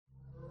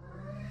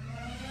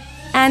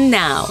And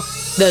now,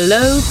 The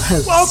Low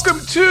Post.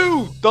 Welcome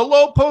to The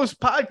Low Post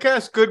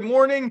Podcast. Good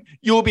morning.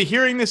 You will be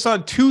hearing this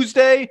on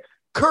Tuesday.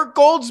 Kirk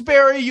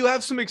Goldsberry, you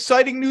have some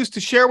exciting news to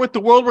share with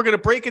the world. We're going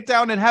to break it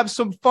down and have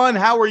some fun.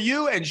 How are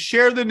you? And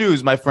share the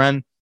news, my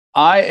friend.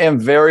 I am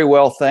very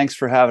well. Thanks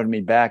for having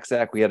me back,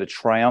 Zach. We had a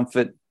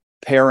triumphant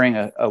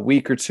pairing a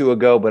week or two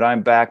ago, but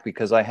I'm back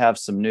because I have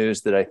some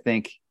news that I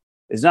think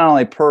is not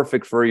only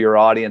perfect for your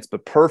audience,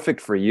 but perfect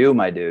for you,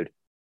 my dude.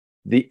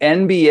 The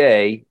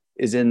NBA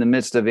is in the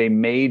midst of a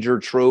major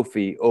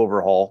trophy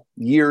overhaul,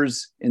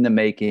 years in the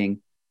making,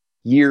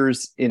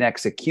 years in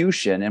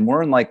execution. And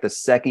we're in like the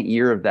second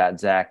year of that,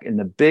 Zach. And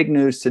the big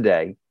news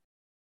today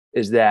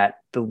is that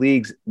the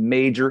league's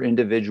major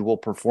individual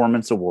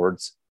performance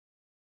awards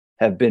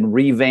have been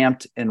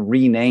revamped and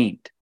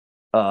renamed.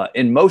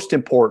 And most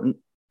important,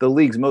 the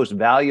league's most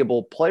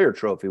valuable player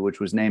trophy, which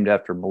was named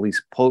after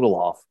Melis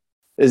Podolov,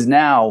 is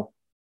now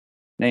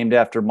named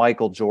after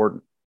Michael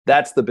Jordan.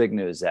 That's the big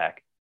news,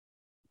 Zach.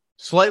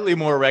 Slightly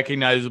more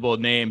recognizable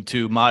name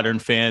to modern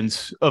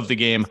fans of the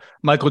game,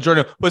 Michael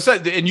Jordan. What's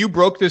that? And you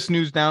broke this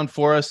news down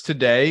for us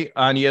today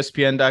on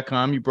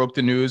ESPN.com. You broke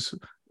the news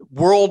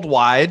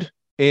worldwide.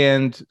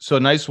 And so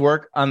nice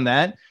work on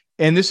that.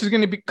 And this is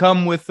going to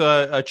come with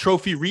a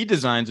trophy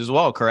redesigns as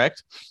well,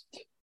 correct?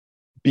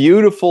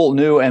 Beautiful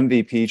new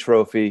MVP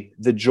trophy,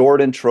 the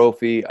Jordan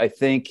Trophy. I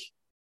think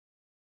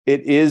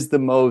it is the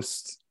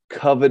most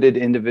coveted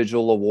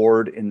individual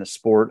award in the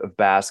sport of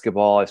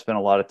basketball. I spent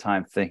a lot of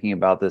time thinking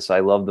about this.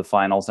 I love the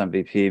finals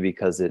MVP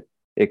because it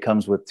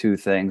comes with two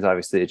things,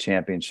 obviously a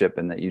championship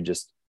and that you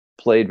just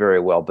played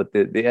very well. But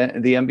the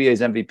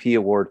NBA's MVP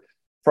award,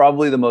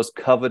 probably the most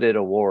coveted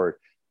award.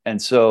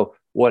 And so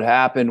what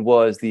happened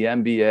was the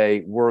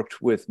NBA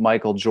worked with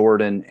Michael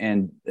Jordan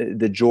and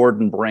the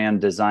Jordan brand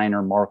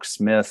designer, Mark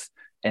Smith,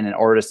 and an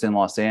artist in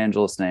Los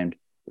Angeles named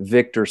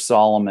Victor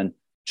Solomon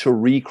to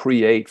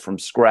recreate from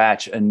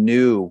scratch a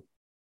new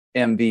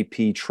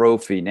MVP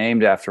trophy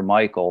named after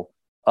Michael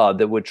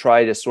that would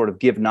try to sort of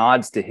give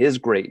nods to his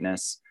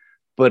greatness,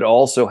 but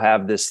also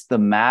have this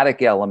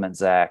thematic element,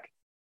 Zach,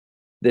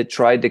 that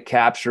tried to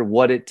capture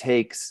what it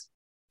takes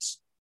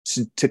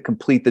to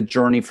complete the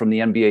journey from the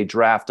NBA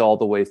draft all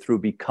the way through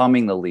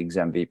becoming the league's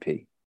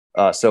MVP.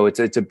 So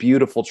it's a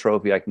beautiful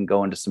trophy. I can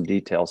go into some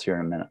details here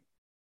in a minute.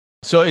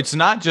 So it's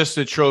not just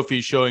a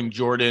trophy showing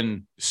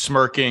Jordan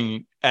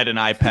smirking at an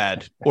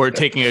iPad or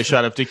taking a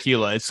shot of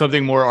tequila. It's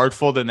something more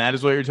artful than that,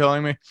 is what you're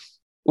telling me?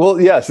 Well,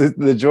 yes,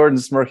 the Jordan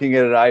smirking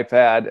at an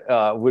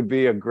iPad would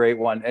be a great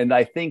one. And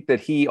I think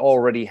that he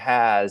already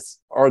has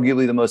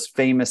arguably the most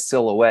famous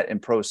silhouette in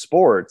pro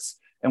sports.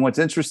 And what's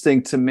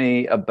interesting to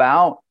me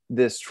about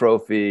this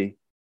trophy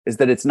is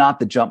that it's not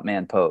the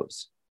Jumpman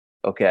pose.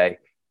 Okay.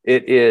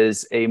 It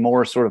is a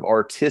more sort of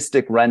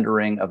artistic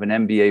rendering of an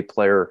NBA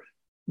player,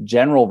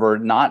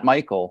 not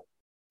Michael,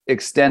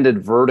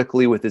 extended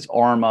vertically with his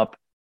arm up,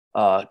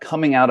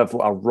 coming out of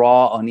a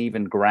raw,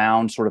 uneven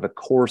ground, sort of a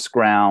coarse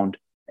ground,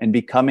 and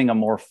becoming a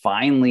more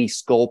finely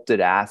sculpted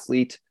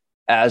athlete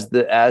as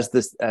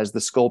the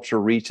sculpture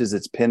reaches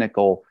its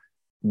pinnacle,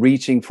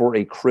 reaching for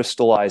a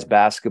crystallized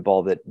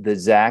basketball that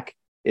Zach,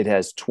 it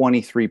has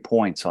 23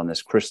 points on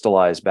this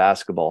crystallized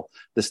basketball.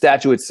 The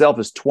statue itself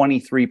is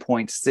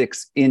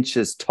 23.6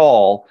 inches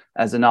tall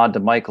as a nod to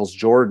Michael's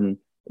Jordan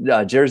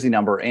jersey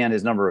number and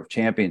his number of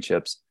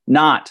championships,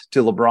 not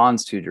to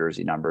LeBron's two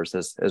jersey numbers,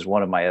 as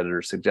one of my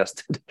editors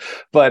suggested,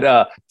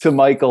 but to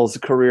Michael's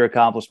career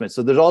accomplishments.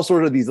 So there's all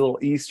sort of these little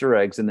Easter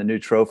eggs in the new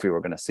trophy we're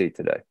going to see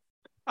today.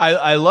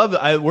 I love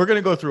it. We're going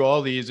to go through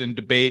all these and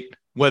debate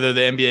whether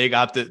the NBA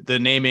got the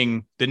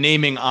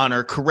naming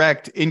honor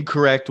correct,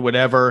 incorrect,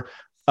 whatever.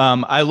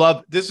 I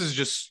love this. Is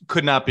just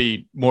could not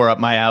be more up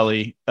my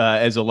alley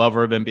as a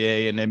lover of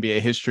NBA and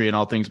NBA history and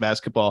all things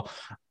basketball.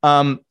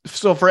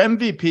 So for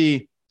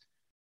MVP,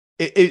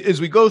 as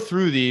we go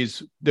through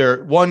these,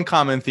 one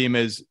common theme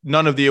is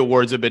none of the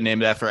awards have been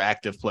named after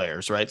active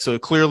players, right? So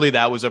clearly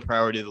that was a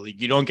priority of the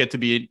league. You don't get to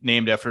be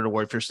named after an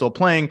award if you're still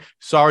playing.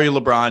 Sorry,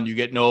 LeBron, you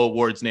get no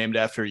awards named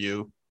after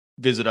you.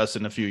 Visit us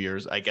in a few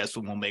years. I guess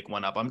we'll make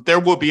one up.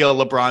 There will be a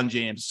LeBron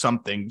James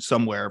something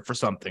somewhere for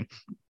something.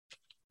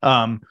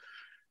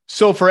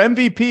 So for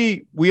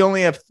MVP, we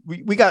only have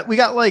we got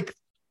like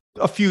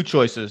a few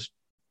choices.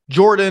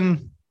 Jordan's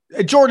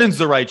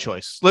the right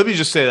choice. Let me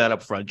just say that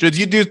up front. Do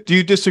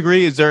you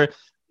disagree? Is there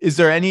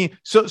any?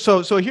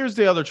 So here's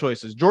the other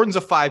choices. Jordan's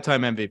a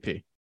 5-time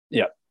MVP.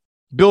 Yeah.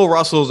 Bill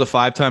Russell's a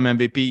 5-time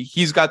MVP.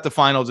 He's got the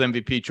Finals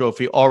MVP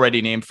trophy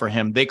already named for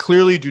him. They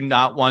clearly do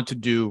not want to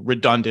do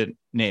redundant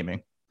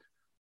naming.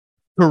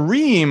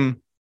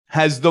 Kareem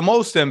has the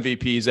most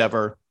MVPs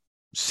ever,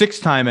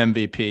 6-time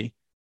MVP.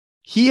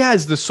 He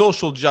has the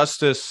Social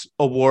Justice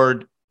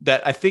Award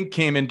that I think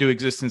came into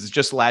existence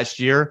just last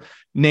year,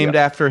 named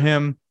after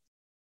him.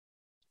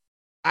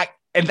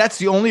 And that's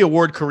the only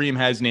award Kareem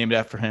has named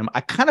after him.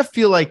 I kind of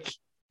feel like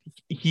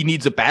he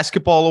needs a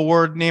basketball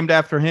award named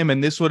after him,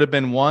 and this would have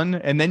been one.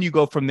 And then you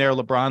go from there.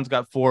 LeBron's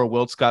got 4,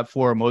 Wilt's got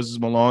 4, Moses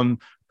Malone,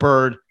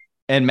 Bird,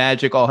 and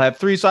Magic all have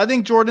 3. So I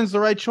think Jordan's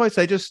the right choice.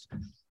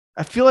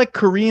 I feel like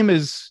Kareem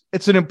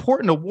it's an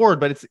important award,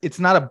 but it's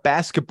not a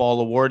basketball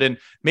award. And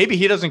maybe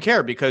he doesn't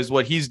care because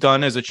what he's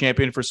done as a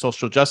champion for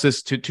social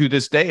justice to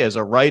this day, as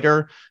a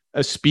writer,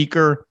 a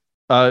speaker,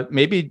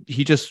 maybe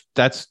he just,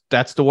 that's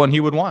the one he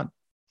would want.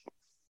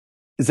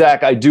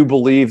 Zach, I do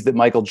believe that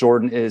Michael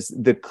Jordan is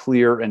the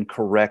clear and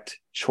correct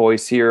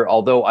choice here.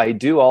 Although I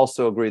do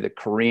also agree that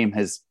Kareem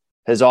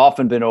has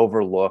often been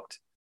overlooked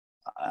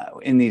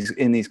in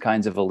these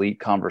kinds of elite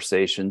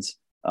conversations.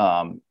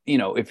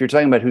 If you're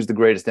talking about who's the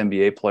greatest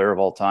NBA player of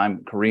all time,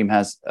 Kareem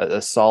has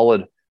a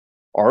solid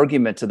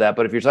argument to that.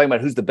 But if you're talking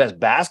about who's the best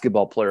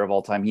basketball player of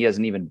all time, he has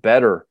an even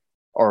better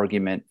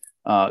argument.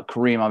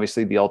 Kareem,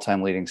 obviously the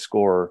all-time leading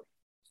scorer,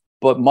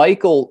 but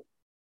Michael,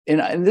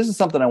 and this is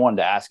something I wanted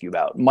to ask you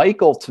about.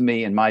 Michael, to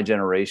me, in my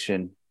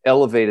generation,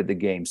 elevated the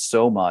game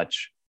so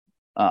much.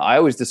 I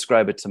always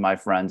describe it to my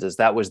friends as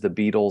that was the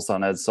Beatles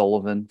on Ed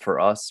Sullivan for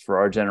us, for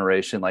our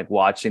generation, like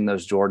watching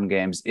those Jordan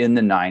games in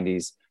the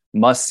 90s,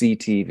 must-see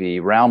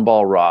TV, round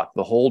ball rock,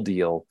 the whole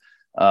deal.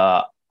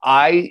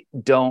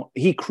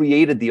 He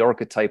created the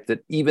archetype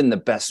that even the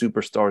best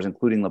superstars,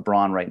 including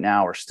LeBron right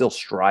now, are still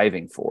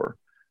striving for,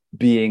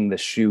 being the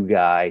shoe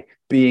guy,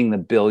 being the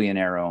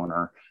billionaire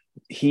owner.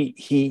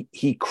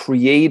 He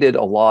created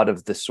a lot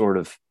of the sort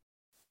of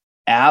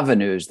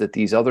avenues that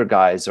these other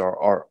guys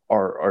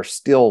are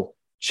still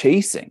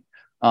chasing.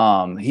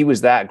 He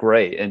was that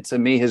great. And to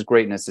me, his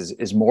greatness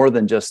is more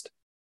than just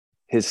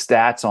his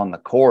stats on the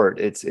court.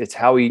 It's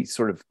how he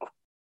sort of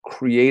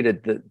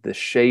created the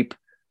shape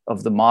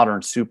of the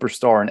modern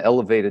superstar and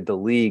elevated the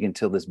league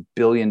until this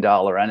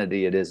billion-dollar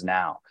entity it is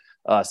now.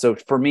 So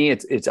for me,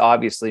 it's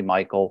obviously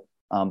Michael,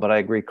 but I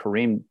agree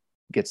Kareem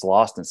gets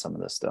lost in some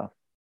of this stuff.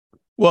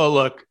 Well,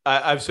 look,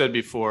 I've said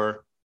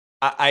before,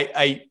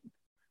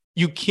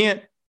 you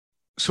can't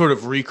sort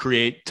of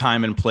recreate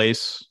time and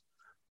place,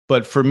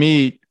 but for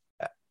me,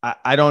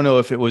 I don't know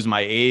if it was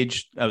my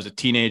age. I was a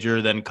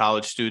teenager, then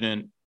college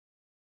student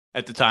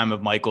at the time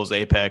of Michael's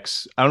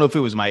apex. I don't know if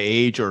it was my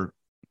age or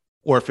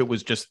if it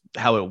was just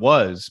how it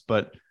was,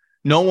 but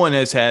no one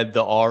has had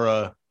the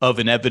aura of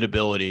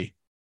inevitability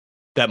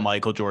that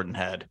Michael Jordan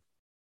had.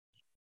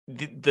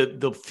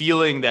 The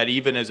feeling that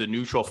even as a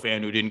neutral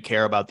fan who didn't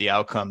care about the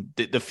outcome,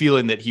 the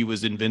feeling that he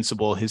was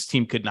invincible, his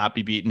team could not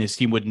be beaten, his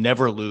team would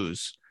never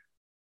lose.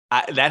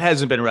 That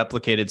hasn't been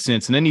replicated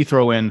since. And then you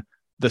throw in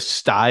the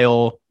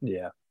style,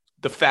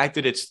 the fact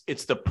that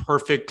it's the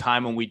perfect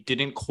time when we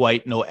didn't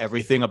quite know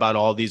everything about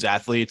all these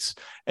athletes.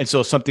 And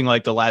so something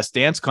like The Last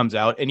Dance comes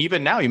out. And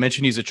even now, you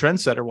mentioned he's a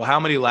trendsetter. Well, how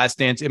many Last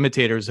Dance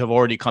imitators have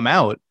already come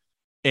out?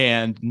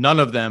 And none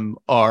of them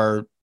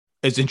are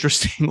as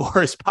interesting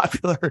or as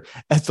popular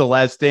as The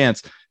Last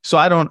Dance. So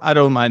I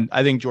don't mind.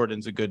 I think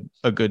Jordan's a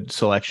good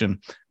selection.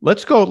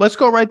 Let's go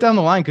right down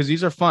the line because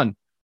these are fun.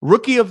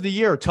 Rookie of the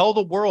year. Tell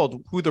the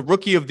world who the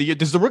rookie of the year.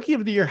 Does the rookie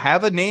of the year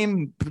have a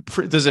name?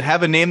 Does it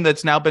have a name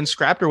that's now been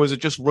scrapped, or was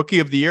it just rookie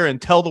of the year?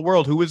 And tell the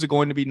world, who is it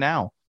going to be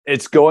now?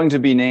 It's going to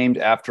be named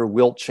after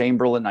Wilt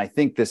Chamberlain. I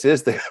think this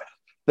is the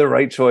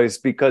right choice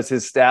because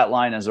his stat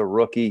line as a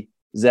rookie,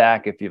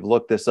 Zach, if you've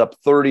looked this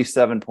up,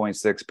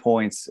 37.6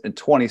 points and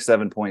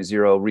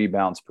 27.0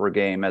 rebounds per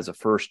game as a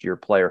first-year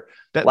player.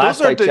 Last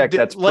I checked,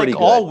 that's pretty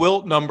good. All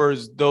Wilt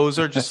numbers, those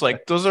are just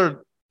like,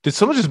 did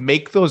someone just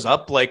make those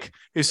up? Like,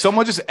 is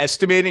someone just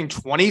estimating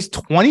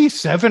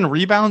 27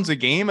 rebounds a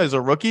game as a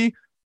rookie?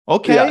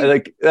 Okay. Yeah,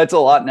 like that's a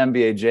lot in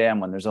NBA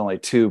Jam when there's only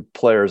two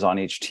players on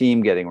each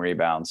team getting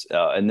rebounds.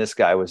 And this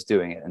guy was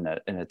doing it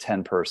in a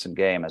 10-person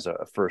game as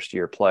a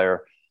first-year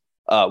player.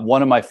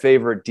 One of my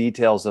favorite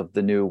details of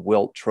the new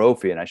Wilt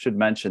Trophy, and I should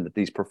mention that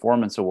these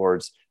performance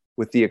awards,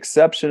 with the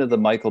exception of the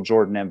Michael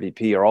Jordan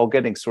MVP, are all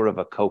getting sort of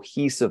a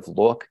cohesive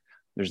look.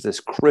 There's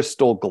this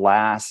crystal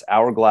glass,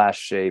 hourglass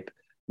shape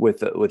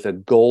with a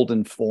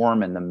golden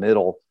form in the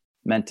middle,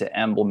 meant to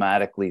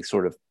emblematically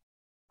sort of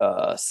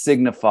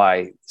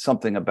signify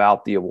something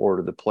about the award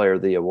or the player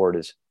the award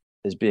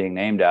is being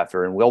named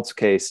after. In Wilt's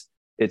case,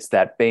 it's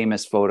that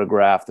famous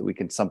photograph that we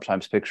can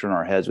sometimes picture in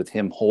our heads with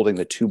him holding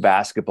the two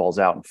basketballs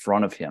out in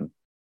front of him.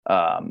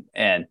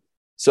 And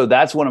so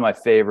that's one of my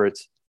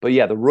favorites. But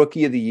yeah, the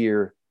rookie of the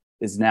year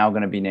is now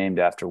going to be named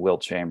after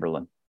Wilt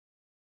Chamberlain.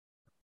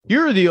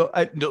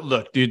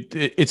 Look, dude,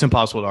 it's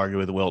impossible to argue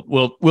with Wilt.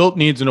 Wilt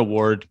needs an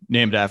award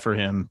named after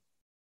him.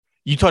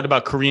 You talked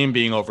about Kareem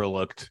being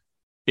overlooked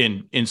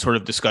in sort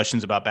of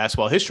discussions about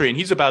basketball history. And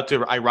he's about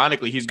to,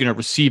 ironically, he's going to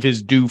receive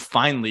his due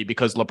finally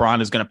because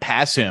LeBron is going to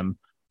pass him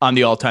on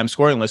the all-time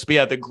scoring list. But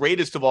yeah, the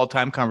greatest of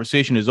all-time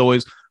conversation is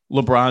always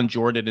LeBron,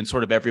 Jordan, and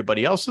sort of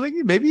everybody else. So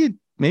maybe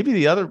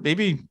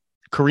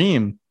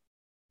Kareem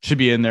should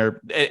be in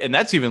there. And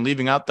that's even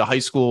leaving out the high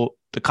school,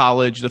 the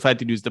college, the fact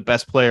that he was the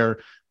best player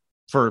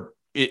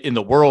in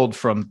the world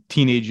from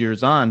teenage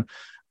years on.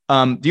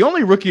 The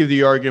only rookie of the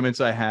year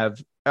arguments I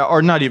have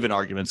are not even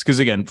arguments, because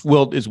again,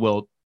 Wilt is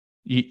Wilt.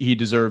 He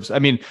deserves. I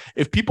mean,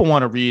 if people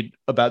want to read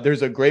about,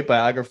 there's a great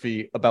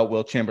biography about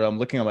Wilt Chamberlain. I'm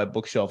looking on my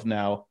bookshelf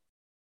now.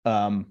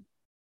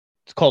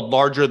 It's called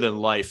Larger Than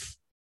Life.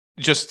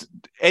 Just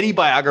any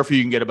biography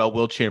you can get about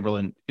Wilt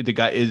Chamberlain, the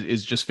guy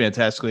is just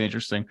fantastically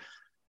interesting.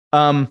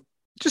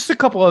 Just a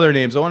couple other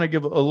names. I want to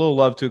give a little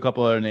love to a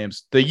couple other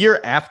names. The year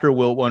after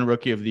Wilt won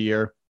Rookie of the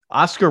Year,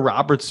 Oscar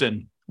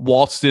Robertson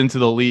waltzed into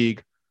the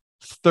league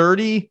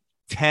 30,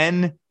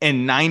 10,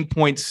 and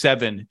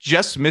 9.7,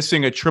 just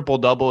missing a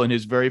triple-double in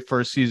his very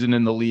first season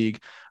in the league.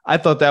 I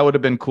thought that would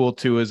have been cool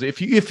too, is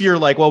if you're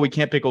like, well, we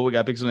can't pick what we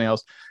got, pick something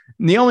else.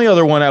 And the only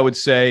other one I would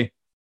say,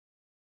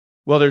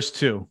 well, there's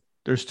two.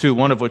 There's two,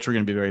 one of which we're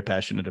going to be very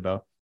passionate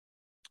about.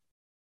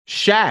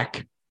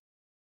 Shaq,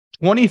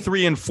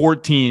 23 and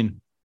 14,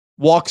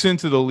 walks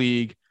into the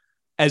league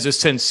as a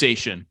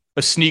sensation,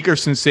 a sneaker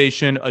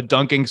sensation, a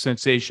dunking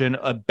sensation,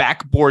 a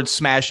backboard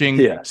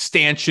smashing,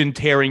 stanchion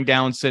tearing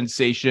down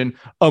sensation,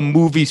 a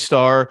movie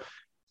star.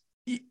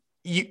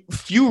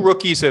 Few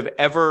rookies have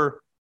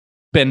ever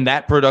been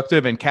that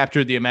productive and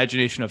captured the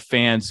imagination of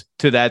fans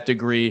to that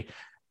degree.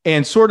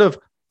 And sort of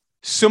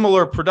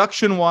similar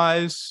production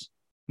wise,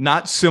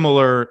 not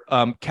similar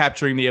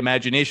capturing the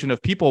imagination of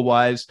people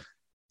wise.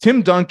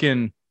 Tim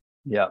Duncan,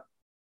 a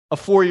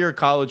 4-year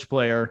college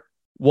player,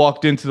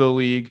 walked into the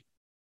league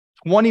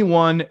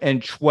 21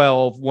 and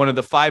 12, one of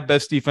the 5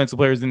 best defensive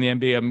players in the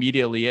NBA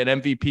immediately, an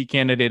MVP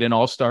candidate, an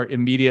all-star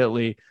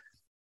immediately.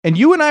 And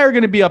you and I are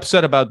going to be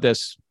upset about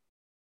this.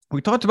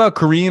 We talked about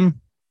Kareem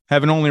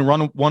having only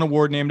one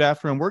award named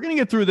after him. We're going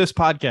to get through this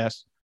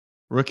podcast.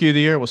 Rookie of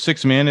the Year,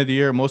 Sixth Man of the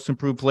Year, Most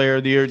Improved Player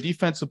of the Year,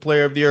 Defensive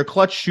Player of the Year,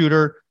 Clutch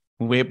Shooter.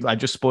 I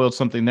just spoiled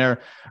something there.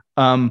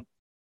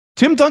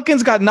 Tim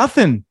Duncan's got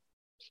nothing.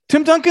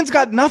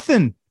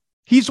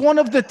 He's one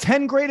of the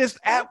 10 greatest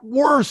at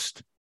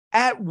worst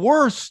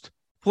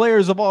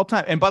players of all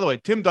time. And by the way,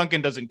 Tim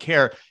Duncan doesn't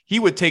care. He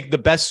would take the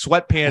best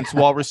sweatpants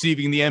while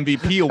receiving the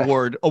MVP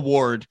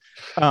award.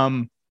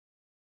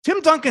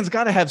 Tim Duncan's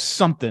got to have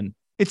something.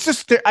 It's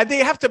just they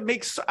have to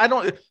make.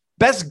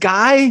 Best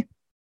guy,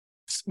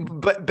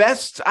 but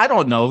best. I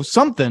don't know,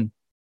 something.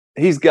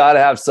 He's got to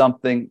have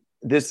something.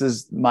 This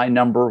is my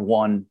number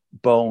one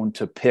bone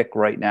to pick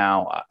right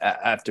now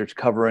after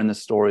covering the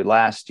story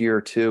last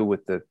year too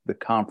with the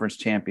conference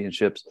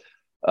championships.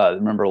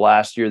 Remember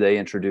last year they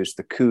introduced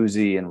the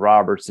Cousy and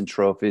Robertson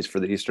trophies for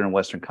the Eastern and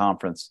Western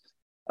Conference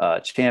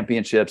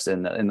championships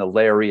and the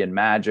Larry and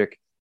Magic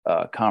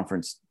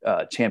conference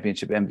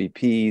championship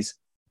MVPs.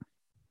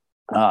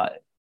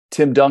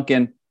 Tim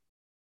Duncan,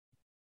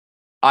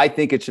 I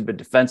think it should be a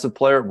defensive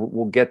player.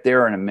 We'll get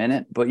there in a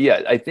minute. But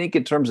yeah, I think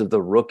in terms of the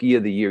Rookie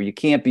of the Year, you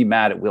can't be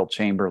mad at Wilt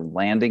Chamberlain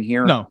landing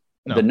here. No.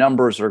 The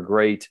numbers are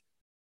great.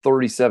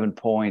 37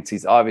 points.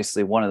 He's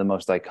obviously one of the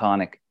most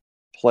iconic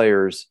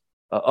players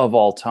of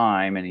all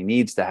time, and he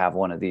needs to have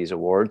one of these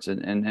awards,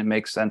 and it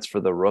makes sense for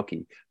the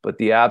rookie. But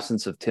the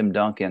absence of Tim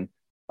Duncan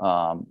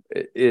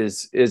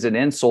is an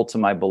insult to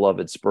my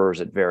beloved Spurs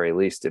at very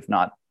least, if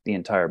not the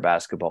entire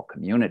basketball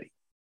community.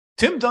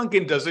 Tim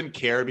Duncan doesn't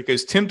care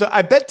because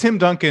I bet Tim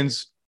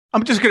Duncan's,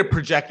 I'm just going to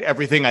project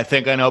everything I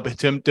think I know about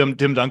Tim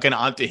Duncan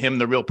onto him,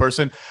 the real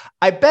person.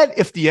 I bet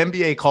if the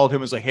NBA called him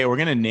and was like, hey, we're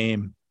going to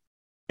name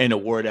an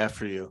award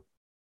after you,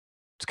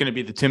 it's going to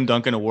be the Tim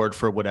Duncan Award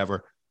for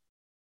whatever.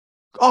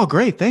 Oh,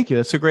 great. Thank you.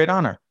 That's a great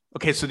honor.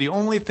 Okay. So the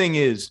only thing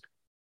is,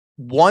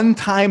 one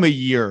time a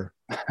year,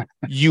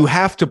 you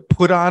have to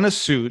put on a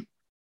suit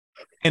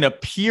and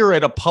appear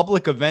at a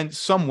public event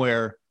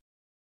somewhere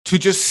to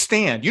just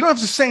stand. You don't have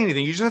to say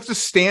anything. You just have to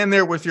stand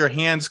there with your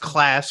hands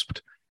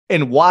clasped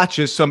and watch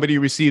as somebody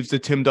receives the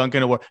Tim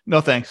Duncan Award.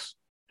 No, thanks.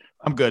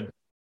 I'm good.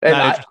 And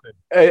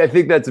I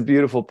think that's a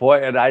beautiful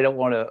point, and I don't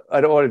want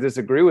to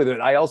disagree with it.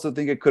 I also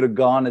think it could have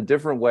gone a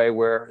different way,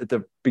 where at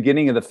the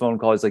beginning of the phone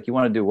call, it's like, "You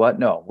want to do what?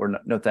 No,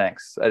 no,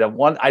 thanks. I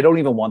don't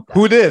even want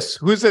that."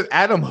 Who's it?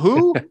 Adam?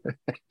 Who?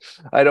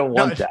 I don't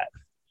want that.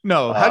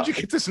 No. How'd you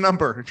get this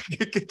number?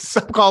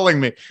 Stop calling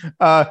me.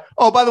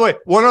 Oh, by the way,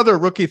 one other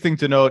rookie thing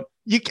to note: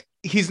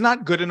 he's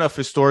not good enough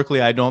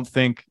historically, I don't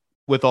think.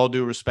 With all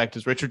due respect,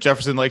 as Richard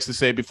Jefferson likes to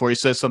say before he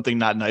says something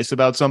not nice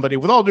about somebody,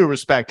 with all due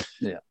respect,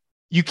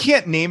 you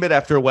can't name it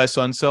after Wes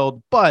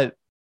Unseld, but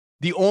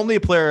the only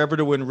player ever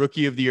to win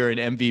Rookie of the Year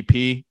and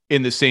MVP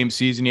in the same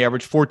season, he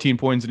averaged 14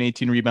 points and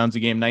 18 rebounds a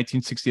game,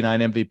 1969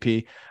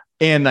 MVP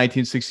and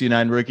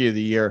 1969 Rookie of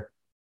the Year.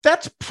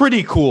 That's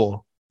pretty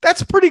cool.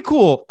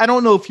 I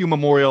don't know if you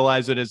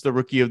memorialize it as the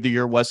Rookie of the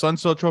Year Wes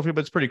Unseld trophy,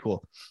 but it's pretty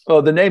cool.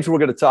 Well, the names we're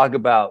going to talk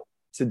about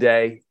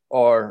today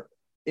are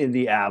in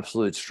the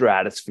absolute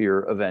stratosphere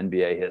of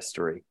NBA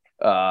history.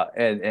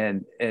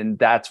 And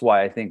that's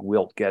why I think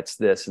Wilt gets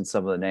this, and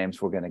some of the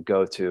names we're going to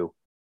go to,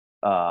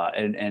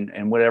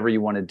 and whatever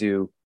you want to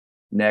do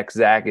next,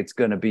 Zach, it's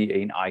going to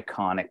be an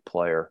iconic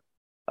player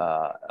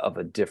of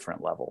a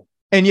different level.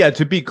 And yeah,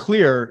 to be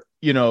clear,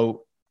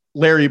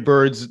 Larry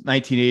Bird's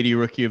 1980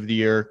 Rookie of the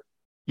Year,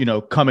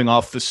 coming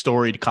off the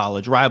storied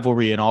college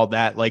rivalry and all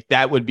that, like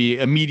that would be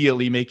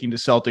immediately making the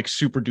Celtics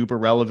super duper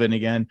relevant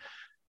again.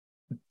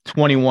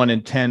 21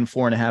 and 10,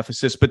 4.5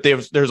 assists, but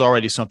there's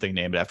already something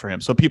named after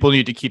him. So people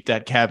need to keep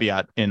that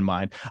caveat in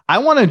mind. I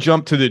want to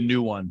jump to the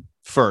new one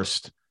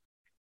first.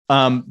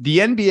 The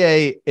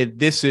NBA,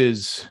 this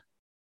is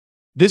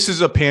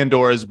a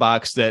Pandora's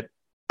box that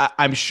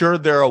I'm sure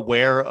they're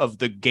aware of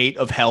the gate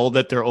of hell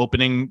that they're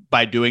opening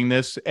by doing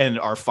this and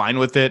are fine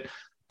with it.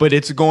 But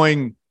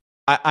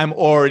I'm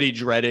already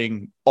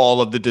dreading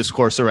all of the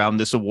discourse around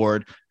this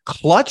award.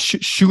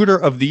 Clutch Shooter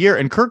of the Year.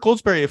 And Kirk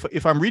Goldsberry,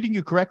 if I'm reading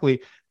you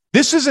correctly,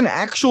 this is an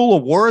actual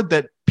award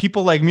that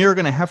people like me are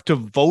going to have to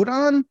vote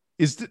on.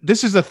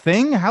 This is a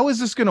thing? How is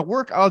this going to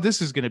work? Oh,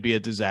 this is going to be a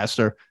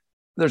disaster.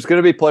 There's going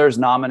to be players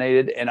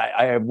nominated, and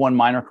I have one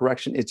minor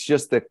correction. It's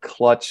just the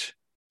clutch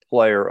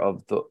player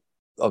of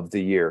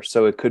the year.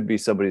 So it could be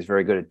somebody who's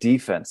very good at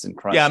defense in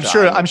crunch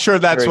time. I'm sure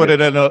that's what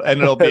it ended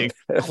up being.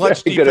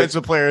 Clutch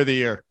defensive player of the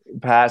year.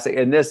 Passing.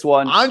 And this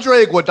one,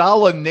 Andre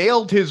Iguodala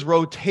nailed his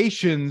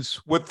rotations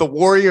with the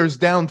Warriors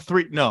down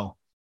 3. No,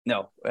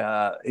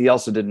 he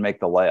also didn't make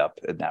the layup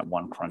in that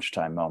one crunch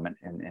time moment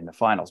in the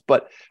finals.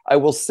 But I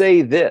will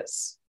say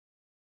this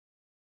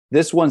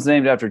one's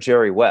named after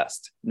Jerry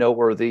West.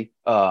 Noteworthy.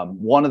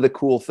 One of the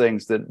cool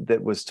things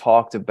that was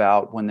talked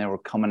about when they were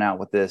coming out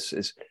with this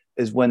is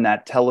when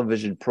that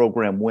television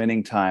program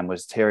Winning Time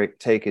was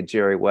taking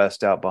Jerry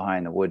West out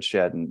behind the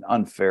woodshed and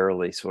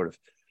unfairly sort of,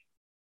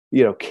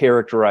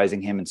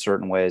 characterizing him in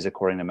certain ways,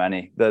 according to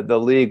many. The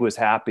league was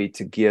happy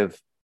to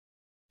give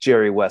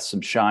Jerry West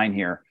some shine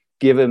here,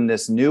 give him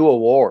this new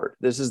award.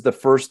 This is the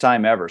first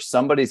time ever.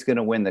 Somebody's going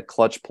to win the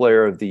Clutch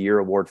Player of the Year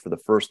award for the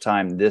first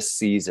time this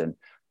season.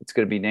 It's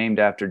going to be named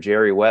after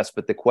Jerry West.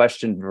 But the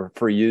question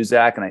for you,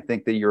 Zach, and I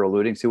think that you're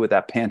alluding to with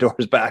that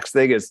Pandora's Box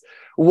thing, is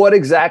what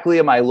exactly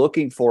am I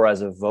looking for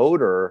as a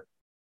voter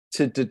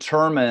to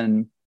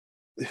determine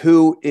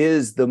who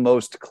is the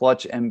most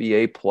clutch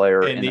NBA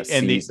player in a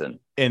season?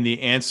 And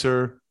the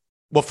answer,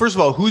 well, first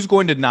of all, who's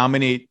going to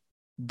nominate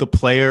the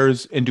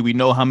players, and do we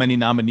know how many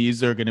nominees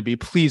there are going to be?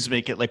 Please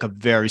make it like a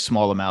very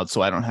small amount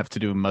so I don't have to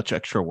do much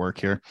extra work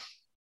here.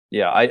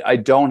 Yeah, I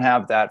don't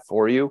have that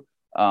for you.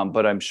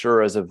 But I'm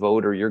sure as a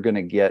voter, you're going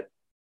to get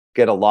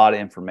a lot of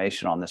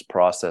information on this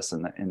process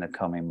in the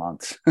coming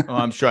months. Oh,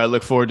 I'm sure. I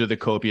look forward to the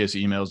copious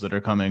emails that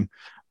are coming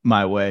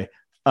my way.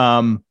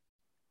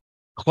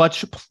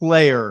 Clutch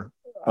player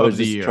I was of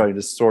the just year. Trying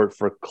to sort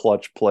for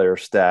clutch player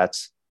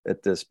stats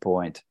at this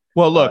point.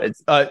 Well, look,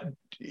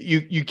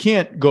 you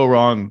can't go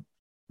wrong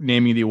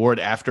naming the award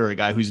after a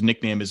guy whose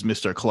nickname is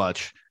Mr.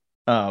 Clutch.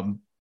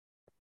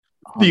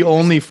 The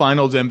only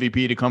finals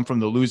MVP to come from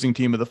the losing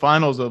team of the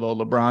finals, although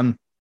LeBron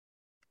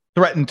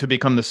threatened to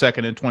become the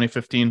second in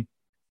 2015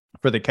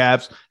 for the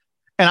Cavs.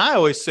 And I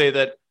always say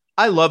that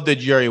I love that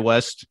Jerry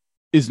West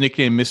is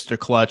nicknamed Mr.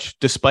 Clutch,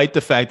 despite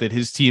the fact that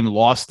his team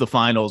lost the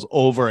finals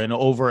over and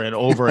over and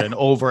over and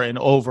over and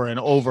over and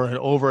over and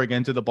over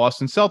again to the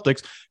Boston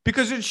Celtics,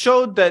 because it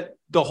showed that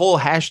the whole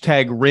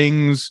hashtag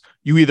rings,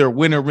 you either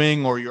win a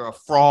ring or you're a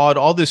fraud,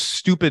 all this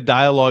stupid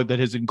dialogue that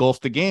has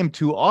engulfed the game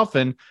too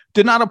often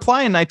did not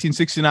apply in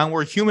 1969,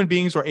 where human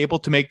beings were able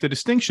to make the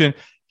distinction.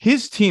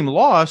 His team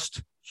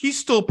lost. He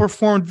still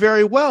performed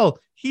very well.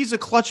 He's a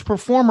clutch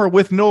performer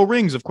with no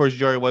rings. Of course,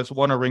 Jerry West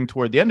won a ring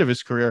toward the end of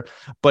his career,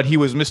 but he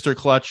was Mr.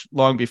 Clutch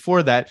long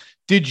before that.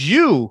 Did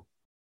you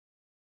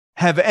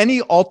have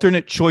any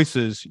alternate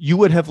choices you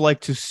would have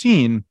liked to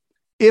seen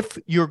if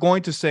you're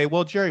going to say,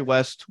 well, Jerry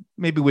West,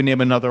 maybe we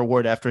name another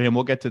award after him.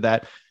 We'll get to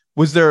that.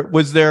 Was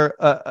there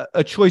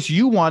a choice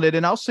you wanted?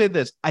 And I'll say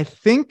this. I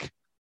think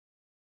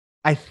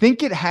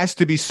it has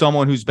to be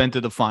someone who's been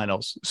to the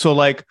finals. So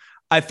like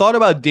I thought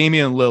about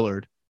Damian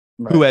Lillard,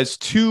 right, who has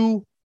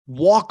 2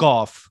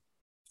 walk-off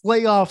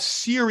playoff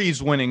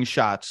series winning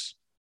shots.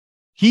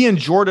 He and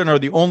Jordan are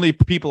the only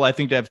people I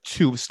think to have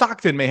 2.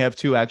 Stockton may have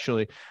 2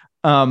 actually.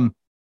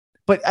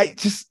 But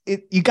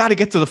you got to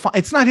get to the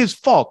it's not his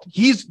fault.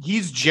 He's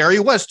Jerry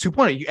West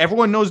 2.0.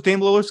 Everyone knows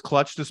Dame Lillard's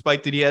clutch,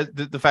 despite that he has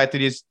the fact that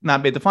he has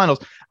not made the finals.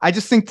 I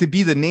just think to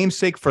be the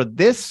namesake for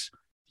this,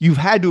 you've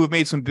had to have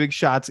made some big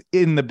shots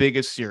in the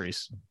biggest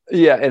series.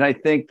 Yeah, and I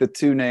think the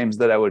 2 names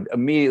that I would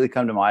immediately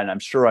come to mind, and I'm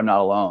sure I'm not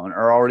alone,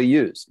 are already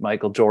used.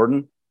 Michael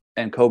Jordan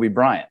and Kobe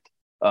Bryant,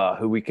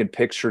 who we could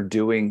picture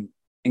doing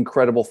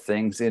incredible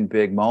things in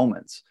big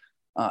moments.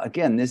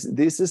 Again, this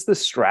is the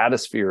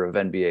stratosphere of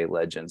NBA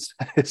legends.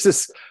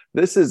 This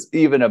is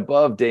even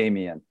above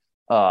Damian.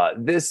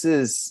 This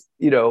is,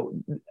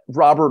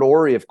 Robert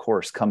Horry, of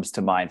course, comes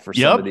to mind for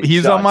some of these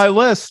he's shots. On my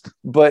list.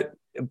 But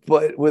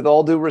with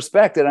all due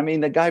respect, and I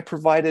mean, the guy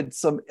provided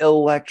some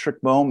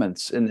electric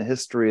moments in the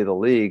history of the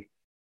league.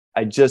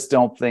 I just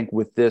don't think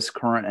with this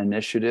current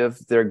initiative,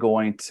 they're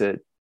going to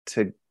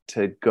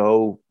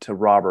go to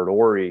Robert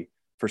Horry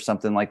for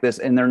something like this.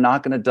 And they're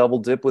not going to double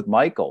dip with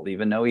Michael,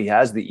 even though he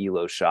has the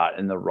Elo shot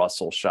and the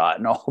Russell shot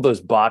and all those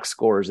box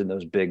scores in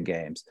those big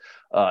games.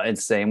 And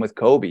same with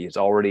Kobe. He's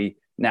already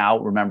now,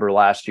 remember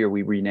last year,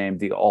 we renamed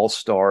the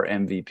All-Star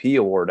MVP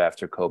award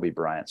after Kobe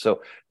Bryant.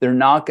 So they're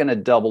not going to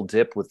double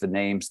dip with the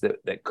names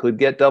that could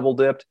get double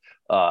dipped.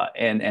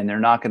 And they're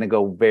not going to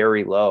go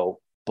very low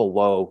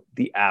below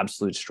the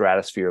absolute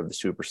stratosphere of the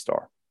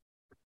superstar.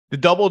 The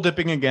double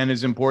dipping, again,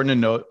 is important to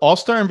note.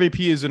 All-Star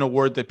MVP is an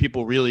award that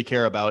people really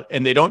care about,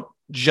 and they don't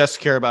just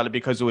care about it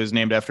because it was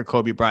named after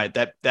Kobe Bryant.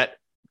 That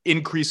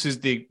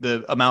increases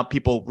the amount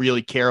people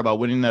really care about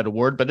winning that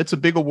award, but it's a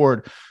big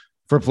award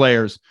for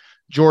players.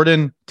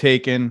 Jordan,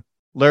 taken.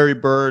 Larry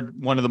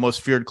Bird, one of the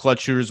most feared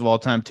clutch shooters of all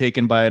time,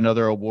 taken by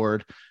another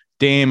award.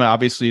 Dame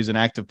obviously is an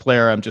active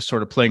player. I'm just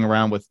sort of playing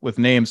around with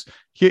names.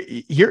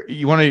 Here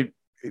you want to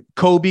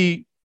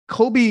Kobe,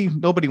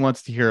 nobody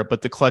wants to hear it,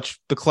 but the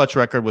clutch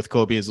record with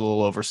Kobe is a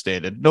little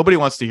overstated. Nobody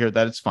wants to hear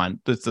that. It's fine.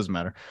 This doesn't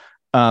matter.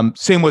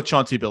 Same with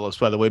Chauncey Billups,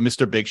 by the way,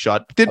 Mr. Big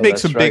Shot. Did make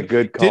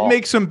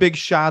some big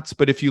shots,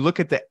 but if you look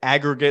at the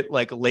aggregate,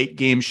 like late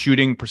game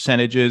shooting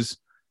percentages,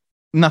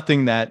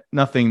 nothing that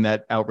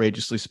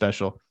outrageously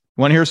special.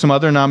 Want to hear some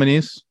other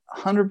nominees?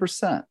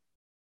 100%.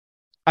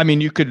 I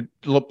mean, you could.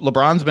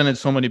 LeBron's been in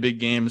so many big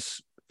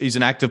games. He's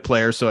an active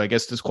player, so I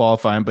guess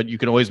disqualifying, but you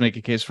can always make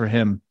a case for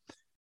him.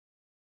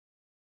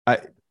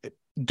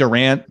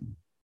 Durant,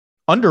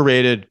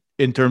 underrated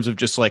in terms of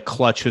just like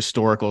clutch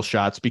historical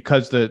shots,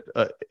 because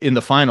in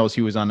the finals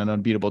he was on an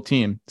unbeatable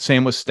team.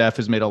 Same with Steph,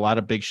 has made a lot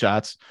of big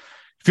shots.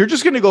 If you're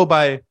just going to go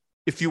by,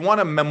 if you want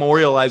to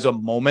memorialize a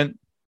moment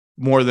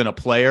more than a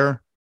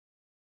player,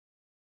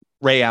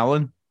 Ray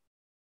Allen.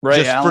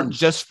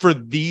 Just for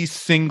the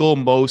single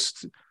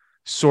most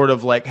sort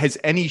of like, has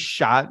any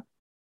shot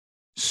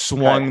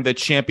swung the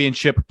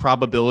championship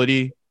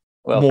probability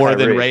more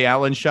than Ray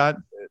Allen's shot?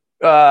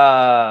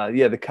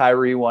 The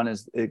Kyrie one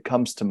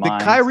comes to mind.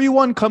 The Kyrie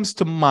one comes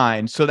to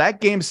mind. So that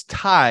game's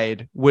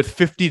tied with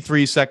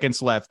 53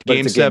 seconds left.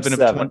 Game 7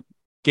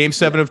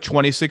 of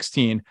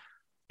 2016.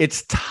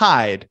 It's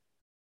tied.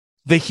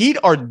 The Heat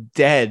are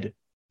dead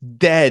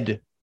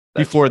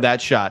before that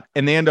shot,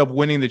 and they end up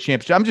winning the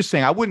championship. I'm just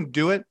saying I wouldn't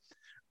do it.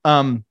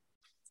 Then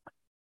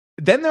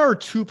there are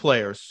two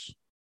players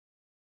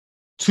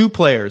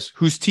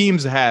whose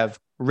teams have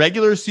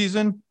regular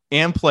season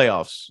and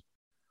playoffs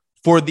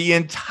for the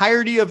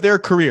entirety of their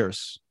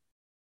careers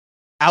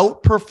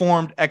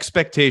outperformed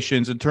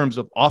expectations in terms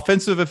of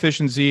offensive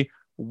efficiency,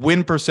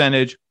 win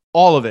percentage,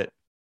 all of it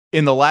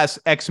in the last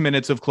X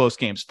minutes of close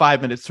games,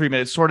 5 minutes, 3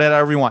 minutes, sort it out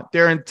however you want.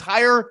 Their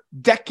entire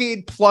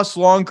decade plus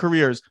long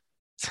careers,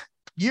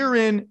 year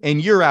in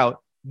and year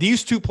out,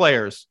 these two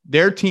players,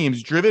 their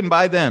teams driven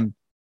by them,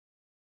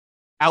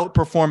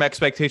 outperform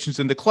expectations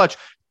in the clutch,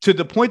 to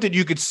the point that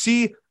you could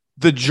see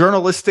the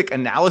journalistic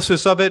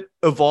analysis of it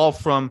evolve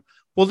from,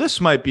 well,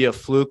 this might be a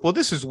fluke. Well,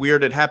 this is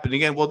weird. It happened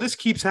again. Well, this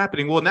keeps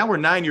happening. Well, now we're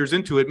 9 years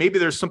into it. Maybe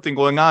there's something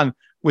going on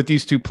with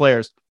these two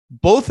players.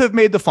 Both have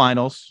made the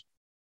finals.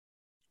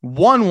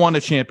 One won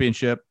a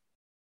championship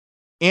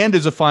and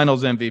is a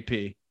finals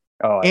MVP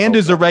and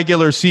is a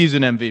regular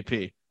season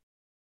MVP.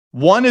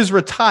 One is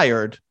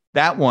retired.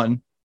 That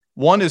one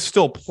is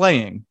still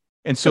playing.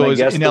 And so is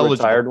ineligible.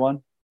 The retired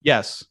one?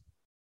 Yes.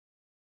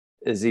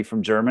 Is he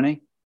from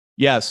Germany?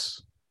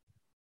 Yes.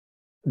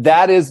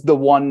 That is the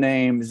one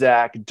name,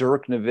 Zach,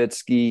 Dirk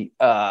Nowitzki,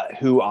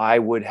 who I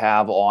would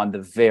have on the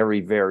very,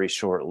 very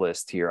short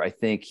list here. I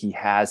think he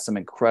has some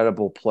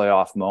incredible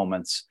playoff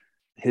moments.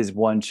 His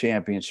one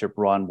championship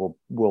run will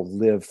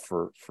live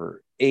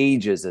for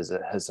ages as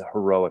a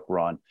heroic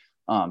run.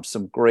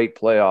 Some great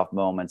playoff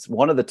moments.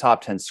 One of the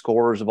top 10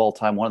 scorers of all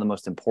time, one of the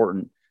most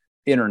important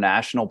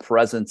international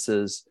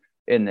presences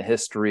in the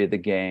history of the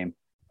game.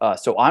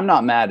 So I'm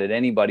not mad at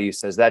anybody who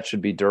says that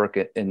should be Dirk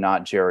and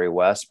not Jerry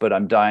West, but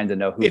I'm dying to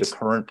know who the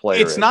current player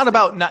is. It's not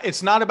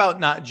about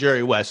not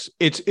Jerry West.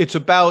 It's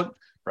about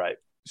right.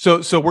 So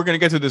we're going to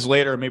get to this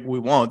later. Maybe we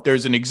won't.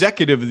 There's an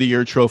Executive of the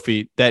Year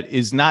trophy that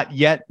is not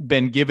yet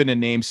been given a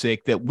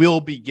namesake that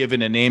will be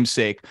given a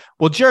namesake.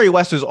 Well, Jerry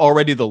West is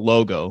already the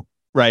logo,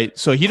 right?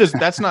 So he does.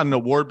 That's not an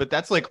award, but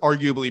that's like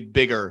arguably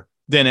bigger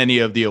than any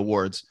of the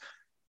awards.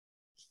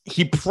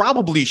 He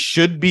probably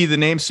should be the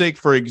namesake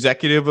for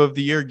Executive of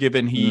the Year,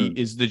 given he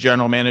is the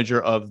general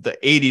manager of the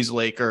 80s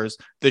Lakers,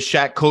 the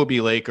Shaq Kobe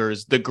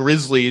Lakers, the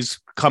Grizzlies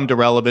come to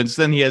relevance.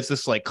 Then he has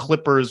this like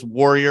Clippers,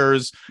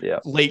 Warriors,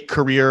 late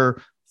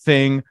career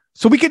thing.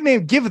 So we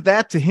could give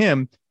that to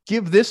him,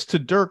 give this to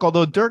Dirk,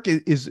 although Dirk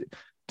is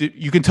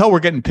you can tell we're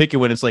getting picky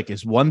when it's like,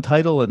 is one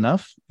title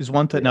enough? Is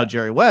one title now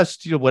Jerry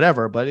West,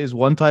 whatever, but is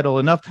one title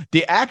enough?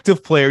 The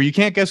active player, you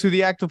can't guess who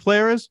the active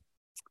player is?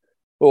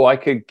 Oh, I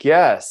could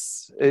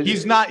guess.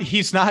 He's not.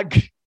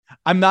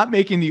 I'm not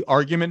making the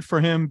argument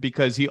for him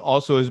because he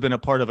also has been a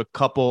part of a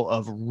couple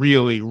of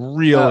really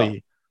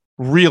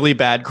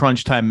bad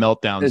crunch time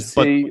meltdowns. Is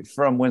he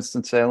from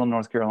Winston-Salem,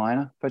 North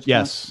Carolina?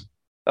 Yes.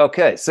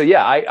 Okay. So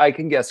yeah, I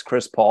can guess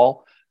Chris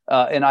Paul.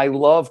 And I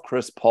love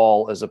Chris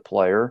Paul as a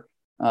player.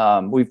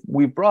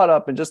 We've brought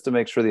up, and just to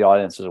make sure the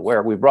audience is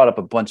aware, we brought up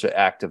a bunch of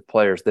active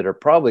players that are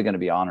probably going to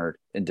be honored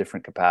in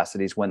different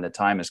capacities when the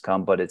time has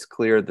come, but it's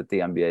clear that the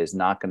NBA is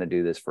not going to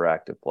do this for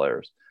active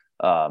players.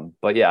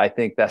 But yeah, I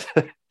think that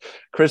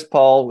Chris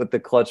Paul with the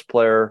clutch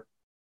player,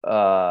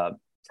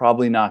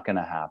 probably not going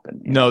to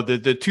happen. No,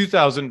 the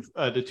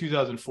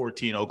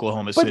 2014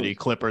 Oklahoma City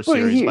Clippers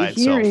series by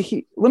itself.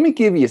 Let me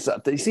give you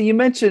something. See, you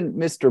mentioned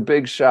Mr.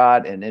 Big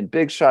Shot and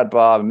Big Shot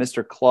Bob and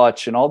Mr.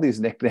 Clutch and all these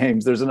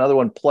nicknames. There's another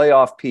one,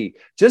 Playoff P.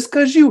 Just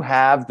because you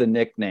have the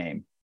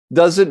nickname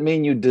doesn't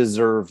mean you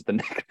deserve the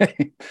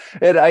nickname.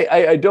 And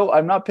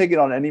I'm not picking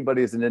on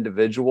anybody as an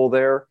individual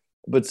there.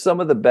 But some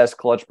of the best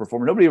clutch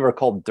performers, nobody ever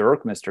called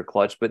Dirk Mr.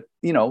 Clutch, but,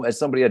 as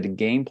somebody had to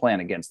game plan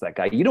against that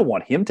guy, you don't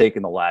want him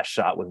taking the last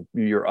shot when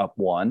you're up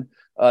one.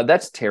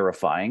 That's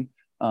terrifying.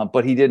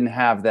 But he didn't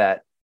have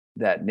that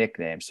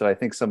nickname. So I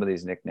think some of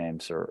these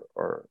nicknames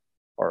are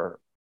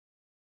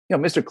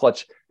Mr.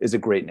 Clutch is a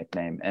great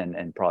nickname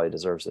and probably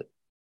deserves it.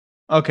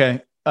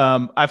 Okay.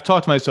 I've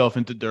talked myself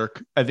into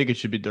Dirk. I think it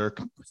should be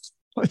Dirk.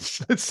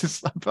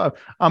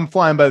 I'm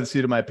flying by the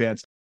seat of my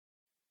pants.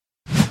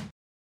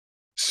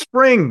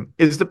 Spring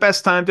is the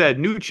best time to add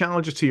new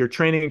challenges to your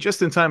training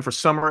just in time for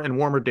summer and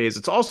warmer days.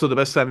 It's also the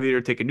best time of the year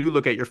to take a new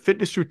look at your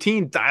fitness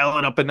routine, dial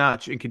it up a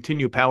notch, and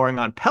continue powering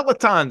on.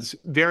 Peloton's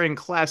varying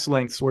class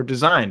lengths were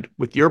designed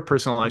with your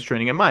personalized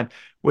training in mind.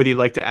 Whether you'd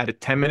like to add a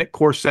 10-minute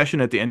core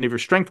session at the end of your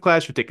strength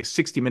class or take a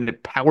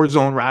 60-minute power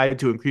zone ride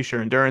to increase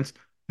your endurance,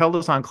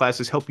 Peloton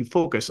classes help you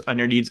focus on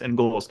your needs and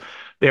goals.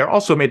 They are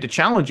also made to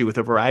challenge you with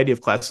a variety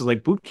of classes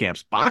like boot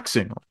camps,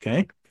 boxing,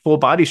 full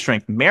body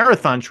strength,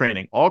 marathon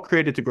training, all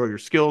created to grow your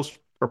skills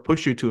or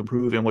push you to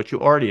improve in what you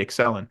already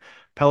excel in.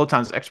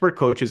 Peloton's expert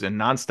coaches and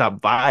nonstop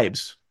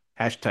vibes,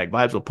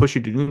 #vibes, will push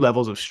you to new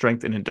levels of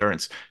strength and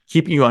endurance,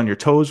 keeping you on your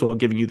toes while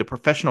giving you the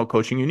professional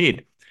coaching you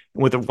need.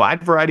 And with a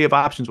wide variety of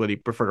options, whether you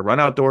prefer to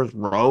run outdoors,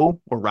 row,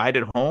 or ride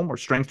at home, or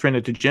strength train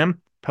at the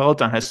gym,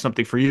 Peloton has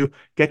something for you.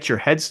 Get your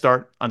head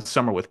start on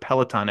summer with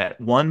Peloton at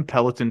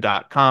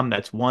onepeloton.com.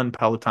 That's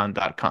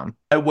onepeloton.com.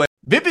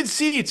 Vivid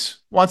Seats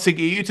wants to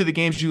get you to the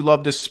games you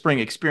love this spring.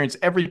 Experience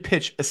every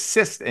pitch,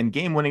 assist, and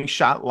game-winning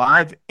shot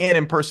live and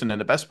in person. And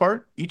the best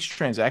part, each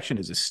transaction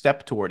is a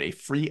step toward a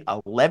free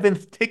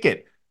 11th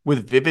ticket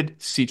with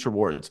Vivid Seats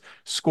rewards.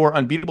 Score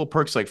unbeatable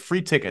perks like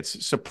free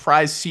tickets,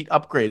 surprise seat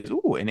upgrades,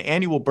 and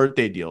annual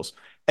birthday deals.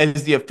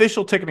 As the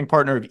official ticketing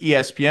partner of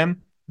ESPN,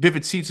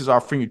 Vivid Seats is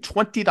offering you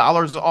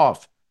 $20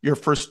 off your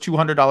first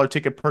 $200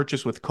 ticket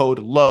purchase with code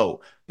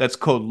LOW. That's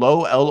code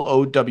LOW,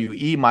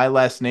 LOWE, my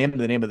last name,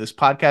 the name of this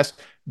podcast.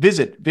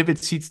 Visit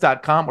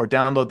vividseats.com or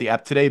download the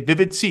app today.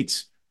 Vivid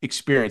Seats.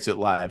 Experience it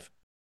live.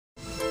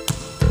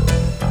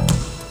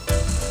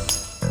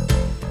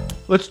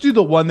 Let's do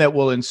the one that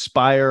will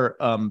inspire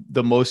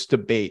the most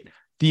debate.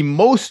 The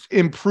Most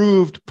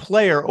Improved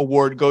Player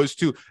Award goes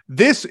to,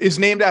 this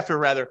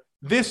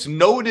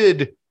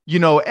noted,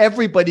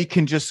 everybody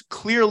can just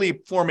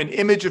clearly form an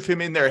image of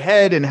him in their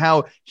head and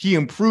how he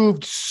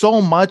improved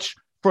so much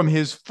from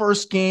his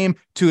first game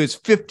to his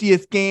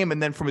 50th game,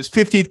 and then from his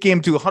 50th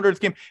game to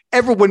 100th game.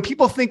 When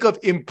people think of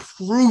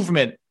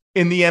improvement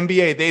in the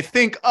NBA, they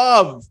think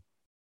of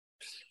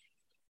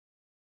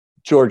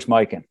George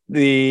Mikan,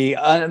 the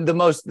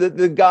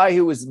guy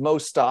who was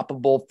most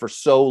stoppable for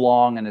so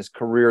long in his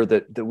career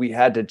that we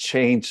had to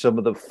change some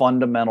of the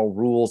fundamental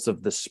rules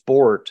of the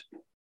sport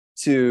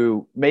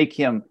to make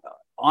him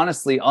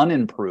honestly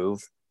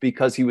unimproved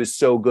because he was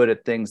so good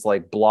at things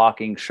like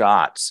blocking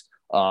shots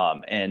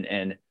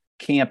and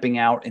camping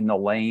out in the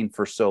lane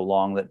for so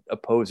long that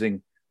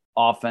opposing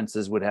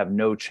offenses would have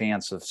no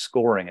chance of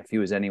scoring if he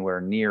was anywhere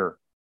near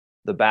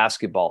the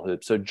basketball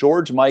hoop. So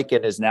George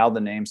Mikan is now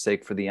the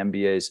namesake for the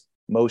NBA's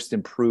Most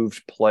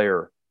Improved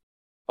Player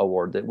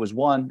Award that was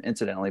won,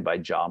 incidentally, by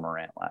Ja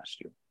Morant last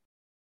year.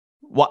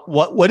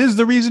 What is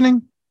the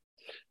reasoning?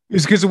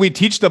 Is because we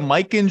teach the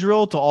Mikan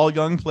drill to all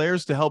young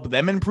players to help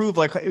them improve?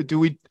 Like,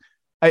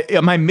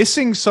 am I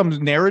missing some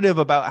narrative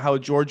about how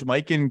George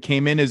Mikan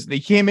came in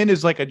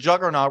as like a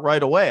juggernaut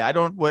right away?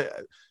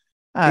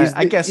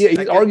 I guess he's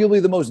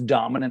arguably the most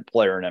dominant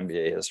player in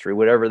NBA history,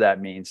 whatever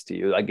that means to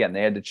you. Again,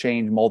 they had to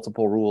change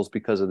multiple rules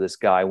because of this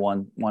guy.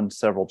 Won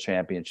several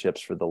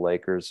championships for the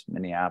Lakers,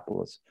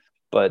 Minneapolis.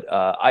 But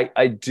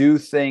I do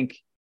think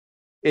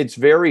it's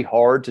very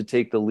hard to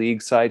take the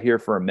league side here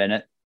for a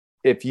minute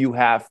if you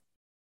have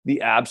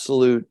the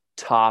absolute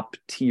top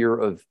tier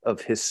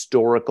of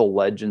historical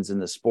legends in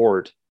the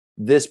sport.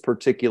 This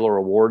particular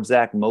award,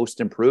 Zach,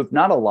 Most Improved,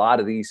 not a lot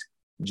of these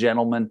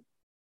gentlemen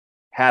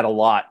had a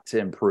lot to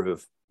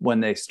improve when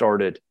they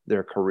started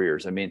their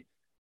careers. I mean,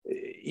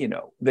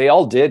 they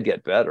all did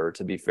get better,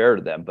 to be fair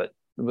to them, but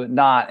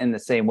not in the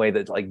same way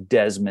that like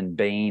Desmond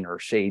Bain or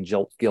Shai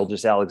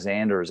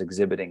Gilgeous-Alexander is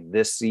exhibiting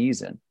this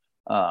season.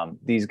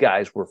 These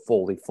guys were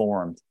fully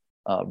formed,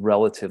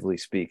 relatively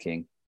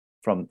speaking,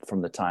 from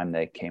the time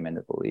they came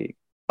into the league.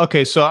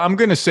 Okay, so I'm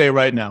going to say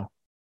right now,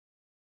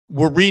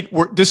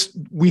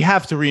 we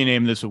have to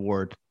rename this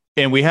award,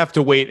 and we have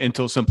to wait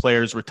until some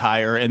players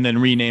retire and then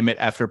rename it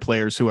after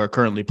players who are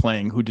currently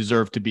playing who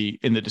deserve to be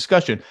in the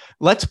discussion.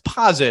 Let's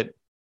posit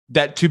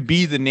that to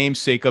be the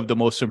namesake of the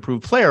Most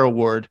Improved Player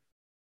Award,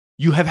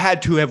 you have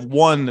had to have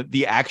won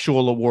the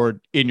actual award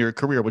in your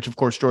career, which of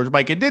course George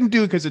Mikan didn't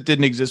do because it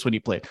didn't exist when he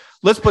played.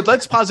 Let's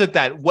posit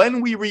that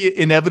when we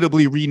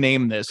inevitably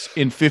rename this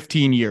in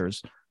 15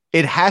 years,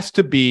 it has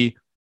to be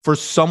for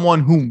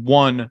someone who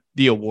won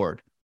the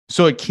award.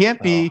 So it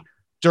can't be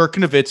Dirk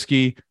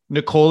Nowitzki,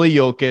 Nikola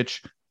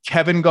Jokic,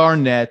 Kevin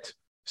Garnett,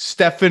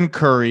 Stephen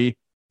Curry,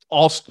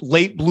 all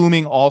late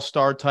blooming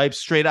all-star types,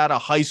 straight out of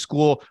high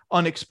school,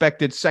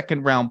 unexpected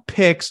second round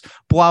picks,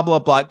 blah, blah,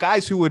 blah.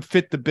 Guys who would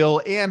fit the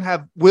bill and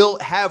will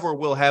have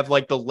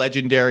like the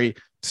legendary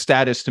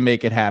status to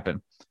make it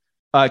happen.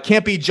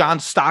 Can't be John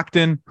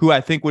Stockton, who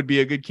I think would be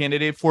a good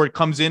candidate for it.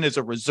 Comes in as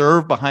a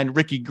reserve behind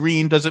Ricky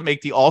Green, doesn't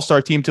make the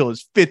all-star team till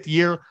his 5th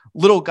year.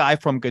 Little guy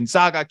from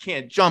Gonzaga,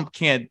 can't jump,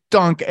 can't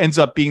dunk, ends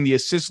up being the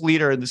assist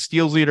leader and the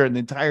steals leader in the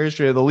entire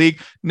history of the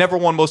league. Never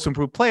won most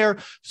improved player.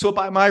 So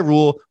by my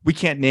rule, we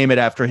can't name it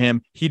after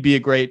him. He'd be a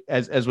great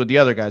as with the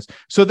other guys.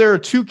 So there are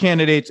 2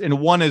 candidates and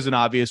one is an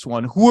obvious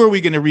one. Who are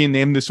we going to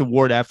rename this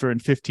award after in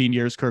 15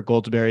 years, Kirk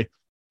Goldsberry?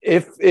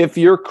 If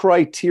your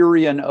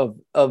criterion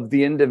of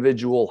the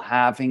individual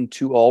having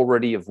to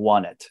already have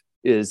won it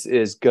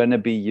is going to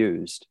be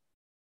used,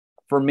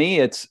 for me,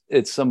 it's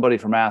somebody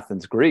from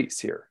Athens,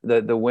 Greece here,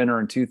 the winner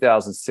in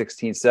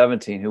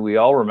 2016-17, who we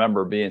all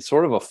remember being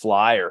sort of a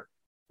flyer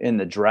in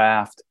the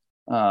draft,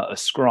 a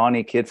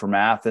scrawny kid from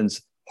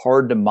Athens,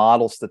 hard to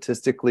model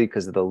statistically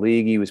because of the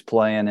league he was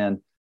playing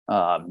in.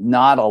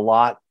 Not a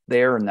lot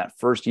there in that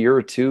first year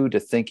or two to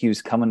think he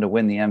was coming to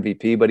win the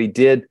MVP, but he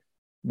did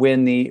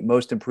win the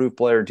most improved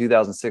player in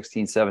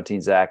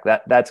 2016-17, Zach.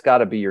 That's got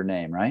to be your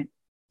name, right?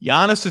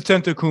 Giannis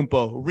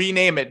Antetokounmpo.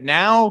 Rename it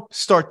now.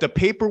 Start the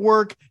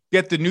paperwork.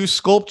 Get the new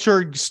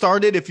sculpture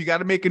started. If you got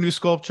to make a new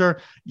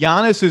sculpture,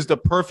 Giannis is the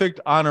perfect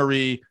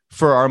honoree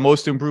for our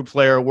most improved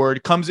player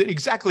award. Comes in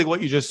exactly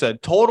what you just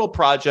said. Total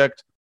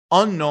project,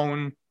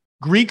 unknown,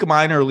 Greek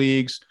minor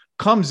leagues.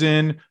 Comes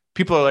in.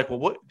 People are like, well,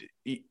 what?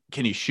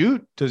 Can he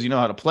shoot? Does he know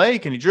how to play?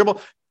 Can he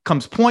dribble?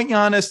 Comes point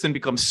Giannis, then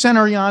becomes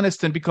center Giannis,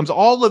 then becomes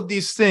all of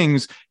these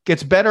things,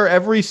 gets better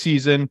every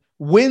season,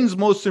 wins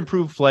most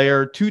improved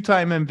player,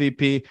 2-time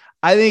MVP.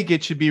 I think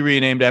it should be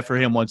renamed after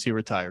him once he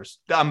retires.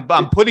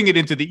 I'm putting it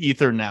into the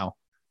ether now.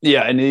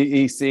 Yeah, and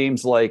he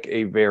seems like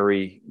a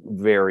very,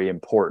 very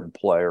important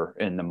player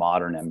in the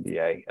modern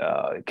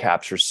NBA.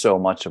 Captures so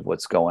much of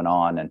what's going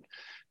on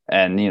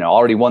and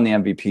already won the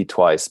MVP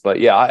twice. But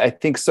yeah, I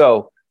think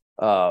so.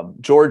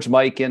 George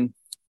Mikan.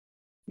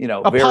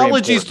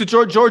 Apologies to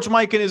George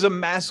Mikan is a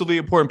massively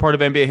important part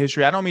of NBA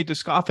history. I don't mean to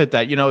scoff at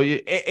that,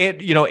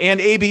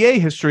 and ABA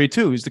history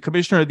too. He's the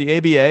commissioner of the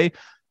ABA,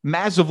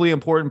 massively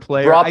important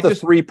player. Brought the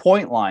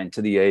 3-point line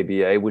to the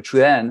ABA, which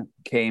then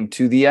came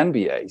to the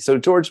NBA. So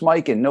George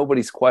Mikan,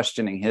 nobody's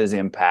questioning his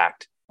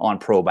impact on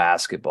pro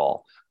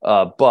basketball.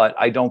 But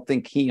I don't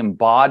think he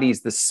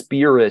embodies the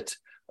spirit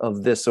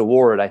of this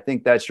award. I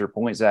think that's your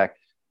point, Zach,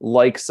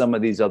 like some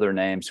of these other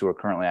names who are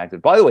currently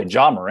active. By the way,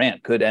 Ja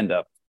Morant could end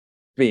up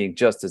being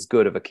just as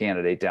good of a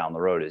candidate down the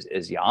road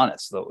as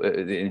Giannis, though,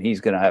 and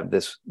he's going to have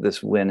this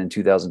win in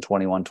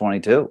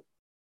 2021-22.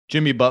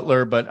 Jimmy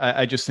Butler, but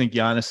I just think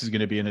Giannis is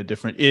going to be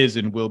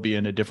will be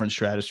in a different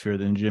stratosphere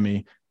than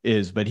Jimmy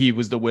is. But he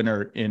was the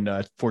winner in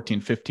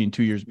 14-15,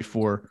 2 years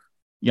before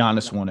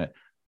Giannis won it.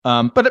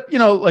 But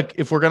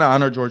if we're going to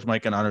honor George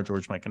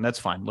Mikan, that's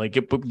fine. Like,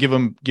 give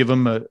him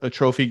a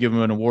trophy, give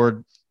him an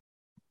award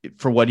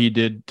for what he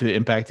did to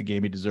impact the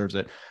game. He deserves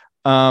it.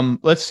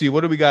 Let's see.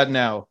 What do we got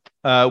now?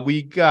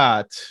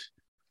 Let's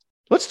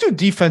do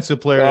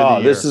defensive player of the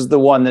year. This is the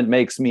one that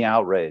makes me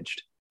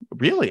outraged.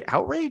 Really?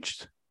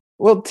 Outraged?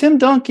 Well, Tim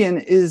Duncan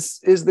is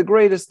the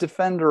greatest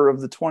defender of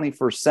the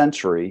 21st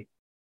century.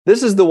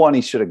 This is the one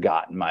he should have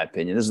gotten, in my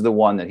opinion. This is the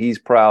one that he's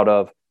proud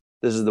of.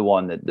 This is the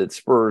one that the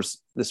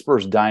Spurs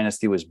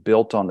dynasty was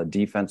built on the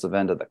defensive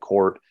end of the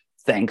court,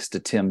 thanks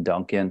to Tim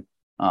Duncan.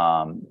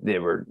 They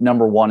were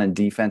number 1 in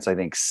defense, I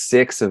think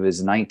 6 of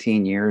his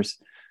 19 years.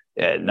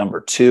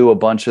 Number 2, a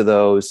bunch of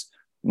those.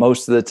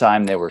 Most of the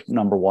time they were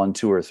number 1,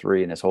 2, or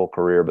 3 in his whole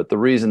career. But the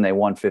reason they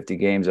won 50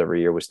 games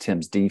every year was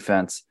Tim's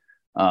defense.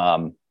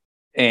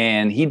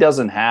 And he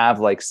doesn't have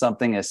like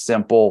something as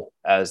simple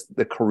as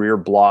the career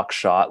block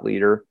shot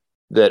leader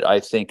that I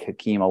think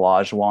Hakeem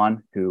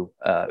Olajuwon, who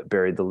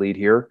buried the lead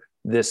here.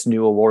 This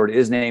new award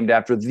is named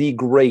after the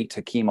great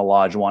Hakeem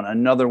Olajuwon,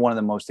 another one of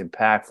the most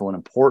impactful and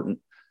important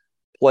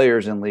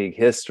players in league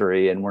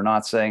history. And we're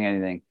not saying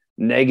anything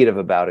negative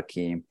about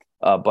Hakeem.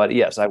 But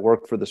yes, I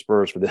worked for the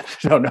Spurs for this.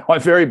 No, I'm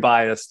very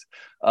biased.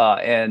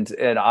 And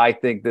I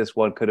think this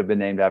one could have been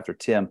named after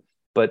Tim.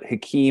 But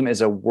Hakeem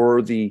is a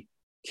worthy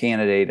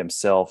candidate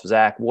himself.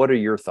 Zach, what are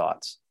your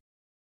thoughts?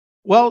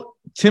 Well,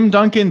 Tim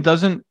Duncan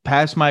doesn't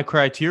pass my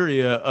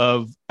criteria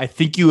of, I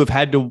think you have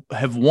had to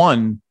have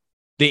won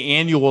the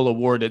annual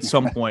award at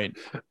some point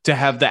to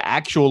have the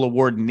actual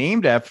award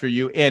named after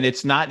you. And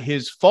it's not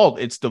his fault.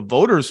 It's the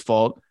voters'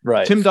 fault.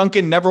 Right. Tim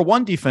Duncan never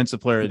won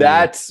Defensive Player of the Year.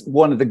 That's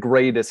one of the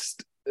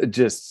greatest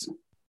just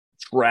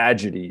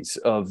tragedies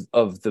of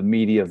the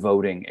media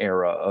voting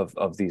era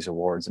of these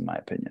awards, in my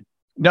opinion.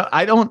 No,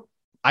 I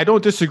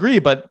don't disagree,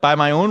 but by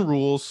my own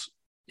rules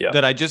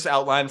that I just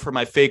outlined for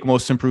my fake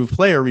most improved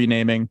player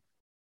renaming,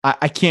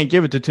 I can't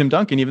give it to Tim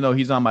Duncan, even though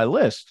he's on my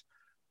list.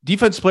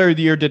 Defensive Player of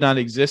the Year did not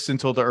exist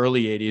until the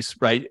early 80s,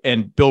 right?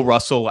 And Bill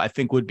Russell, I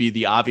think, would be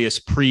the obvious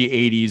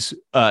pre-80s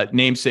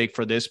namesake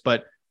for this,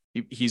 but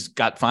he's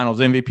got Finals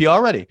MVP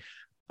already.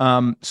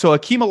 So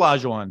Hakeem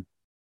Olajuwon,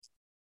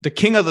 the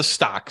king of the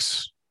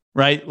stocks,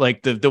 right?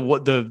 Like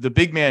the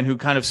big man who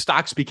kind of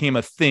stocks became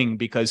a thing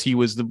because he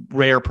was the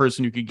rare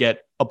person who could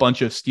get a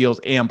bunch of steals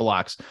and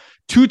blocks.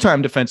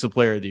 2-time Defensive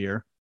Player of the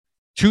Year,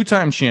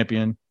 2-time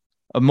champion,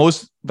 a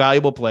most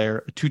valuable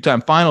player, a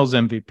 2-time finals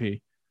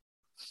MVP,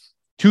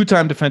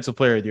 2-time defensive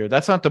player of the year.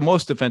 That's not the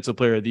most defensive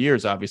player of the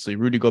years, obviously.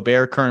 Rudy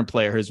Gobert, current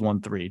player, has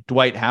won 3.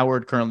 Dwight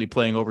Howard, currently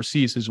playing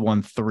overseas, has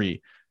won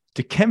 3.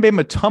 Dikembe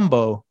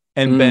Mutombo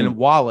and Ben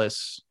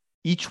Wallace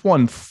each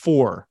won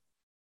 4.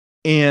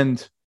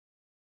 And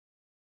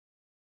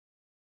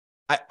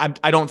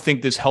I don't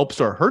think this helps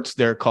or hurts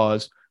their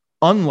cause.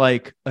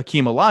 Unlike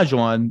Hakeem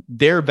Olajuwon,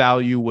 their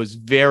value was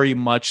very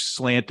much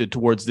slanted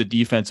towards the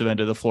defensive end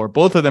of the floor.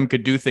 Both of them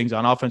could do things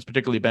on offense,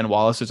 particularly Ben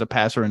Wallace as a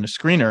passer and a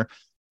screener,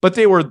 but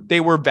they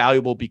were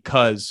valuable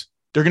because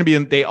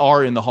they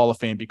are in the Hall of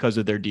Fame because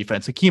of their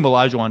defense. Hakeem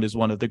Olajuwon is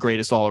one of the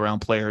greatest all-around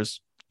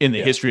players in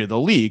the history of the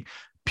league,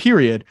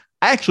 period.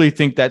 I actually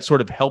think that sort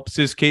of helps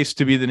his case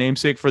to be the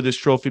namesake for this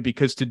trophy,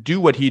 because to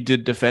do what he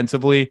did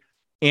defensively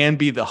and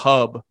be the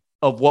hub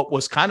of what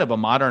was kind of a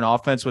modern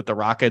offense with the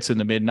Rockets in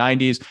the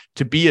mid-90s,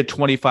 to be a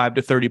 25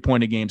 to 30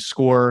 point a game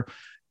scorer.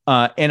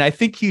 And I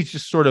think he's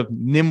just sort of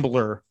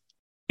nimbler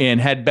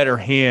and had better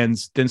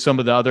hands than some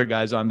of the other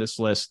guys on this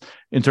list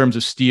in terms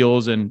of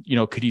steals. And,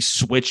 could he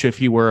switch if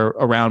he were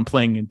around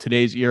playing in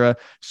today's era?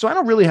 So I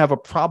don't really have a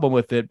problem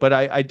with it, but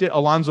I did.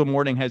 Alonzo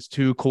Mourning has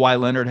 2. Kawhi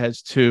Leonard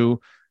has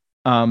 2.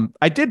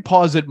 I did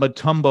pause at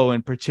Mutombo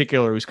in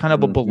particular, who's kind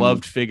of a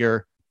beloved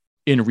figure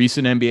in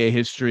recent NBA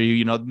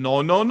history.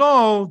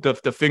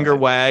 The finger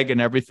wag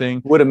and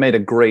everything. Would have made a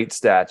great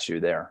statue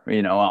there,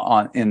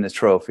 in the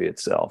trophy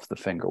itself, the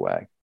finger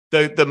wag.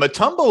 The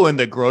Mutombo in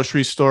the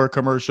grocery store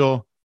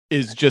commercial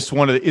is just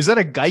is that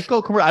a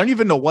Geico commercial? I don't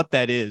even know what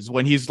that is,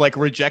 when he's like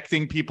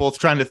rejecting people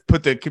trying to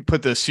put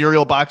the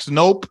cereal box.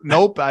 Nope.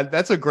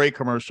 That's a great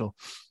commercial.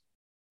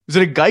 Is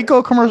it a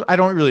Geico commercial? I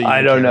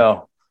don't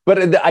know.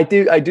 But I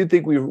do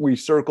think we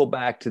circle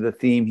back to the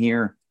theme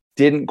here.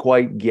 Didn't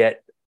quite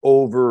get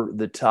over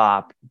the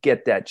top,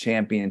 get that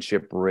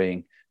championship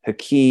ring.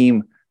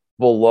 Hakeem,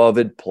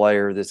 beloved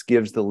player. This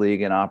gives the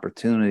league an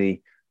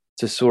opportunity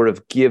to sort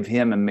of give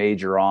him a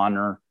major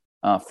honor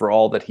for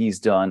all that he's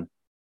done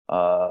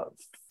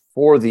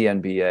for the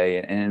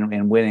NBA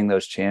and winning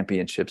those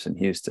championships in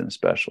Houston,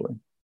 especially.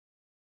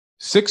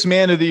 6th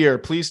man of the year.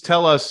 Please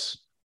tell us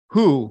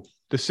who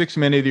the 6th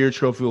man of the year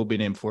trophy will be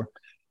named for.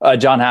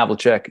 John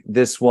Havlicek.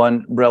 This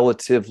one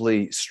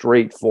relatively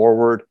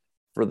straightforward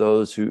for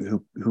those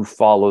who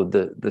followed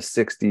the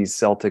 60s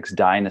Celtics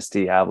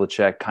dynasty.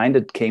 Havlicek kind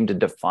of came to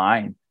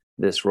define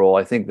this role.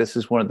 I think this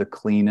is one of the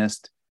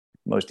cleanest,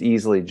 most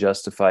easily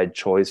justified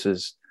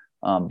choices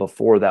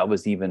before that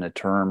was even a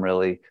term,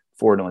 really.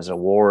 Before it was an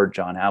award,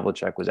 John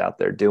Havlicek was out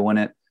there doing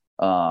it.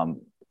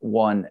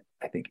 Won,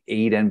 I think,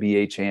 8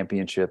 NBA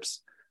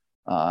championships.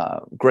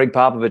 Greg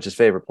Popovich's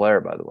favorite player,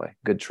 by the way.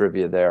 Good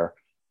trivia there.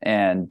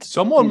 And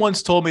someone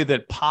once told me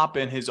that Pop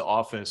in his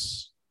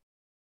office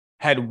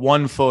had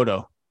one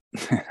photo.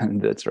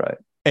 That's right.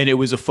 And it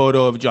was a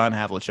photo of John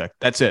Havlicek.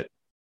 That's it.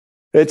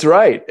 It's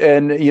right.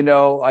 And,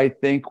 I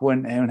think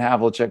when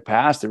Havlicek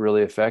passed, it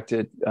really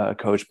affected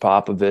Coach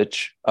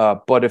Popovich.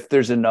 But if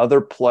there's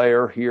another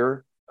player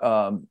here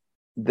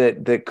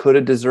that could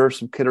have deserved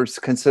some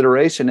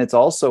consideration, it's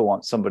also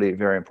somebody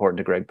very important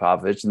to Greg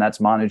Popovich, and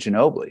that's Manu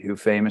Ginobili, who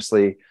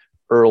famously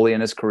early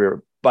in his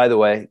career, by the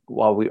way,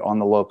 while we on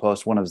the Low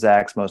Post, one of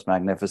Zach's most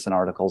magnificent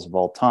articles of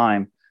all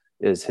time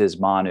is his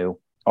Manu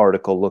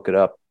article. Look it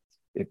up.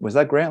 Was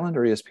that Grantland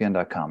or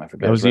ESPN.com? I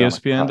forget. It was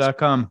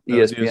ESPN.com.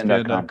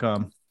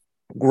 ESPN.com.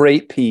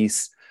 Great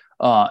piece.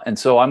 And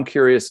so I'm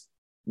curious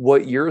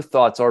what your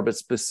thoughts are, but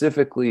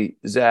specifically,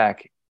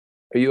 Zach,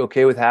 are you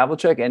okay with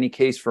Havlicek? Any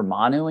case for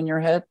Manu in your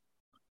head?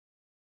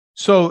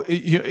 So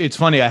it's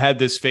funny. I had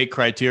this fake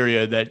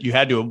criteria that you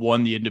had to have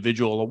won the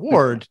individual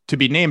award to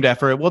be named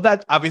after it. Well,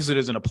 that obviously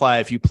doesn't apply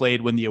if you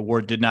played when the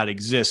award did not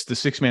exist. The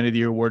 6th man of the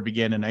year award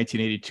began in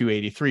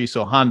 1982-83.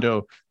 So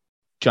Hondo,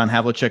 John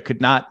Havlicek,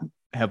 could not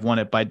have won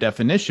it by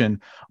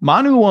definition.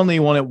 Manu only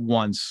won it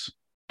once,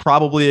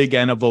 probably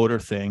again a voter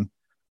thing.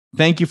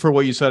 Thank you for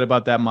what you said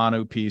about that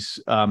Manu piece.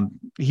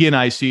 He and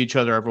I see each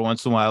other every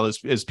once in a while,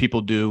 as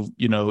people do,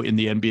 in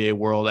the NBA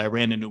world. I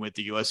ran into him at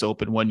the U.S.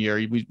 Open one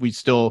year. We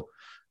still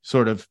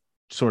sort of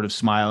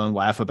smile and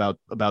laugh about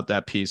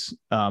that piece.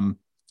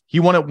 He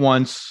won it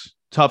once.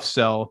 Tough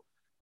sell.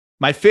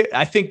 I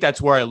think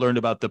that's where I learned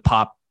about the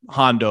Pop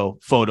Hondo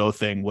photo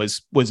thing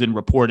was in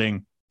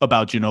reporting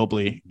about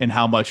Ginobili and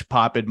how much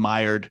Pop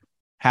admired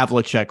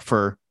Havlicek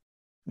for.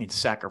 I mean,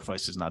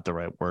 sacrifice is not the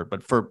right word,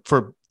 but for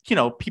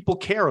people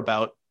care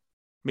about,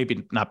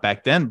 maybe not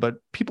back then, but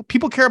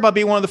people care about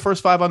being one of the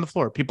first 5 on the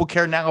floor. People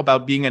care now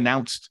about being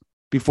announced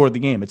before the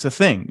game. It's a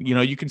thing.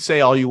 You can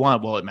say all you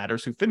want. Well, it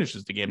matters who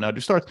finishes the game, not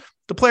who starts.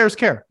 The players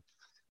care.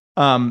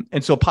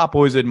 And so Pop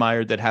always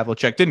admired that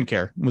Havlicek didn't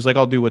care. It was like,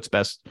 I'll do what's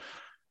best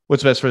for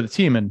the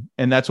team.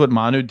 And that's what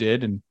Manu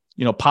did. And,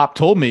 Pop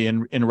told me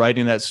in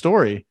writing that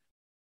story,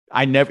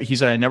 he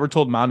said, I never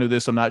told Manu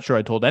this. I'm not sure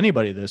I told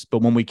anybody this,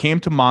 but when we came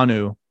to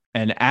Manu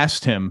and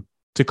asked him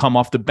to come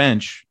off the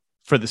bench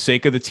for the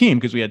sake of the team,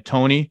 because we had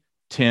Tony,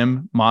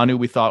 Tim, Manu,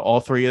 we thought all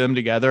 3 of them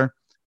together,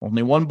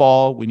 only one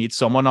ball. We need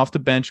someone off the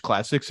bench,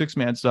 classic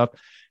 6-man stuff.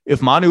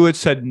 If Manu had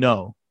said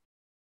no,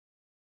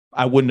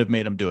 I wouldn't have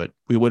made him do it.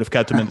 We would have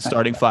kept him in the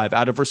starting five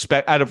out of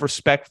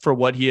respect for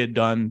what he had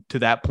done to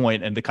that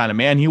point and the kind of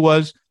man he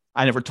was.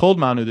 I never told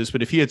Manu this,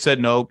 but if he had said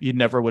no, he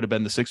never would have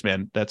been the sixth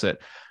man. That's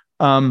it.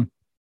 I'm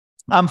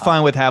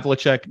fine with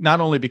Havlicek,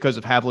 not only because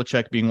of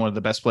Havlicek being one of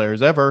the best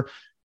players ever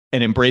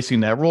and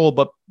embracing that role,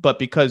 but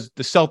because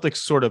the Celtics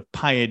sort of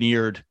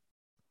pioneered.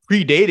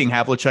 Predating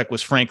Havlicek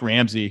was Frank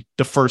Ramsey,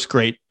 the first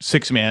great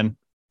six man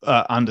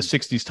on the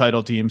 60s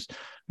title teams.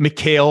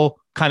 McHale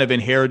kind of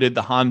inherited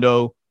the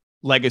Hondo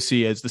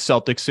legacy as the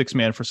Celtics six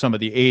man for some of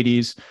the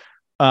 80s.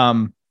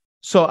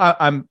 So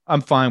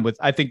I'm fine with.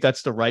 I think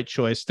that's the right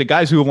choice. The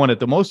guys who have won it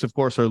the most, of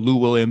course, are Lou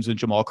Williams and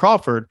Jamal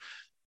Crawford,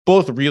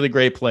 both really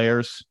great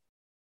players,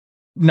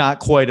 not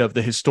quite of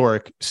the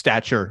historic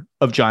stature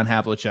of John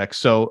Havlicek.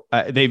 So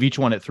they've each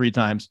won it 3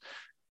 times.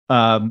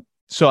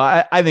 So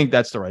I think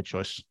that's the right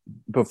choice.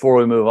 Before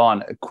we move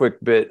on, a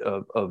quick bit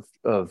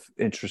of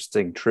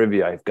interesting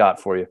trivia I've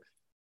got for you.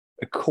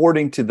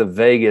 According to the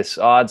Vegas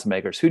odds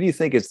makers, who do you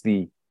think is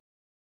the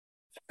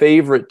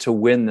favorite to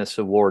win this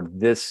award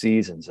this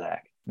season,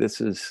 Zach?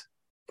 This is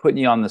putting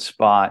you on the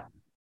spot.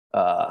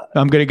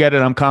 I'm going to get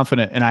it. I'm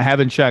confident. And I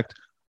haven't checked.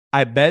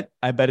 I bet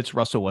it's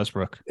Russell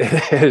Westbrook.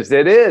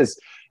 It is.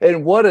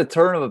 And what a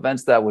turn of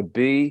events that would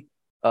be.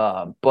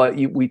 But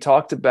we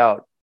talked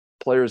about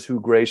players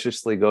who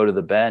graciously go to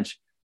the bench.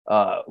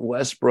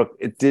 Westbrook,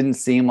 it didn't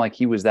seem like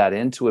he was that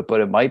into it, but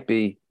it might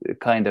be a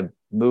kind of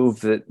move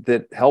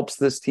that helps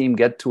this team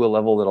get to a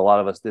level that a lot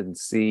of us didn't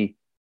see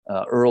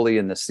early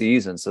in the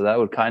season. So that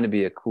would kind of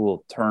be a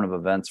cool turn of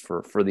events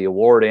for the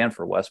award and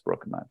for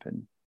Westbrook, in my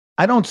opinion.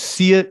 I don't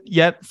see it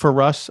yet for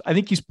Russ. I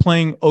think he's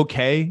playing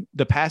okay.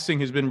 The passing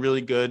has been really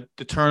good.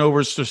 The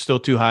turnovers are still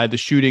too high. The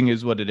shooting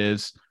is what it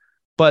is.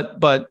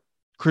 But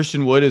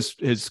Christian Wood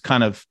is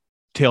kind of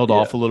tailed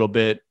off a little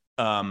bit.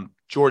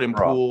 Jordan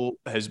Poole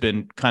has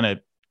been kind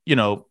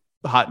of,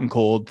 hot and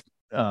cold.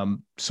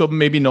 So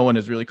maybe no one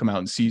has really come out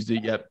and seized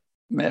it yet.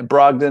 Man,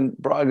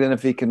 Brogdon,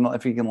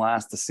 if he can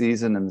last the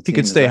season and he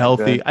can stay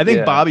healthy. Good. I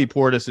think Bobby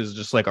Portis is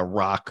just like a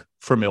rock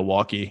for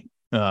Milwaukee.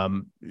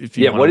 What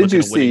did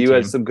you see? You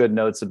had some good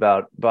notes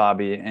about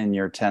Bobby in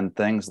your 10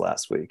 things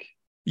last week.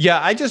 Yeah,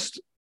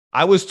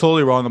 I was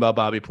totally wrong about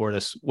Bobby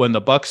Portis. When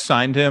the Bucks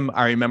signed him,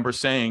 I remember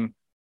saying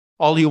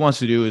all he wants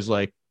to do is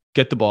like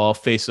get the ball,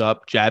 face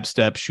up, jab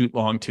step, shoot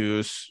long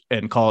twos,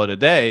 and call it a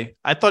day.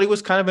 I thought he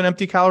was kind of an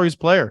empty calories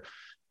player.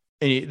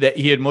 That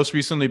he had most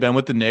recently been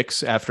with the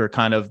Knicks after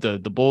kind of the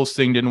Bulls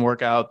thing didn't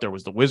work out. There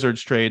was the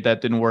Wizards trade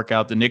that didn't work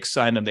out. The Knicks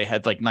signed him. They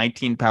had like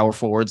 19 power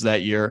forwards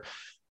that year.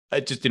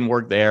 It just didn't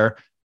work there.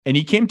 And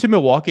he came to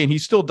Milwaukee and he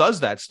still does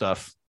that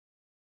stuff,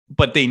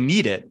 but they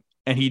need it.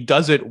 And he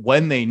does it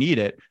when they need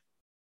it.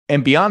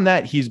 And beyond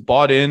that, he's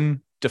bought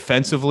in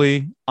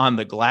defensively on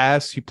the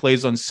glass. He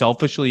plays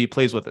unselfishly. He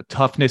plays with a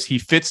toughness. He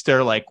fits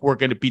their, like, we're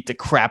going to beat the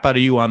crap out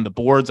of you on the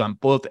boards on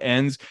both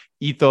ends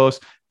ethos.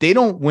 They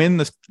don't win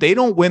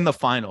the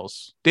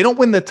finals. They don't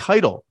win the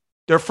title.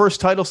 Their first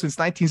title since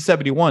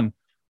 1971.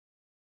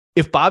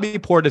 If Bobby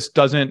Portis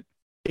doesn't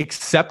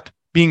accept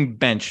being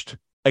benched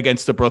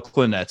against the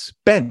Brooklyn Nets,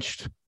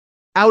 benched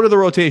out of the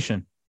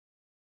rotation,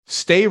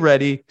 stay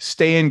ready,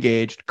 stay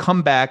engaged,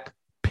 come back,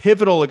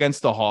 pivotal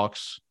against the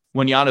Hawks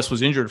when Giannis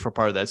was injured for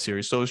part of that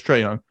series. So was Trae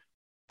Young.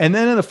 And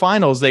then in the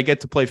finals, they get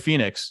to play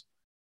Phoenix.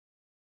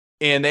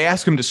 And they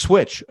ask him to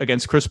switch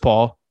against Chris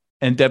Paul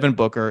and Devin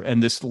Booker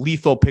and this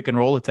lethal pick and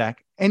roll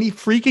attack. And he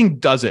freaking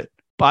does it.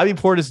 Bobby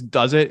Portis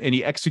does it, and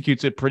he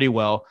executes it pretty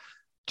well.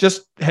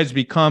 Just has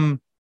become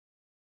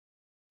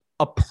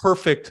a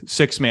perfect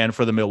six-man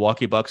for the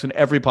Milwaukee Bucks in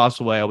every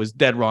possible way. I was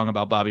dead wrong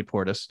about Bobby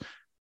Portis.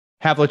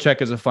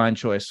 Havlicek is a fine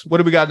choice. What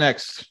do we got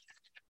next?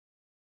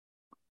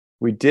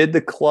 We did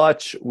the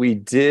clutch. We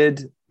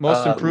did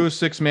most improved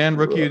six-man,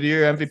 rookie of the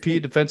year,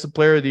 MVP, defensive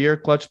player of the year,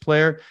 clutch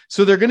player.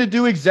 So they're going to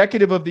do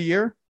executive of the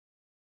year?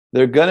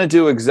 They're going to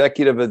do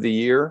executive of the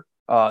year.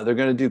 They're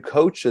going to do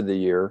coach of the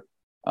year.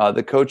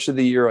 The coach of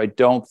the year, I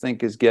don't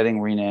think is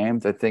getting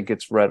renamed. I think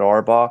it's Red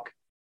Auerbach.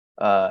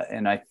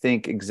 And I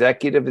think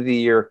executive of the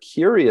year,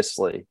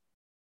 curiously,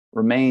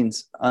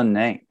 remains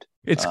unnamed.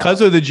 It's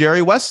because of the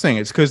Jerry West thing.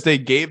 It's because they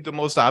gave the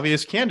most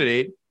obvious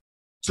candidate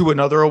to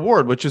another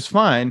award, which is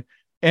fine.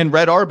 And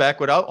Red Auerbach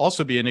would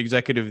also be an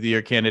executive of the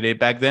year candidate.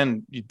 Back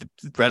then,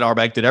 Red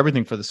Auerbach did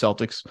everything for the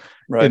Celtics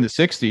in the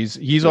 60s.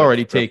 He's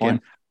already taken.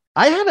 Point.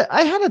 I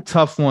had a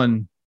tough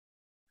one.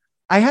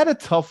 I had a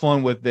tough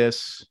one with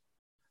this.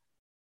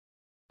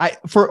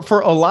 For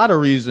a lot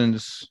of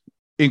reasons,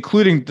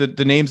 including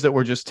the names that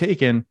were just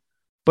taken,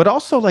 but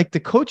also like the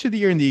coach of the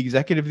year and the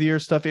executive of the year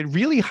stuff. It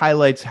really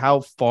highlights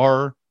how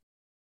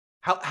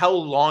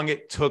long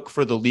it took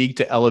for the league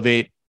to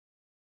elevate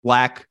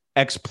Black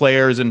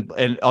ex-players and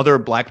other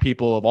Black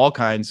people of all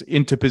kinds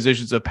into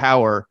positions of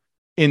power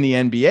in the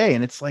NBA.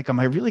 And it's like, am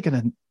I really going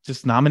to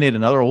just nominate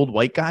another old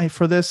white guy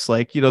for this?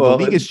 Like, the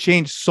league has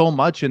changed so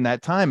much in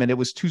that time, and it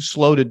was too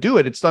slow to do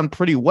it. It's done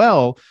pretty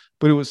well,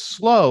 but it was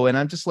slow. And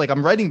I'm just like,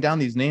 I'm writing down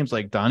these names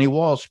like Donnie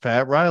Walsh,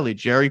 Pat Riley,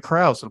 Jerry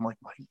Krause. I'm like,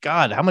 my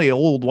God, how many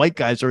old white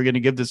guys are we going to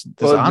give this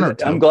honor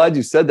to? I'm glad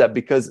you said that,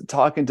 because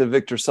talking to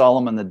Victor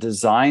Solomon, the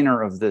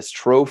designer of this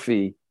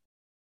trophy,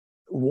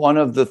 one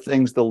of the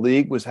things the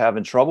league was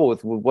having trouble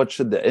with, what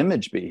should the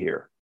image be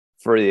here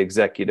for the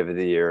executive of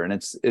the year? And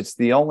it's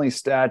the only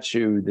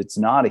statue that's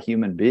not a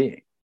human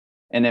being.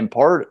 And in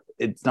part,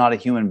 it's not a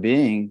human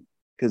being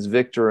because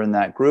Victor and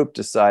that group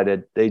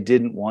decided they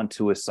didn't want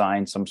to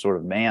assign some sort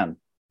of man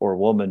or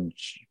woman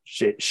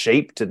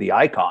shape to the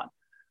icon.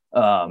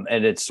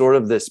 And it's sort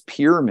of this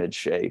pyramid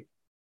shape.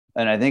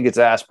 And I think it's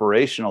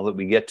aspirational that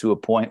we get to a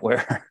point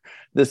where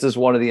this is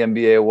one of the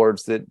NBA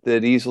awards that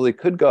easily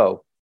could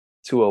go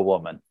to a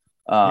woman.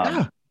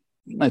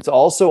 It's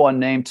also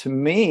unnamed to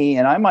me,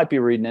 and I might be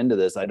reading into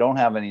this. I don't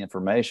have any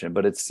information,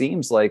 but it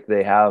seems like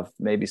they have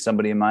maybe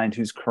somebody in mind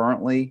who's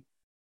currently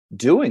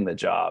doing the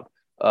job.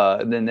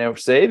 And then they're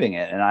saving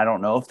it. And I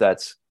don't know if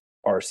that's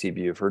R.C.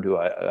 Buford, who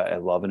I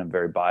love and am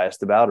very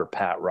biased about, or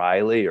Pat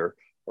Riley, or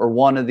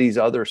one of these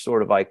other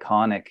sort of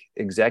iconic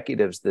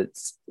executives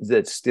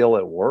that's still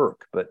at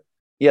work. But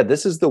yeah,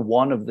 this is the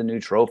one of the new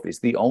trophies,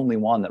 the only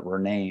one that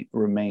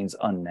remains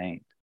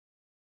unnamed.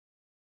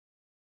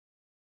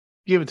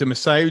 Give it to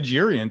Masai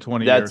Ujiri in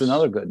 20 years. That's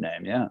another good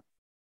name, yeah.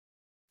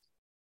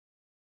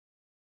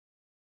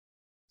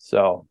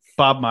 So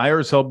Bob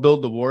Myers helped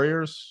build the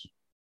Warriors.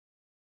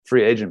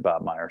 Free agent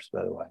Bob Myers,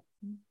 by the way.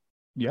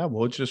 Yeah,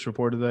 well, it just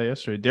reported that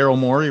yesterday. Daryl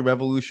Morey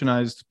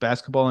revolutionized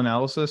basketball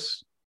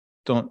analysis.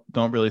 Don't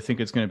really think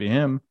it's going to be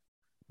him.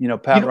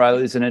 Pat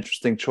Riley is an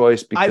interesting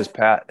choice because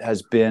Pat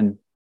has been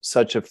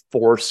such a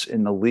force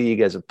in the league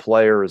as a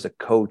player, as a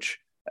coach,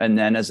 and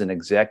then as an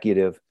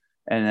executive.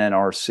 And then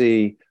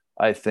RC,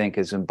 I think,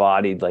 has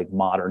embodied like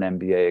modern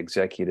NBA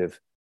executive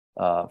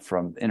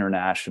from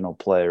international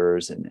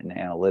players and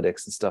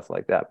analytics and stuff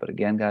like that. But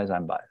again, guys,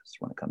 I'm biased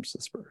when it comes to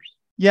the Spurs.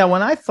 Yeah,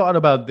 when I thought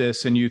about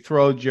this, and you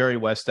throw Jerry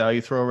West out,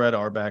 you throw Red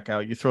Auerbach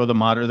out, you throw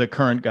the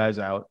current guys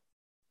out,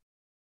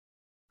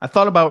 I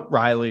thought about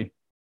Riley,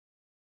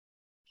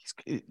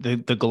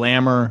 the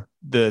glamour,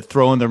 the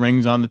throwing the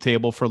rings on the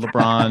table for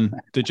LeBron,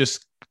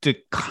 the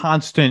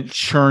constant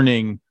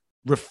churning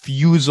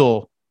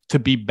refusal to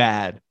be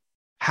bad.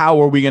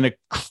 How are we going to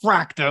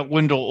crack that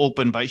window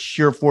open by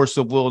sheer force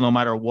of will, no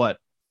matter what?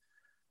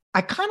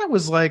 I kind of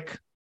was like,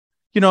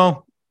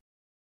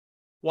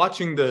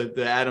 watching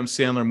the Adam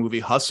Sandler movie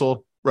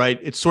Hustle, right?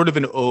 It's sort of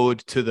an ode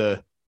to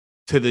the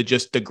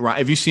grind.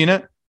 Have you seen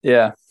it?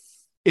 Yeah.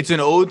 It's an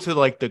ode to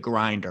like the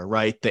grinder,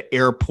 right? The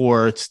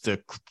airports,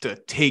 the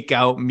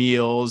takeout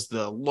meals,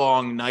 the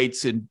long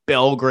nights in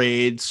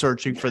Belgrade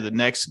searching for the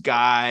next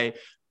guy,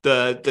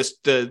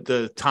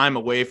 the time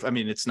away from, I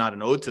mean, it's not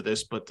an ode to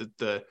this, but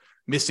the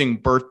missing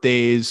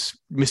birthdays,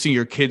 missing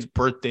your kids'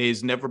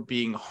 birthdays, never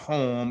being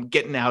home,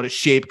 getting out of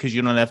shape because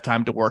you don't have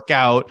time to work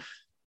out.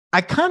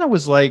 I kind of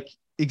was like,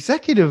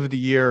 executive of the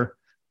year,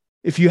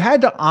 if you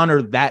had to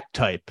honor that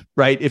type,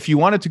 right? If you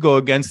wanted to go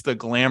against the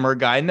glamour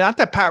guy, not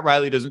that Pat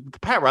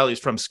Riley's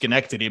from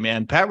Schenectady,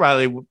 man. Pat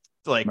Riley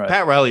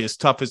is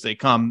tough as they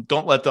come.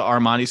 Don't let the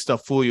Armani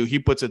stuff fool you. He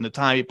puts in the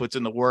time, he puts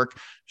in the work.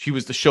 He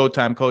was the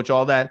Showtime coach,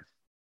 all that.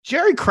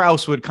 Jerry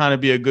Krause would kind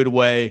of be a good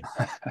way.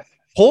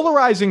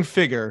 Polarizing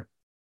figure.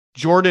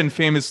 Jordan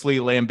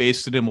famously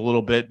lambasted him a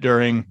little bit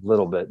during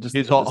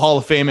his Hall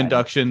of Fame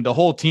induction. The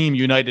whole team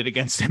united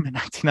against him in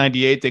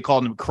 1998. They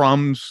called him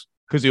Crumbs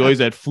because he always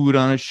had food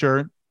on his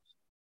shirt.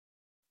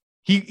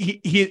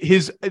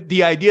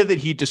 The idea that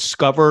he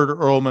discovered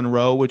Earl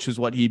Monroe, which is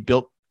what he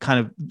built, kind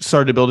of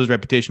started to build his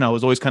reputation. I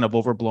was always kind of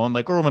overblown.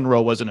 Like Earl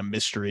Monroe wasn't a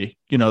mystery,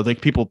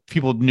 like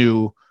people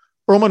knew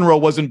Earl Monroe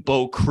wasn't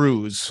Bo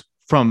Cruz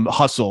from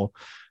Hustle,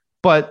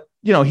 but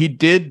he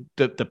did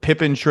the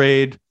Pippen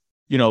trade.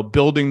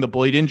 Building the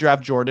bull. He didn't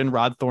draft Jordan.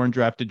 Rod Thorne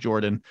drafted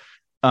Jordan.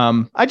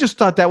 I just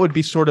thought that would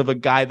be sort of a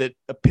guy that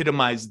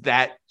epitomized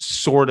that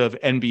sort of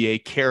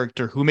NBA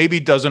character who maybe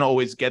doesn't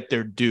always get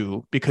their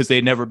due because they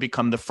never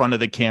become the front of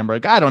the camera.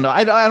 I don't know.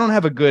 I don't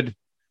have a good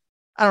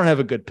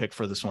pick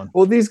for this one.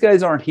 Well, these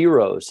guys aren't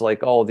heroes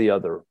like all the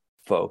other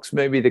folks.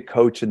 Maybe the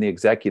coach and the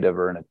executive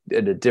are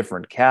in a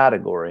different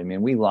category. I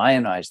mean, we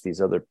lionize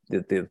these other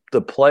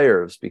the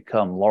players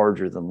become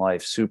larger than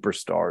life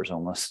superstars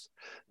almost.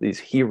 These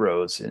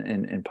heroes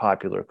in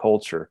popular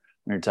culture.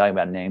 When you're talking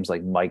about names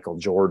like Michael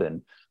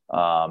Jordan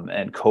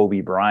and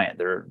Kobe Bryant,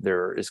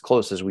 they're as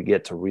close as we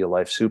get to real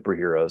life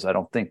superheroes. I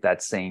don't think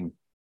that same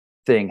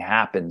thing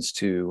happens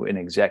to an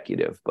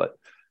executive, but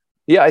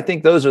yeah, I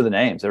think those are the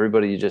names.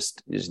 Everybody you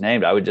just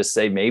named. I would just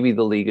say maybe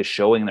the league is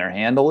showing their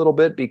hand a little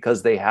bit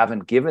because they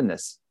haven't given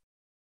this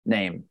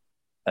name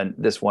and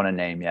this one a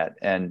name yet.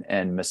 And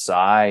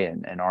Masai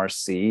and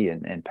RC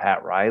and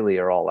Pat Riley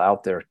are all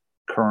out there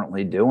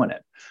currently doing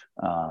it.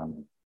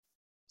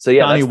 So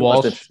yeah, Donnie that's Walsh. the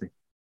most interesting.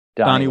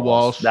 Donnie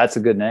Walsh. That's a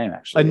good name,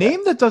 actually.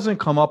 Name that doesn't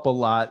come up a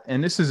lot,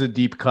 and this is a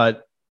deep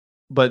cut,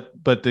 but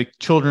the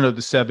children of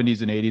the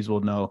 70s and 80s will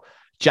know.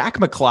 Jack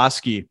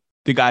McCloskey,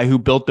 the guy who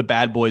built the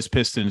Bad Boys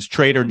Pistons,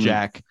 Trader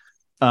Jack,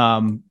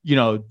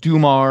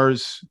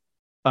 Dumars,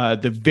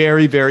 The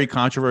very, very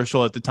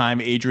controversial at the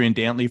time Adrian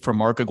Dantley for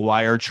Mark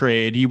Aguirre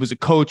trade. He was a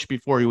coach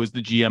before he was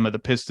the GM of the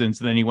Pistons,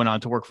 and then he went on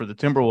to work for the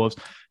Timberwolves.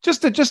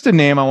 Just a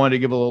name I wanted to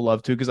give a little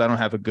love to because I don't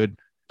have a good.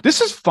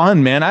 This is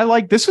fun, man. I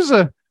like this is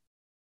a.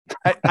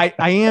 I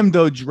am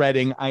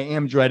dreading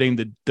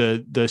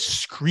the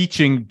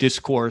screeching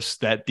discourse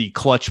that the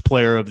clutch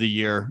player of the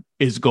year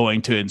is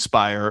going to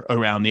inspire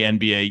around the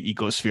NBA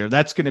ecosphere.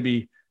 It's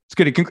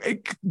going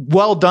to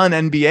well done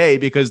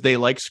NBA because they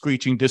like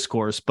screeching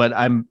discourse, but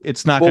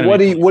it's not going to.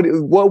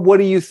 What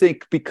do you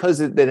think? Because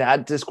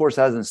that discourse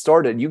hasn't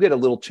started, you get a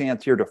little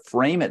chance here to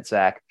frame it,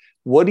 Zach.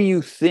 What do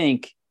you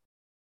think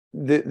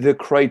the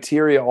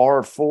criteria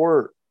are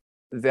for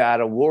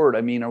that award?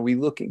 I mean, are we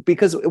looking,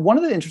 because one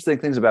of the interesting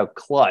things about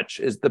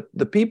clutch is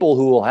the people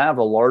who will have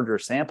a larger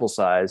sample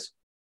size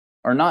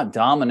are not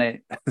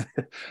dominant.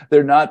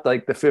 They're not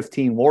like the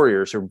 15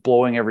 Warriors who are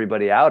blowing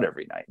everybody out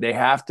every night. They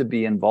have to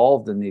be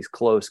involved in these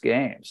close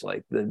games,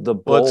 like the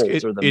Bulls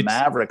or the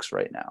Mavericks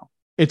right now.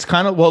 It's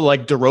kind of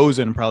like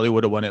DeRozan probably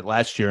would have won it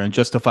last year, and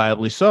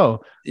justifiably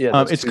so.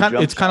 Yeah, it's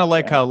kind of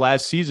like how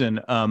last season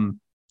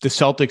the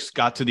Celtics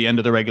got to the end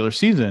of the regular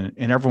season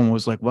and everyone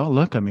was like, well,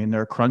 look, I mean,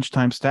 their crunch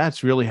time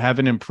stats really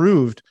haven't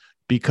improved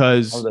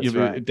because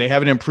they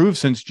haven't improved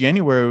since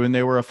January when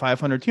they were a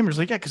 500 team. It's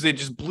like, yeah, because they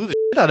just blew the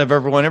shit out of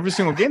everyone every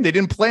single game. They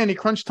didn't play any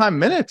crunch time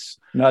minutes.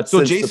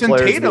 So Jason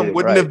Tatum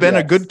wouldn't have been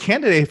a good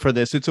candidate for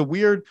this. It's a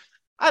weird,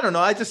 I don't know.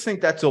 I just think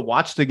that's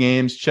watch the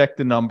games, check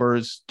the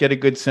numbers, get a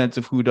good sense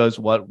of who does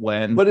what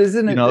when. But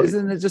isn't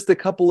it just a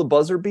couple of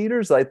buzzer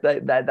beaters like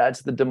that?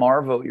 That's the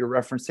DeMar vote you're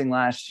referencing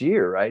last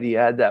year, right? He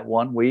had that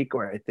 1 week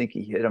where I think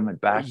he hit him at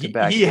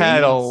back-to-back. He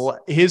had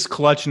his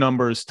clutch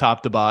numbers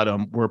top to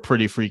bottom were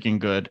pretty freaking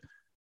good.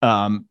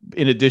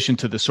 In addition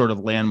to the sort of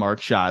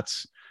landmark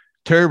shots,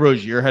 Terry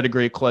Rozier had a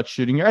great clutch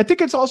shooting year. I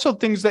think it's also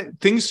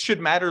things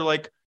should matter.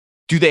 Like,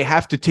 do they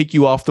have to take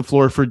you off the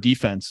floor for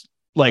defense?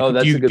 Like,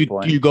 do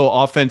you go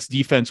offense,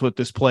 defense with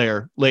this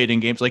player late in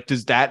games? Like,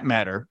 does that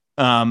matter?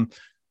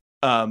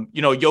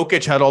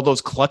 Jokic had all those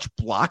clutch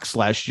blocks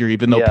last year,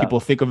 even though people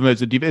think of him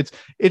as a defense.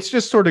 It's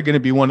just sort of going to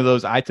be one of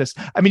those eye tests.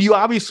 I mean, you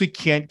obviously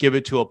can't give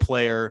it to a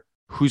player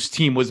whose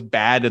team was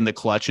bad in the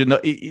clutch, and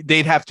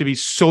they'd have to be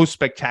so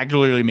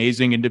spectacularly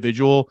amazing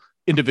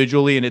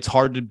individually, and it's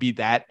hard to be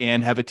that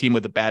and have a team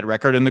with a bad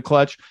record in the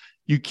clutch.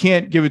 You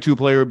can't give it to a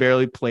player who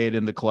barely played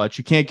in the clutch.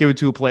 You can't give it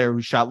to a player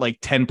who shot like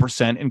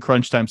 10% in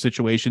crunch time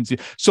situations.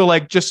 So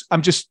like, just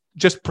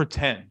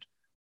pretend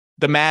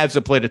the Mavs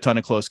have played a ton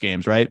of close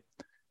games, right?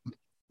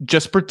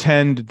 Just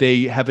pretend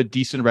they have a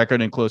decent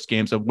record in close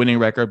games, a winning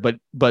record,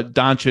 but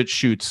Doncic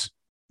shoots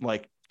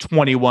like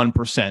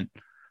 21%.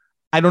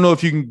 I don't know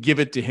if you can give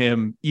it to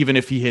him, even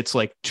if he hits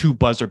like 2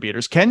 buzzer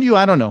beaters. Can you?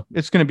 I don't know.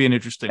 It's going to be an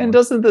interesting one. And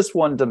doesn't this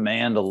one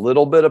demand a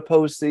little bit of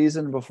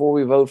postseason before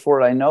we vote for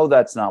it? I know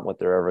that's not what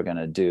they're ever going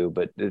to do,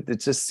 but it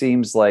just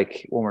seems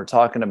like when we're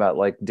talking about,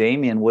 like,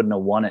 Damian wouldn't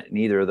have won it in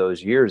either of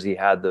those years. He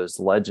had those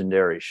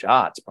legendary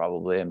shots,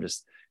 probably.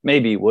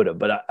 Maybe he would have,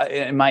 but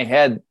in my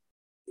head,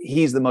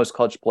 he's the most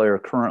clutch player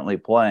currently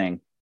playing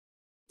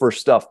for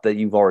stuff that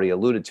you've already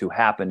alluded to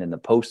happened in the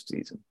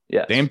postseason.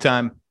 Yes. Dame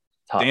time.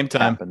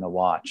 Happen to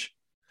watch.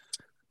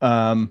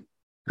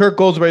 Kirk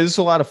Goldsberry, this is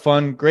a lot of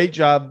fun. Great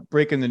job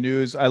breaking the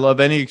news. I love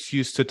any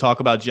excuse to talk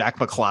about Jack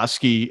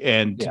McCloskey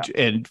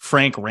and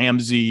Frank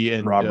Ramsey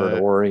and Robert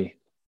Horry,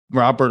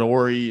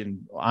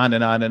 and on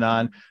and on and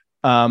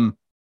on.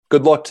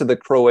 Good luck to the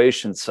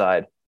Croatian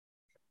side,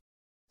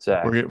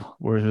 Zach. They're going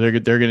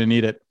to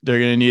need it. They're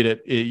going to need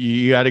it.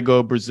 You got to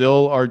go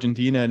Brazil,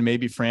 Argentina, and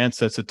maybe France.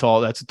 That's a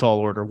tall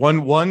order.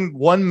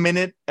 One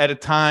minute at a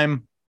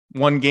time,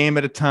 one game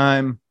at a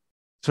time.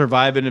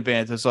 Survive in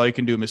advance. That's all you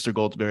can do, Mr.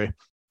 Goldsberry.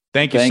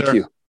 Thank you, sir. Thank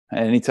you.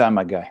 Anytime,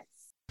 my guy.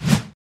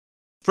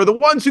 For the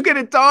ones who get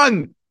it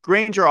done,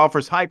 Grainger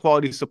offers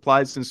high-quality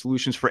supplies and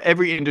solutions for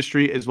every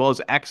industry, as well as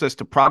access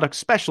to product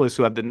specialists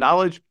who have the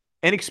knowledge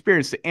and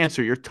experience to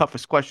answer your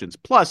toughest questions.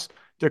 Plus,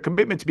 their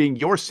commitment to being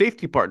your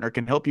safety partner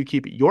can help you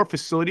keep your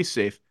facility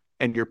safe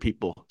and your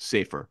people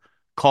safer.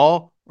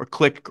 Call or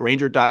click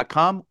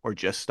Grainger.com or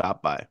just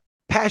stop by.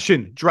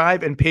 Passion,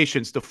 drive, and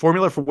patience, the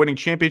formula for winning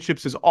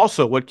championships, is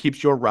also what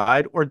keeps your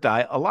ride or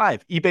die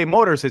alive. eBay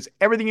Motors has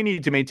everything you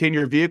need to maintain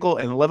your vehicle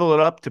and level it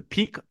up to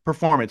peak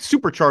performance.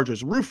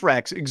 Superchargers, roof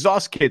racks,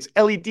 exhaust kits,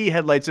 LED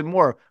headlights, and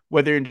more.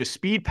 Whether into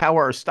speed,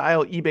 power, or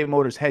style, eBay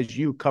Motors has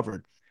you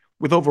covered.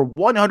 With over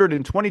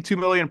 122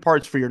 million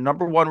parts for your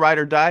number one ride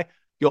or die,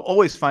 you'll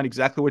always find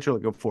exactly what you're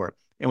looking for.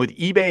 And with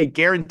eBay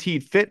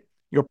Guaranteed Fit,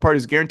 your part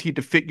is guaranteed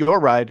to fit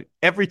your ride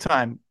every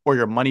time or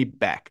your money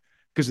back.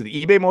 Because with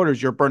eBay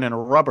Motors, you're burning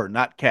rubber,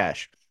 not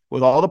cash.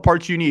 With all the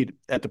parts you need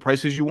at the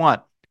prices you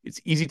want, it's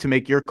easy to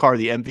make your car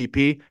the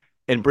MVP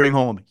and bring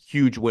home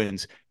huge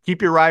wins.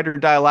 Keep your ride or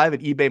die alive at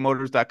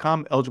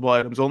ebaymotors.com. Eligible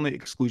items only.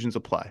 Exclusions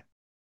apply.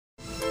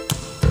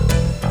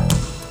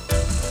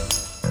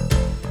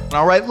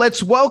 All right,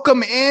 let's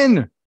welcome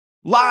in,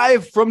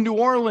 live from New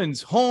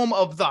Orleans, home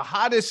of the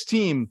hottest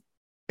team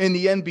in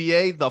the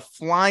NBA, the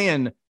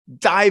Flying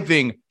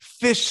diving,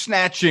 fish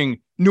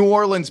snatching New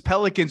Orleans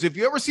Pelicans. If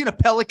you ever seen a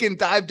Pelican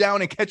dive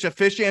down and catch a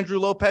fish, Andrew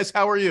Lopez,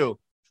 how are you?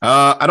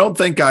 I don't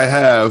think I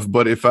have,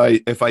 but if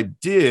I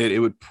did, it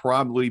would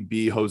probably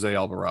be Jose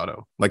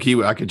Alvarado. Like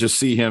I could just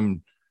see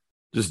him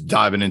just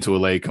diving into a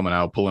lake, coming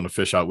out, pulling a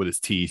fish out with his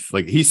teeth.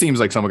 Like he seems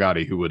like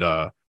somebody who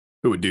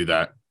would do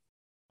that.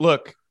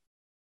 Look,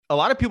 a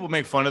lot of people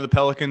make fun of the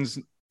Pelicans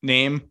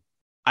name.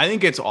 I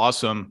think it's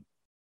awesome.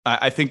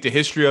 I think the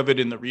history of it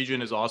in the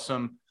region is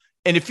awesome.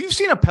 And if you've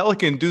seen a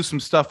pelican do some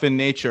stuff in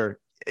nature,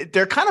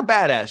 they're kind of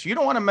badass. You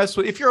don't want to mess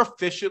with, if you're a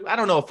fish, I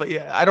don't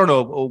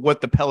know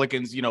what the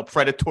pelicans,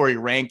 predatory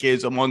rank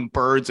is among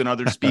birds and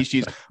other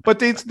species, but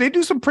they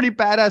do some pretty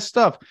badass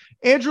stuff.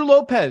 Andrew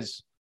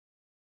Lopez,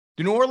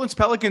 the New Orleans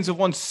Pelicans have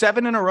won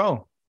 7 in a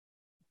row.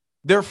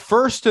 They're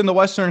first in the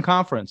Western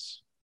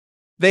Conference.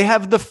 They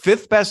have the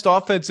 5th best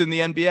offense in the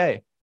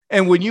NBA.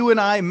 And when you and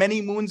I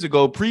many moons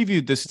ago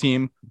previewed this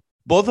team,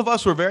 both of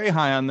us were very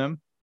high on them.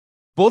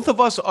 Both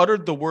of us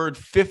uttered the word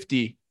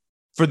 50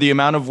 for the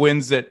amount of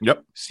wins that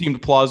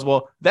seemed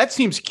plausible. That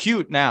seems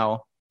cute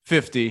now,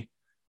 50.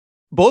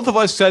 Both of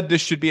us said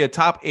this should be a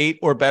top 8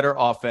 or better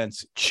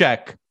offense.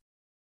 Check.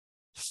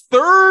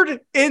 3rd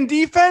in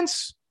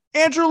defense,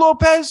 Andrew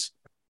Lopez.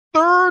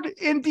 3rd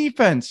in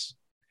defense.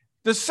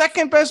 The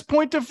 2nd best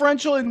point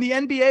differential in the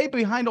NBA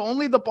behind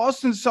only the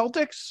Boston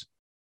Celtics.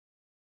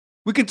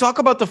 We can talk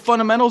about the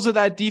fundamentals of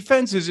that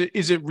defense. Is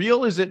it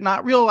real? Is it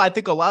not real? I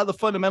think a lot of the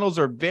fundamentals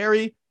are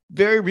very,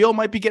 very real.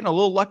 Might be getting a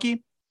little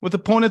lucky with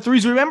opponent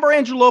threes. Remember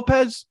Andrew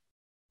Lopez?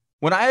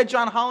 When I had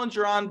John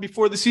Hollinger on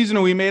before the season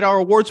and we made our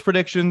awards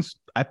predictions,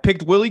 I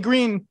picked Willie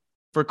Green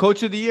for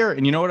Coach of the Year.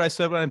 And you know what I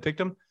said when I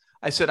picked him?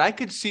 I said, I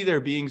could see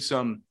there being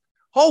some,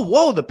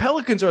 the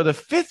Pelicans are the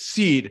 5th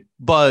seed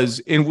buzz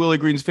in Willie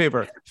Green's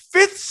favor.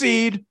 5th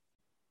seed.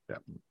 Yeah.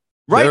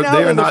 Right now,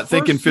 they are not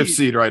thinking 5th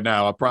seed right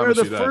now. I promise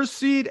you that. They're the 1st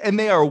seed, and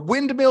they are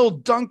windmill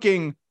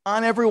dunking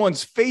on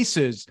everyone's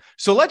faces.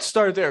 So let's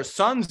start there.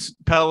 Suns,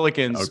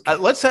 Pelicans. Okay.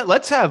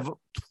 Let's have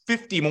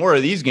 50 more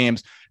of these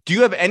games. Do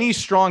you have any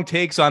strong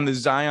takes on the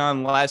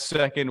Zion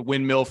last-second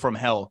windmill from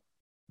hell?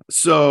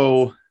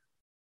 So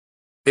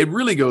it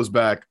really goes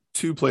back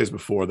 2 plays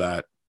before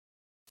that.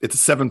 It's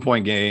a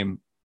 7-point game.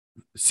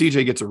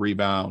 CJ gets a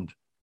rebound,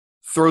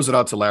 throws it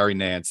out to Larry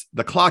Nance.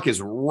 The clock is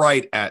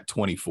right at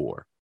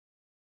 24.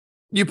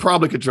 You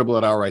probably could dribble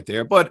it out right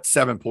there, but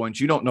 7 points,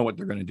 you don't know what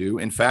they're going to do.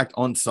 In fact,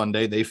 on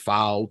Sunday, they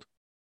fouled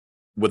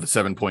with a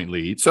 7-point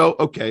lead. So,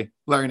 okay,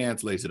 Larry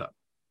Nance lays it up.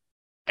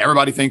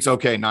 Everybody thinks,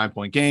 okay,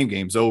 9-point game,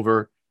 game's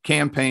over.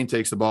 Cam Payne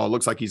takes the ball.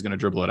 Looks like he's going to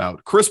dribble it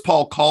out. Chris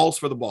Paul calls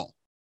for the ball.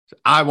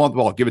 I want the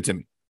ball. Give it to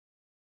me.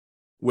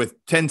 With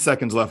 10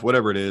 seconds left,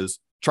 whatever it is,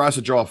 tries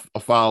to draw a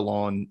foul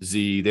on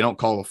Z. They don't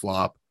call a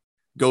flop.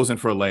 Goes in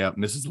for a layup,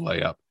 misses the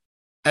layup.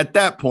 At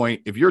that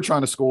point, if you're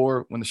trying to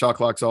score when the shot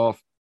clock's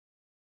off,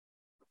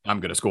 I'm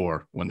going to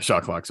score when the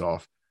shot clock's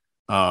off.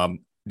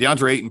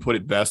 DeAndre Ayton put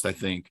it best, I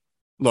think.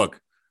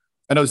 Look,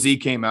 I know Z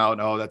came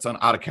out. Oh, that's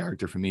out of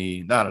character for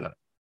me. No.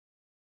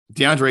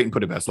 DeAndre Ayton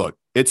put it best. Look,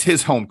 it's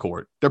his home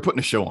court. They're putting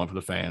a show on for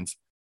the fans.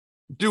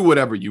 Do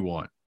whatever you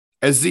want.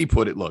 As Z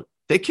put it, look,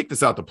 they kicked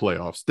us out the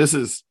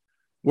playoffs.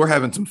 We're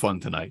having some fun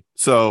tonight.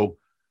 So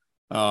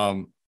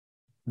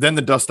then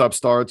the dust up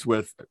starts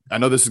with, I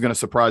know this is going to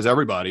surprise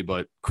everybody,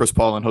 but Chris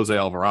Paul and Jose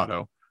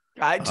Alvarado.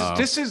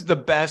 This is the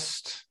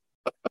best.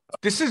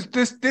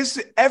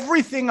 This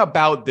everything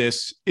about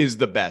this is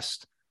the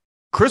best.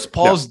 Chris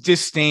Paul's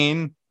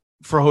disdain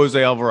for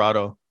Jose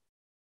Alvarado.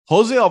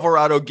 Jose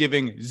Alvarado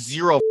giving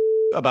 0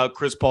 about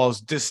Chris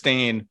Paul's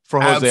disdain for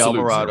Jose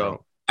Alvarado.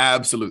 0.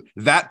 Absolute.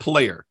 That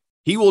player,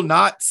 he will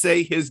not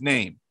say his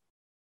name.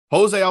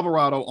 Jose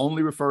Alvarado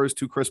only refers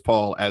to Chris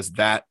Paul as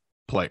that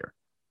player.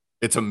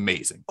 It's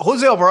amazing.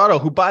 Jose Alvarado,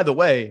 who, by the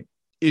way,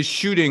 is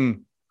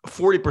shooting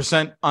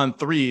 40% on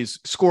threes,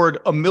 scored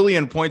 1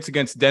 million points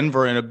against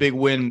Denver in a big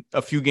win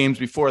a few games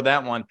before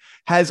that one,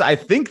 has, I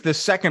think, the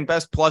 2nd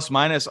best plus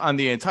minus on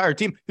the entire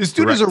team. This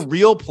dude is a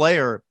real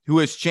player who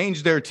has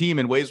changed their team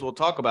in ways we'll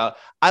talk about.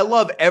 I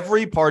love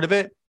every part of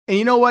it. And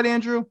you know what,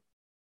 Andrew?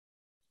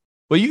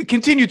 Well, you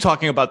continue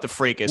talking about the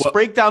fracas.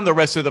 Break down the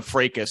rest of the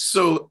fracas.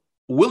 So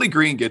Willie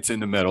Green gets in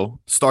the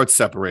middle, starts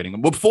separating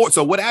them.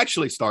 So what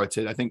actually starts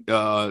it, I think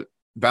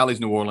Bally's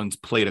New Orleans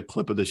played a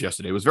clip of this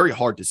yesterday. It was very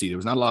hard to see. There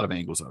was not a lot of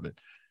angles of it.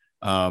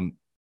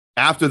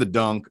 After the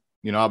dunk,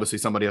 obviously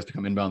somebody has to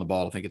come inbound the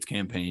ball. I think it's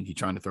Cam Payne. He's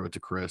trying to throw it to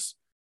Chris.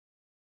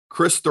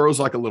 Chris throws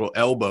like a little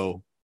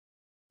elbow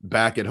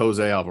back at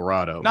Jose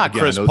Alvarado.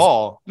 Chris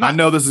Paul. I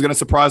know this is going to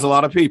surprise a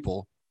lot of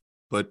people,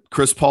 but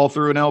Chris Paul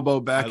threw an elbow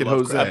back at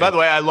Jose. By the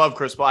way, I love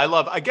Chris Paul. I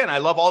love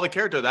all the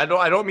characters. I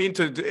don't mean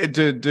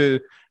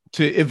to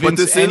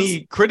evince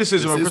any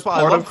criticism of Chris Paul.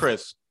 I love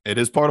Chris. It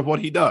is part of what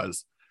he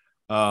does.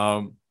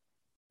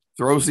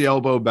 Throws the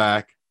elbow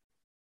back.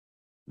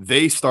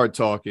 They start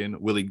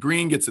talking. Willie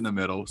Green gets in the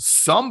middle.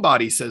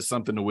 Somebody says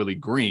something to Willie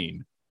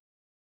Green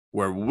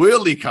where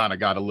Willie kind of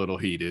got a little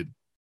heated.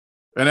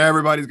 And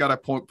everybody's got to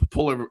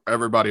pull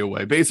everybody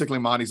away. Basically,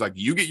 Monty's like,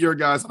 you get your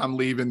guys, I'm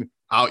leaving.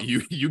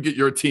 You get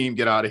your team,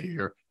 get out of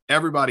here.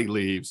 Everybody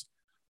leaves.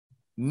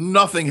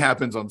 Nothing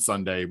happens on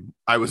Sunday.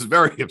 I was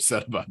very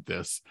upset about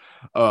this.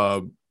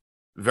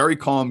 Very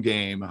calm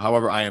game.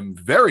 However, I am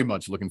very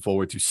much looking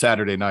forward to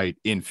Saturday night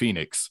in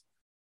Phoenix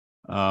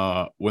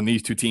when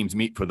these two teams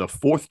meet for the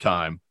fourth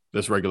time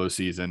this regular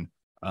season.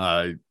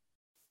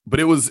 But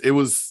it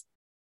was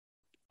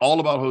all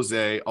about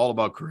Jose, all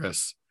about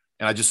Chris.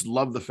 And I just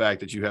love the fact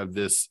that you have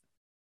this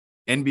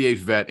NBA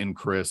vet in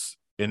Chris.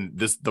 And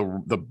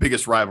the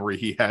biggest rivalry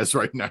he has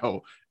right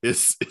now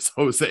is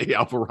Jose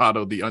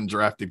Alvarado, the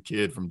undrafted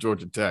kid from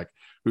Georgia Tech,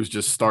 who's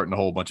just starting a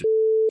whole bunch of.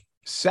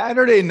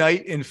 Saturday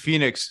night in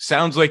Phoenix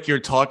sounds like you're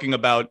talking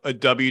about a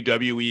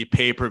WWE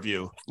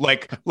pay-per-view.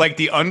 Like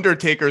the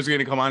Undertaker is going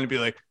to come on and be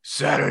like,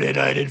 Saturday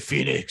night in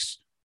Phoenix,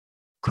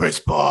 Chris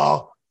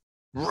Paul,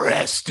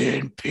 rest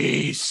in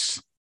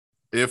peace.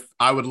 If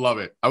I would love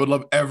it. I would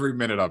love every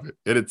minute of it.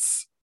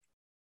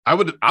 I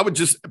would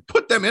just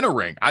put them in a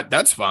ring.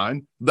 That's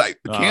fine. Like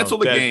cancel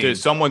the game.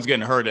 Someone's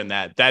getting hurt in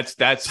that. That's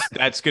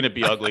going to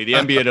be ugly. The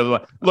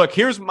NBA. Look,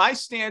 here's my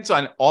stance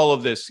on all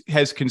of this.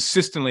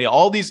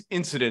 All these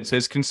incidents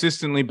has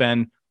consistently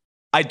been,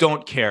 I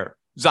don't care.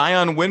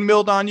 Zion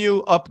windmilled on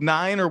you up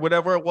 9 or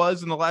whatever it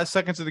was in the last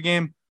seconds of the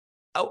game.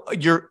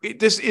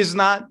 This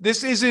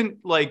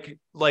isn't like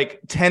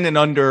 10 and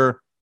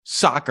under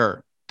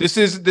soccer. This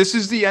is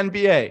the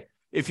NBA.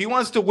 If he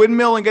wants to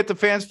windmill and get the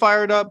fans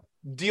fired up,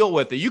 deal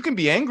with it. You can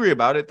be angry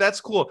about it.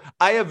 That's cool.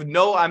 I'm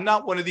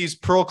not one of these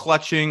pearl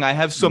clutching. I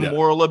have some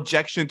moral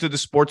objection to the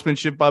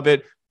sportsmanship of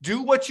it.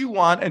 Do what you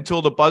want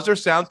until the buzzer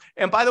sounds.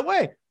 And by the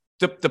way,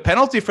 the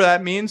penalty for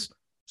that means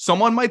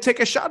someone might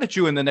take a shot at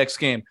you in the next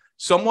game.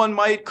 Someone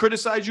might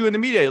criticize you in the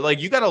media. Like,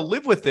 you got to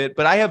live with it.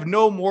 But I have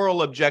no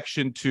moral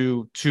objection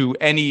to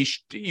any.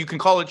 You can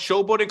call it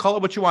showboating, call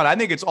it what you want. I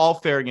think it's all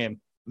fair game.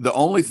 The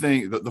only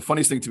thing, the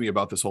funniest thing to me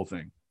about this whole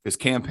thing is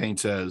campaign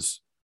says,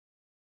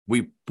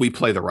 we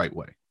play the right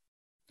way.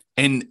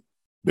 And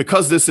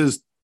because this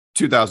is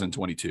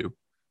 2022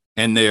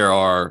 and there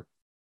are,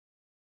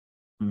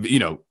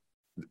 the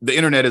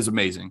internet is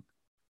amazing.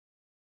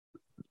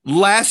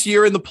 Last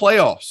year in the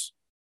playoffs,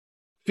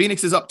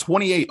 Phoenix is up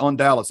 28 on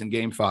Dallas in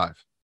game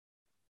 5.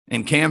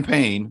 And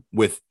campaign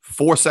with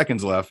 4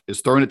 seconds left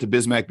is throwing it to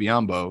Bismack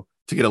Biyombo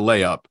to get a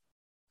layup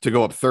to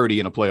go up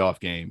 30 in a playoff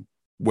game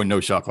when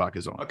no shot clock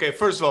is on. Okay.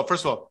 First of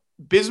all,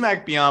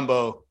 Bismack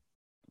Biyombo,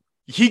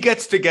 he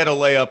gets to get a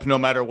layup no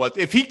matter what.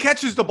 If he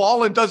catches the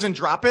ball and doesn't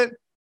drop it,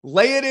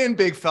 lay it in,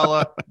 big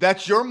fella.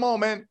 That's your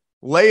moment.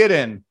 Lay it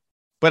in.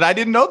 But I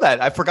didn't know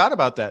that. I forgot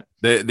about that.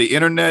 The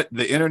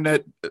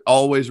internet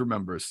always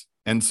remembers.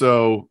 And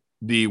so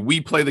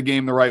we play the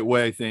game the right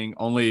way thing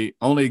only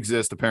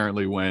exists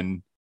apparently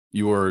when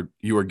you are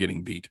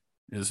getting beat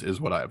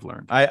is what I have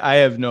learned.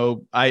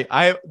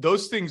 I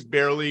those things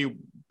barely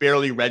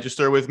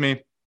register with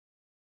me.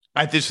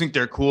 I just think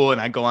they're cool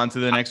and I go on to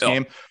the next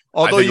game.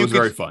 Although it was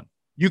very fun.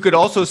 You could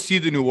also see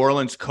the New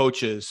Orleans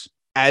coaches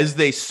as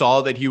they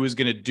saw that he was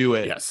going to do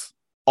it. Yes.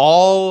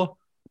 All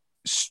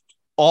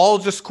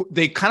just,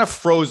 they kind of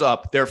froze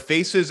up their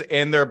faces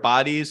and their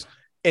bodies.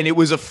 And it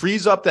was a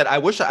freeze up that I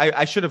wish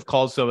I should have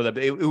called some of them.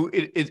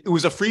 It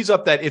was a freeze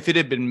up that if it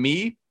had been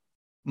me,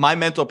 my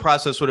mental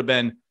process would have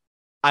been,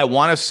 I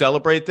want to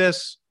celebrate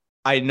this.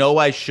 I know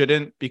I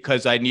shouldn't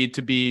because I need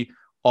to be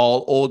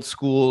all old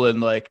school and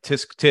like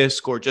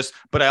tisk or just,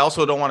 but I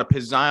also don't want to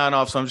piss Zion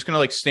off. So I'm just going to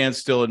like stand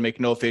still and make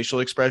no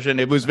facial expression.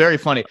 It was very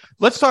funny.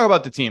 Let's talk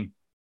about the team.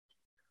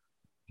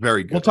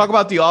 Very good. We'll talk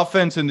about the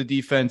offense and the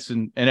defense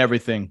and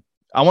everything.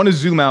 I want to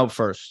zoom out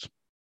first.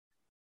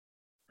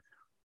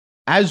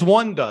 As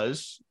one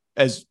does,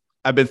 as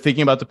I've been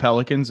thinking about the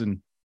Pelicans,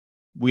 and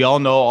we all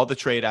know all the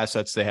trade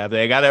assets they have.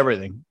 They got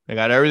everything. They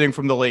got everything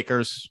from the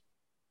Lakers,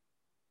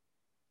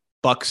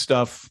 Bucks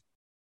stuff,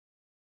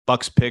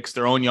 Bucks picks,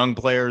 their own young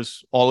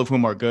players, all of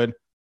whom are good.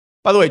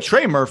 By the way,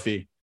 Trey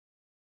Murphy,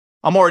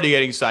 I'm already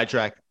getting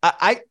sidetracked.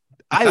 I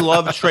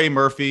love Trey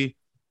Murphy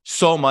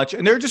so much.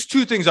 And there are just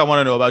two things I want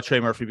to know about Trey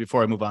Murphy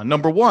before I move on.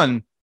 Number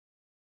one,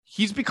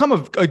 he's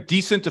become a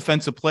decent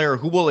defensive player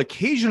who will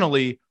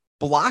occasionally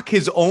block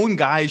his own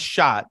guy's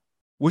shot,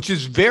 which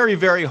is very,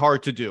 very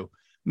hard to do.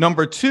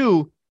 Number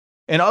two,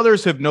 and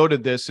others have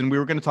noted this, and we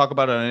were going to talk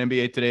about it on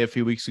NBA Today a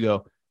few weeks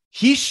ago,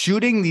 he's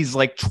shooting these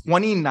like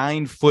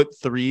 29-foot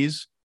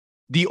threes.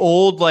 The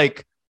old,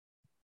 like,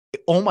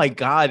 oh my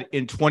God,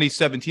 in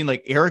 2017,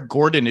 like Eric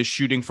Gordon is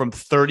shooting from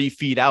 30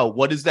 feet out.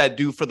 What does that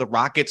do for the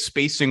Rockets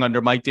spacing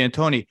under Mike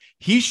D'Antoni?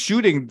 He's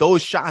shooting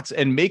those shots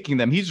and making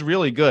them. He's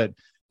really good.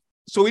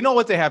 So we know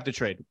what they have to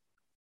trade.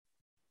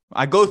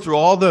 I go through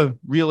all the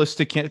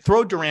realistic,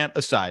 throw Durant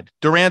aside.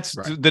 Durant's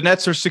right. The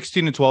Nets are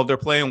 16-12. They're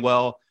playing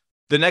well.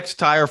 The next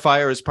tire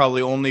fire is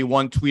probably only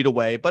one tweet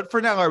away, but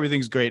for now,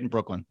 everything's great in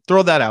Brooklyn.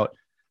 Throw that out.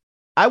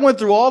 I went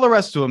through all the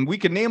rest of them. We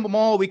can name them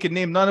all. We can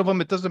name none of them.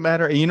 It doesn't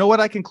matter. And you know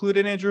what I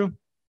concluded, Andrew?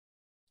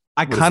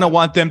 I kind of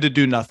want them to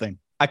do nothing.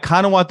 I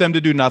kind of want them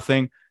to do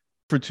nothing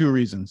for two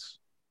reasons.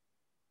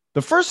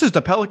 The first is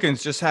the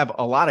Pelicans just have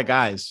a lot of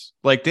guys.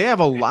 Like, they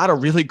have a lot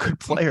of really good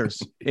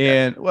players.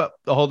 And, well,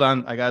 hold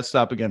on. I got to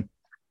stop again.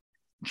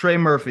 Trey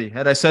Murphy.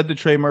 Had I said the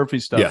Trey Murphy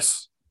stuff?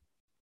 Yes.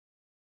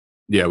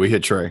 Yeah, we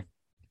hit Trey.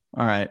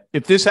 All right.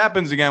 If this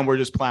happens again, we're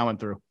just plowing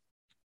through.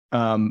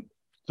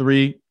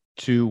 3,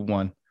 2,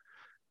 1.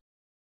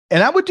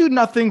 And I would do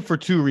nothing for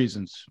two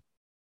reasons.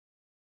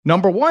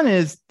 Number one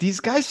is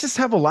these guys just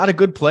have a lot of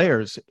good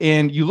players.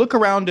 And you look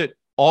around at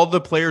all the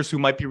players who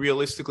might be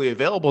realistically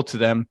available to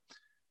them.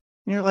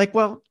 And you're like,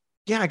 well,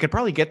 yeah, I could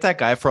probably get that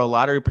guy for a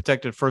lottery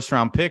protected first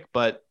round pick,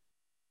 but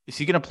is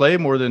he going to play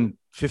more than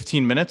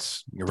 15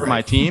 minutes for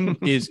my team?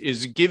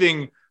 Is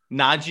giving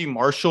Najee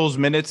Marshall's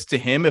minutes to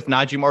him, if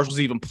Najee Marshall's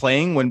even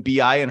playing when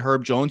BI and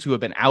Herb Jones, who have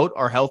been out,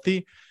 are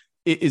healthy,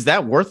 is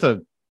that worth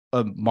a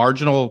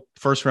marginal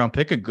first round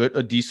pick,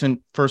 a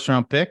decent first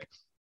round pick?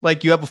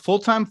 Like, you have a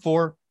full-time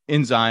 4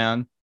 in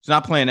Zion. He's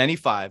not playing any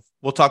 5.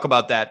 We'll talk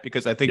about that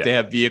because I think they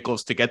have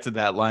vehicles to get to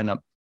that lineup.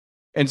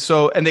 And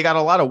they got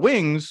a lot of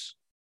wings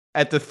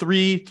at the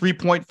 3,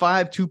 3.5,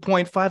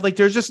 2.5. Like,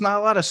 there's just not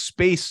a lot of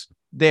space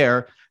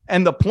there.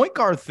 And the point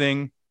guard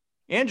thing,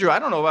 Andrew, I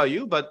don't know about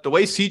you, but the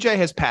way CJ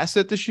has passed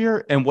it this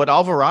year and what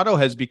Alvarado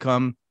has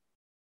become,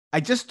 I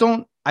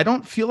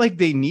don't feel like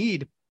they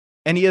need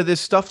any of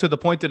this stuff to the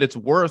point that it's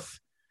worth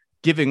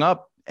giving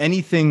up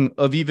anything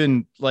of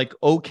even like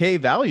okay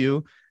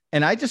value.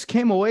 And I just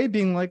came away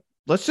being like,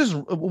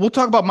 we'll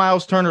talk about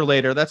Miles Turner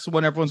later. That's the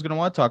one everyone's going to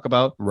want to talk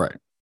about. Right.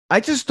 I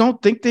just don't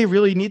think they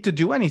really need to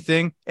do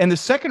anything. And the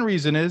second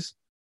reason is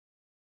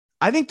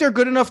I think they're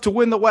good enough to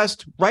win the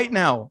West right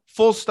now.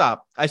 Full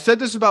stop. I said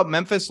this about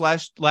Memphis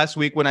last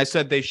week when I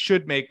said they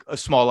should make a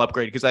small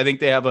upgrade because I think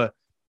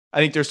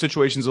their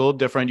situation's a little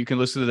different. You can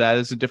listen to that.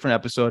 It's a different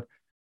episode.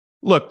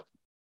 Look,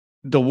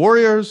 the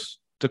Warriors,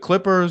 the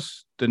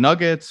Clippers, the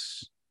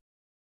Nuggets,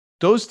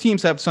 those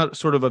teams have some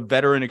sort of a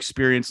veteran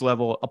experience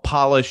level, a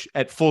polish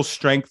at full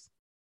strength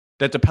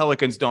that the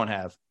Pelicans don't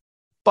have.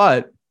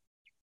 But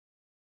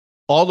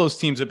all those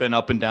teams have been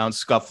up and down,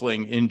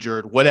 scuffling,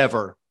 injured,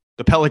 whatever.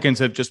 The Pelicans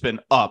have just been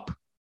up,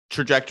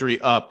 trajectory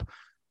up.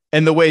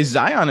 And the way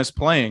Zion is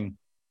playing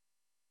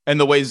and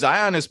the way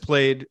Zion has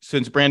played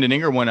since Brandon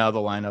Ingram went out of the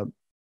lineup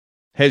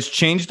has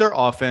changed their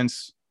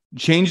offense,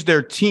 changed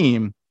their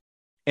team,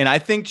 and I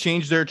think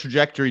changed their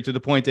trajectory to the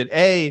point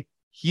that,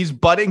 he's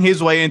butting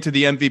his way into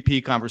the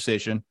MVP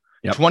conversation.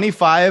 Yep.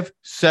 25,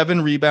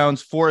 7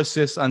 rebounds, 4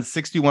 assists on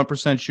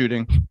 61%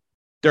 shooting.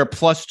 They're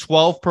plus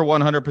 12 per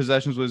 100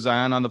 possessions with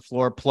Zion on the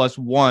floor, plus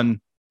 1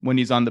 when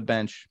he's on the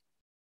bench.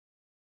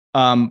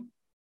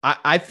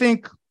 I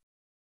think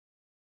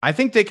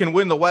they can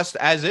win the West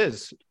as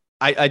is.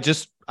 I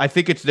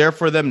think it's there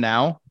for them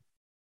now,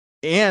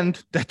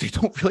 and that they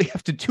don't really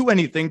have to do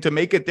anything to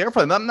make it there for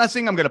them. I'm not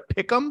saying I'm going to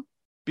pick them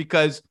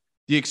because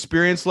the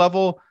experience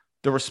level,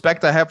 the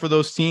respect I have for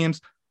those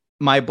teams,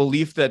 my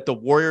belief that the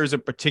Warriors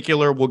in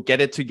particular will get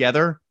it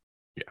together.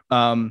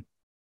 Yeah.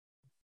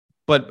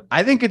 But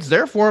I think it's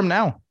there for them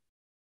now.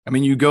 I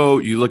mean, you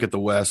look at the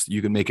West,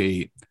 you can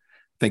make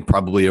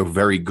probably a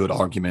very good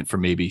argument for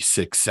maybe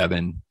 6,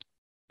 7,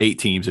 8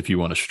 teams if you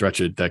want to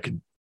stretch it that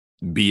could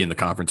be in the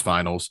conference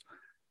finals.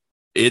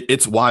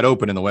 It's wide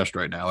open in the West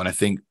right now. And I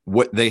think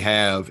what they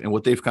have and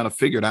what they've kind of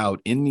figured out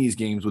in these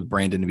games with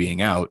Brandon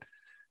being out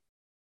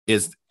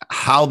is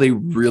how they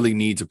really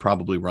need to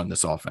probably run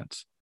this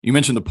offense. You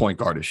mentioned the point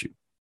guard issue.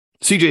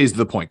 CJ is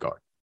the point guard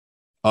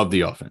of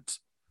the offense.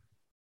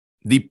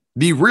 The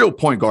real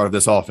point guard of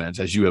this offense,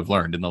 as you have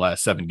learned in the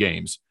last 7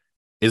 games,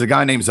 is a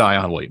guy named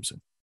Zion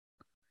Williamson.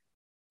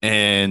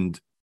 And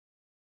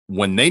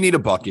when they need a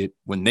bucket,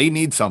 when they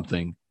need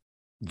something,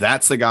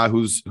 that's the guy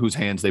whose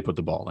hands they put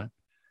the ball in.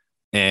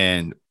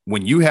 And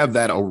when you have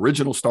that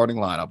original starting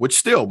lineup, which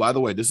still, by the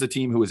way, this is a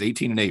team who is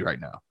 18-8 right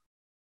now.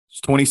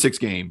 It's 26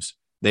 games.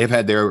 They have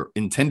had their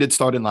intended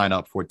starting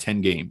lineup for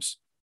 10 games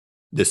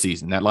this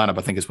season. That lineup,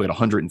 I think, has played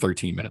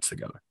 113 minutes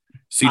together.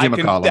 CJ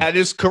McCollum. That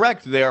is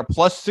correct. They are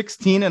plus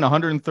 16 in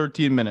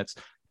 113 minutes.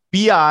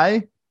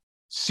 BI,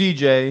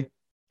 CJ,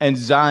 and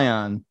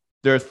Zion,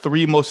 their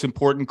 3 most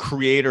important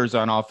creators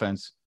on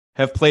offense,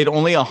 have played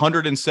only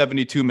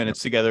 172 minutes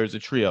together as a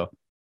trio.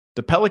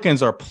 The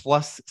Pelicans are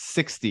plus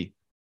 60,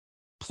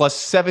 plus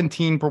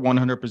 17 per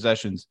 100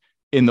 possessions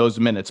in those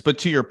minutes. But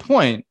to your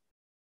point,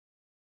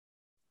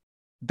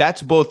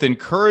 that's both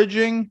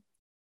encouraging,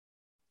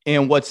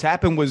 and what's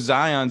happened with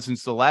Zion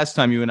since the last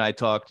time you and I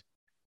talked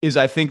is,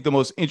 I think, the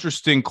most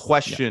interesting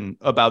question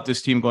about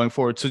this team going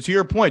forward. So to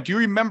your point, do you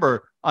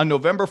remember on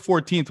November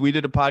 14th, we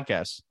did a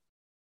podcast?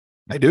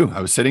 I do.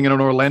 I was sitting in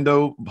an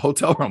Orlando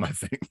hotel room, I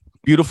think.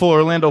 Beautiful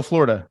Orlando,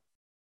 Florida,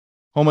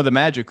 home of the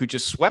Magic, who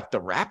just swept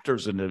the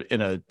Raptors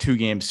in a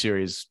 2-game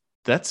series.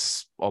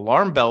 That's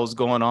alarm bells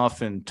going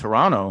off in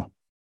Toronto.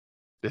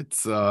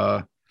 It's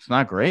not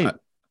great.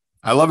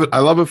 I love it. I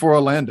love it for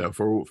Orlando.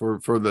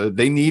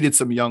 They needed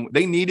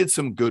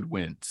some good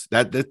wins.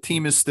 That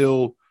team is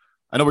still,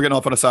 I know we're getting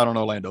off on a side on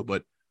Orlando,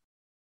 but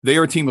they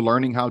are a team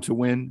learning how to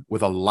win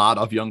with a lot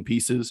of young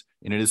pieces.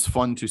 And it is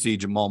fun to see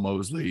Jamal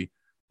Mosley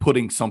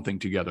putting something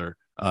together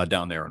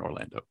down there in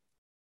Orlando.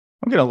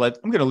 I'm going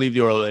to leave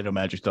the Orlando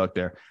Magic talk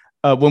there.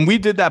 When we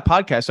did that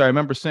podcast, I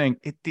remember saying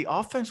the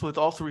offense with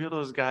all 3 of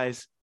those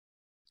guys,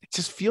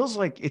 just feels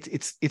like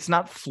it's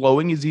not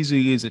flowing as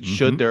easily as it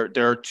should.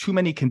 There are too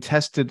many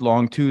contested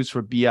long twos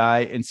for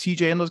BI and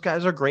CJ, and those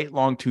guys are great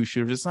long two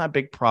shooters. It's not a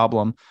big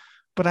problem,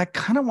 but I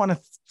kind of want to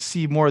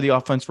see more of the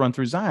offense run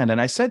through Zion. And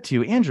I said to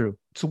you, Andrew,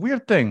 it's a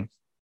weird thing.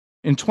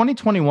 In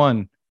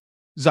 2021,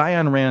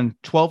 Zion ran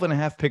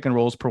 12.5 pick and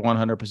rolls per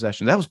 100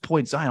 possessions. That was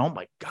point Zion. Oh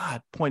my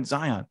God, point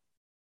Zion.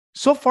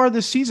 So far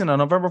this season on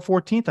November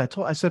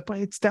 14th, I said, but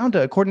it's down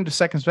to, according to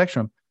Second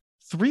Spectrum,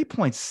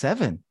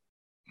 3.7.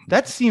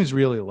 That seems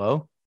really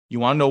low. You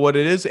want to know what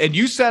it is? And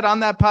you said on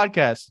that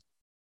podcast,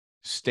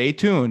 stay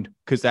tuned,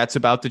 because that's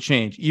about to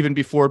change even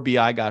before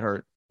BI got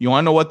hurt. You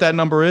want to know what that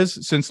number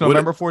is since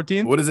November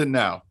 14th? What is it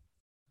now?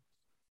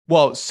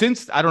 Well,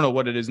 I don't know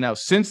what it is now.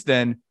 Since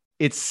then,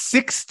 it's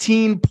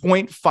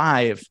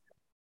 16.5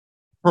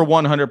 per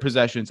 100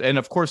 possessions. And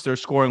of course, they're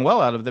scoring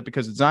well out of it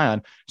because it's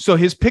Zion. So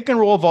his pick and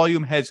roll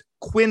volume has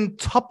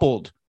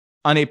quintupled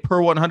on a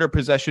per 100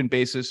 possession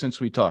basis since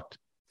we talked.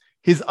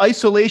 His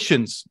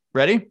isolations,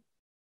 ready?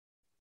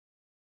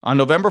 On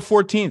November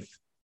 14th,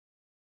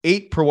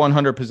 8 per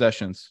 100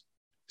 possessions.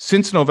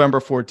 Since November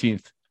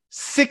 14th,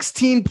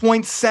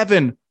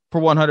 16.7 per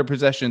 100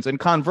 possessions. And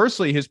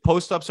conversely, his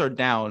post-ups are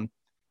down.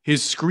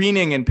 His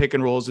screening and pick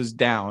and rolls is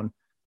down.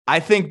 I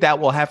think that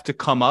will have to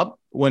come up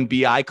when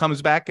BI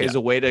comes back as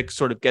a way to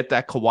sort of get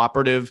that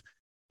cooperative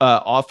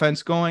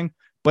offense going.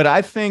 But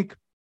I think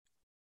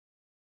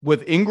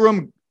with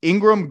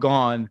Ingram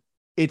gone,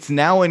 it's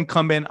now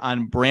incumbent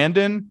on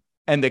Brandon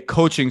and the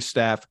coaching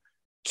staff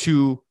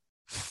to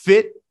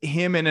fit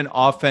him in an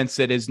offense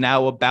that is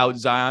now about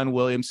Zion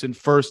Williamson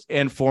first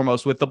and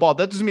foremost with the ball.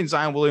 That doesn't mean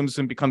Zion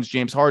Williamson becomes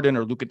James Harden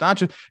or Luka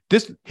Doncic.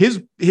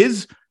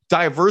 His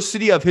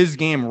diversity of his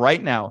game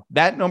right now,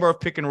 that number of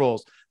pick and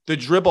rolls, the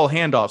dribble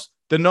handoffs,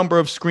 the number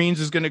of screens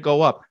is going to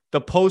go up.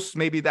 The posts,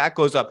 maybe that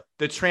goes up.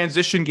 The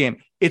transition game,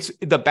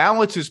 the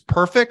balance is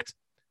perfect,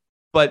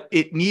 but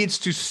it needs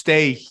to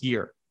stay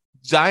here.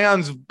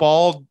 Zion's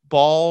ball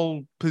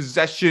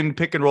possession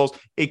pick and rolls,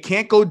 it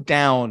can't go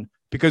down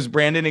because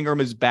Brandon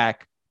Ingram is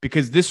back,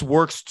 because this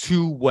works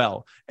too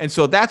well. And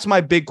so that's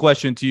my big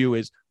question to you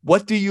is,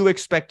 what do you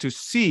expect to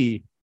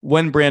see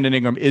when Brandon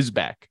Ingram is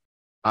back?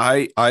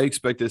 I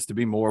expect this to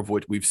be more of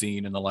what we've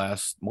seen in the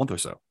last month or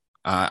so.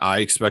 I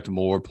expect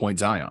more point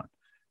Zion.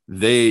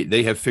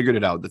 They have figured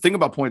it out. The thing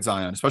about point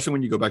Zion, especially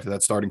when you go back to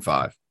that starting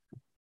five,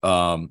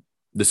 the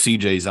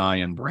CJ,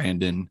 Zion,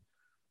 Brandon,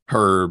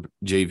 Herb,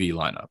 JV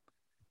lineup.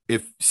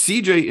 If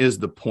CJ is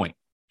the point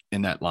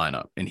in that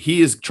lineup and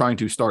he is trying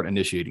to start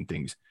initiating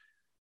things,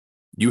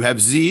 you have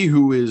Z,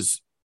 who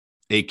is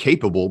a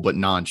capable but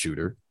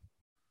non-shooter.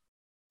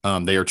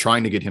 They are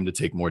trying to get him to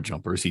take more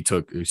jumpers.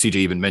 CJ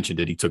even mentioned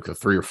it. He took the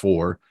 3 or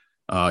 4.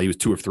 He was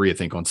 2 of 3, I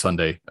think, on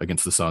Sunday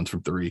against the Suns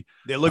from 3.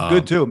 They look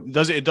good too.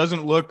 It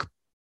doesn't look,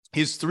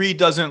 his 3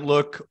 doesn't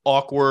look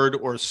awkward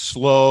or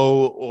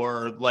slow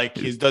or like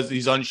he's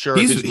unsure.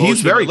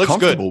 He's very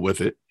comfortable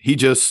with it. He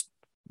just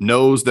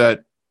knows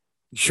that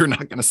you're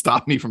not going to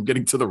stop me from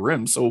getting to the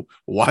rim. So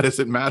why does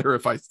it matter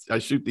if I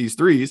shoot these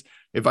threes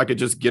if I could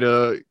just get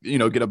a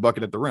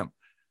bucket at the rim?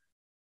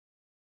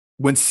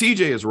 When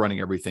CJ is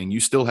running everything, you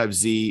still have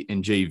Z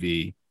and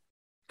JV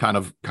kind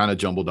of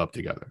jumbled up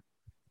together.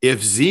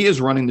 If Z is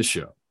running the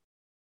show,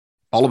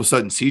 all of a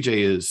sudden CJ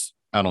is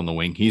out on the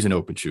wing. He's an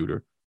open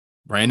shooter.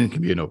 Brandon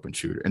can be an open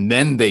shooter. And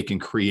then they can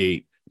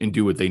create and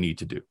do what they need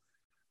to do.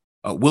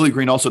 Willie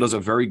Green also does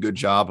a very good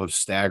job of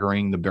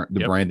staggering the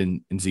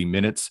Brandon and Z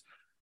minutes.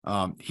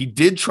 He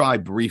did try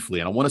briefly,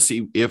 and I want to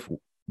see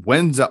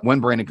when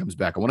Brandon comes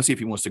back, I want to see if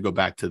he wants to go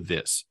back to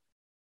this.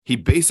 He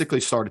basically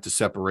started to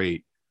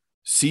separate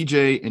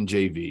CJ and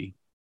JV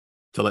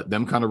to let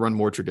them kind of run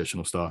more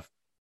traditional stuff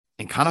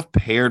and kind of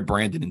paired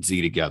Brandon and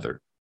Z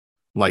together.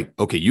 Like,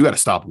 okay, you got to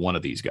stop one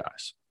of these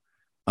guys.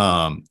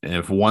 And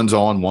if one's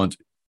on,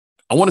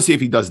 I want to see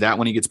if he does that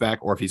when he gets back,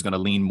 or if he's going to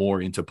lean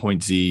more into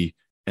point Z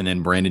and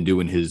then Brandon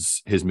doing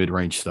his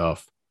mid-range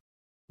stuff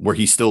where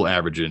he's still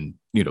averaging,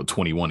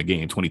 21 a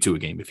game, 22 a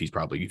game if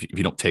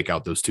you don't take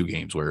out those 2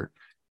 games where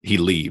he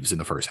leaves in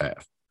the first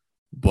half.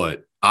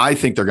 But I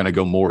think they're going to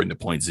go more into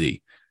point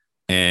Z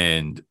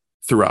and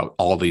throughout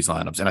all these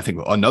lineups. And I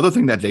think another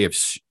thing that they have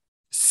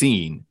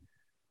seen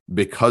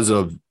because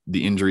of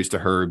the injuries to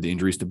Herb, the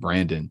injuries to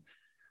Brandon,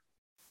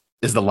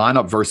 is the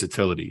lineup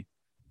versatility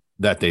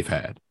that they've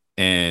had.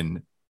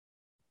 And,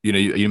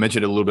 you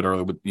mentioned it a little bit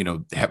earlier, but,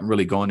 haven't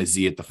really gone to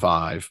Z at the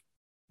 5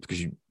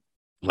 because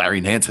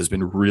Larry Nance has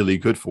been really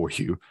good for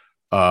you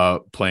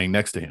playing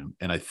next to him.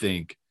 And I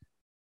think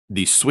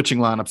the switching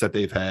lineups that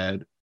they've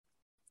had,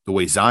 the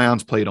way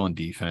Zion's played on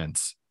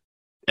defense,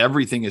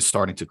 everything is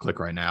starting to click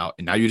right now.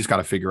 And now you just got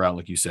to figure out,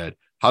 like you said,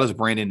 how does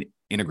Brandon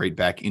integrate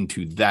back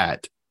into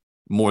that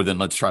more than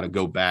let's try to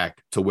go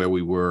back to where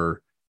we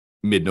were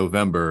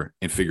mid-November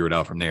and figure it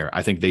out from there.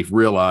 I think they've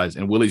realized,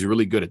 and Willie's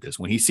really good at this.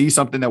 When he sees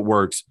something that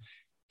works,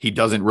 he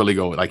doesn't really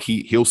go like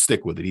he'll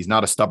stick with it. He's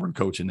not a stubborn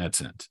coach in that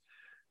sense.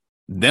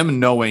 Them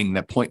knowing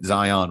that point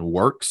Zion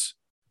works,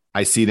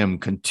 I see them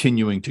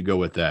continuing to go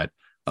with that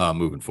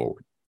moving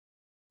forward.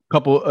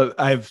 couple.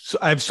 I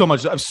have so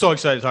much. I'm so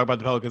excited to talk about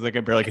the Pelicans. I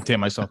can barely contain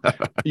myself.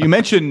 You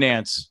mentioned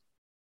Nance.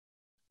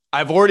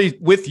 I've already,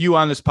 with you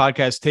on this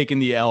podcast, taken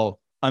the L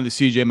on the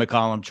CJ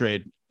McCollum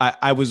trade.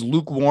 I was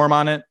lukewarm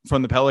on it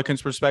from the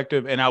Pelicans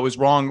perspective, and I was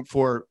wrong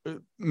for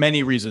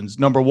many reasons.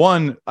 Number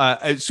one,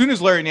 as soon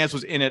as Larry Nance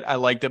was in it, I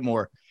liked it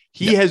more.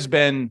 He has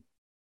been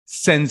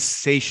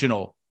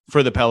sensational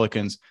for the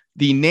Pelicans.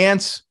 The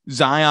Nance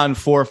Zion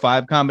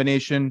 4-5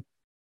 combination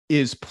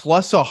is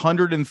plus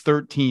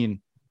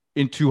 113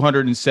 in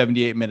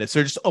 278 minutes.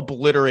 They're just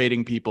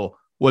obliterating people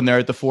when they're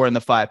at the 4 and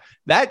the 5.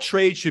 That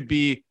trade should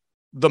be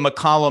the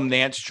McCollum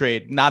Nance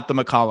trade, not the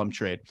McCollum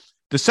trade.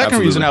 The second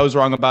reason I was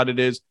wrong about it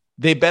is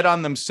they bet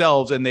on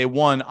themselves and they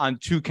won on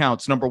 2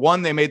 counts. Number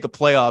one, they made the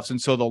playoffs.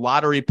 And so the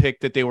lottery pick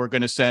that they were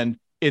going to send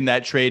in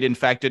that trade, in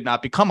fact, did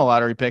not become a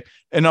lottery pick.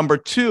 And number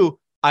two,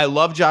 I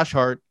love Josh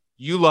Hart.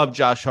 You love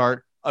Josh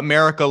Hart.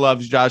 America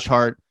loves Josh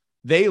Hart.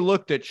 They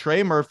looked at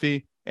Trey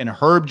Murphy and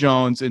Herb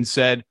Jones and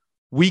said,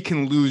 we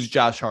can lose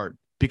Josh Hart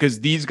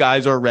because these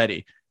guys are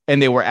ready.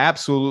 And they were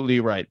absolutely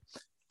right.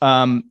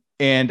 And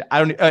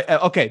I don't,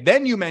 okay.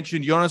 Then you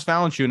mentioned Jonas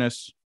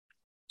Valanciunas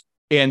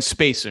and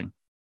spacing.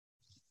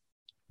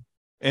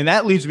 And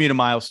that leads me to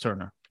Miles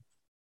Turner.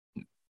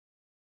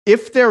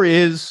 If there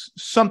is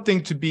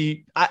something to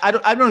be, I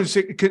don't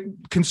say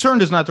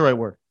concerned is not the right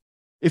word.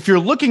 If you're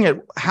looking at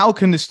how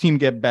can this team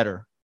get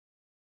better,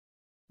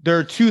 there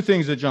are 2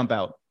 things that jump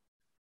out.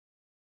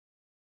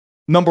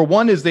 Number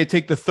one is they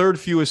take the 3rd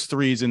fewest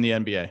threes in the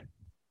NBA.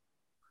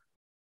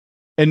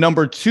 And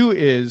number 2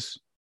 is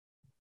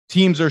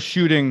teams are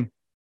shooting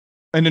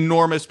an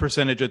enormous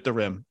percentage at the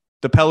rim.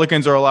 The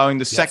Pelicans are allowing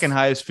the second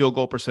highest field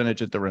goal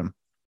percentage at the rim.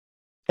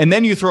 And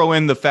then you throw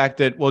in the fact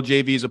that, well,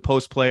 JV is a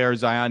post player.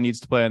 Zion needs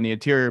to play on the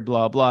interior,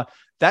 blah, blah.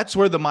 That's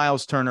where the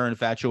Miles Turner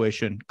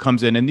infatuation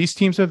comes in. And these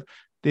teams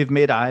they've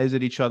made eyes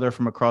at each other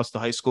from across the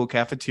high school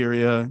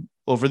cafeteria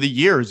over the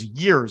years,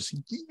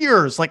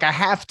 like a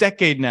half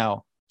decade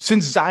now,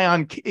 since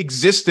Zion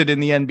existed in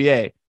the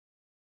NBA.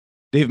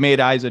 They've made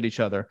eyes at each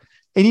other.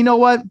 And you know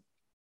what?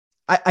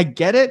 I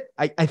get it.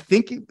 I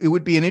think it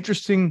would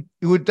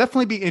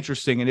definitely be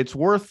interesting. And it's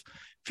worth,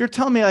 if you're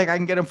telling me like I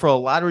can get him for a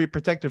lottery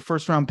protected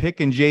 1st round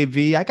pick in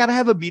JV, I got to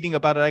have a meeting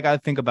about it. I got to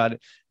think about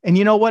it. And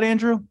you know what,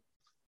 Andrew?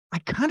 I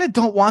kind of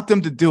don't want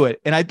them to do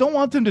it. And I don't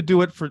want them to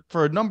do it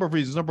for a number of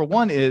reasons. Number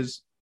one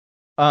is,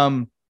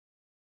 I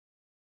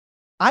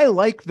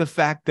like the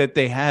fact that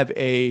they have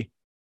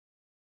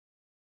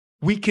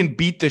we can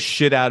beat the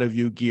shit out of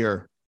you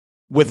gear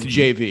with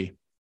JV.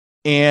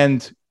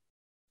 And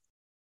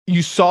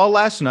you saw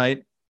last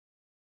night,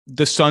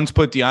 the Suns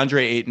put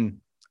DeAndre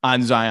Ayton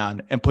on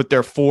Zion and put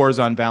their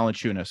 4s on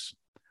Valanciunas,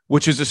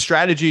 which is a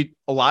strategy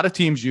a lot of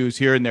teams use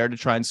here and there to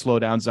try and slow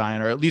down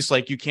Zion, or at least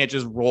like, you can't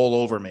just roll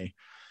over me.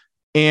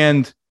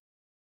 And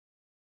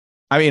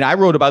I mean, I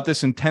wrote about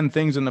this in 10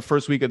 Things in the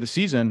first week of the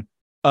season.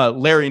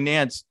 Larry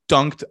Nance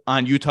dunked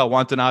on Utah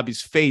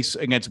Watanabe's face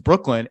against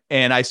Brooklyn.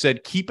 And I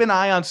said, keep an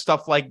eye on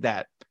stuff like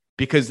that,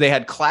 because they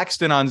had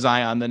Claxton on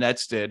Zion, the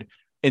Nets did.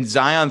 And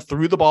Zion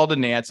threw the ball to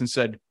Nance and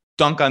said,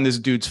 dunk on this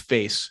dude's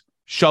face,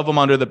 shove him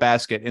under the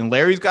basket. And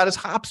Larry's got his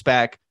hops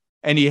back.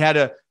 And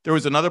there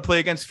was another play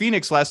against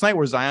Phoenix last night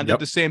where Zion did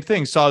the same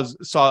thing. Saw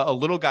a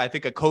little guy, I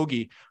think a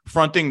Kogi,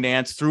 fronting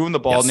Nance, threw him the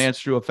ball. Yes. Nance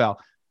drew a foul.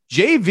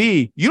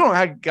 JV, you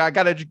don't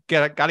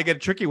gotta get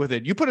tricky with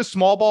it. You put a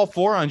small ball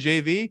 4 on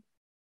JV,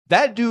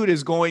 that dude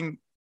is going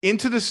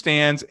into the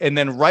stands and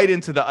then right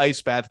into the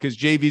ice bath, because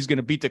JV is going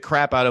to beat the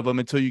crap out of him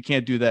until you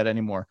can't do that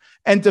anymore.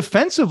 And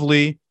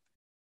defensively,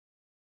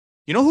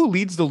 you know who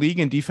leads the league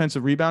in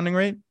defensive rebounding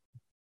rate?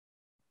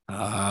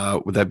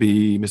 Would that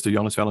be Mr.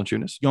 Jonas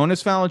Valanciunas?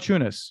 Jonas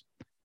Valanciunas.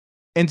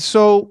 And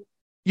so,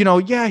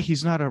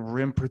 he's not a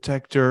rim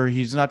protector.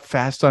 He's not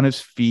fast on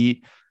his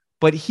feet,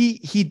 but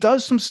he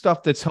does some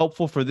stuff that's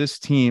helpful for this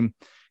team.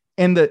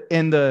 And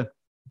the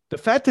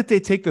fact that they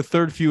take the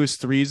 3rd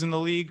fewest threes in the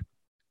league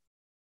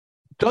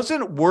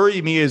doesn't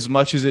worry me as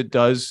much as it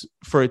does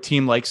for a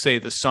team like, say,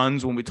 the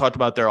Suns, when we talked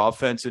about their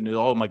offense and,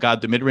 oh my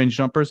God, the mid-range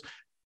jumpers.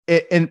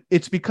 And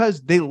it's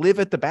because they live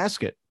at the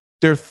basket.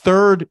 They're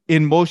 3rd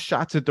in most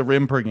shots at the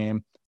rim per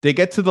game. They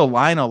get to the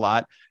line a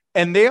lot.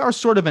 And they are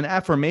sort of an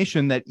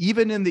affirmation that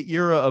even in the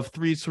era of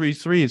threes,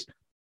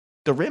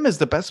 the rim is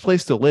the best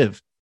place to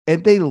live.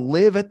 And they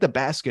live at the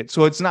basket.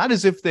 So it's not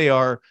as if they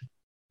are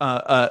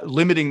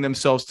limiting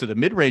themselves to the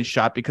mid-range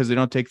shot because they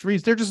don't take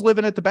threes. They're just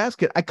living at the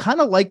basket. I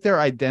kind of like their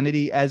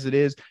identity as it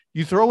is.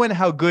 You throw in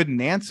how good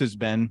Nance has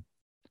been.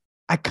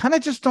 I kind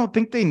of just don't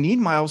think they need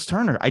Miles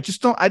Turner. I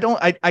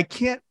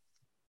can't.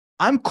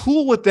 I'm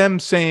cool with them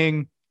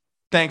saying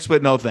thanks,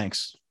 but no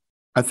thanks.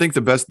 I think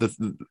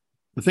the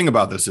thing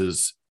about this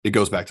is it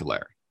goes back to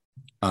Larry.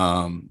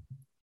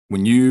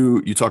 When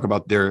you talk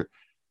about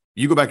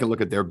you go back and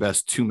look at their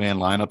best 2-man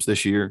lineups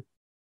this year,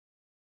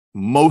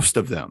 most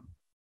of them,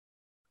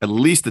 at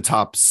least the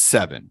top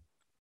 7,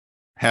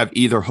 have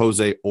either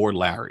Jose or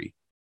Larry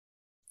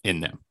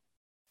in them.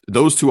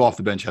 Those 2 off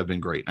the bench have been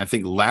great. I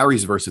think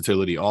Larry's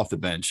versatility off the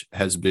bench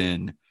has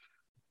been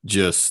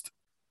just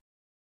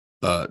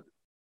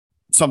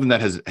something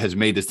that has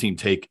made this team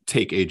take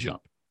a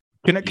jump.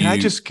 Can I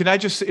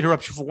just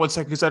interrupt you for 1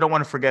 second because I don't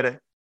want to forget it.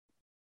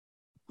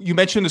 You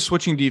mentioned the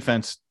switching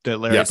defense that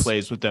Larry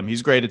plays with them.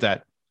 He's great at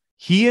that.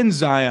 He and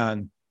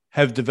Zion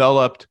have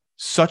developed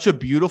such a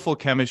beautiful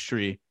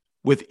chemistry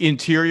with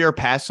interior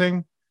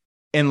passing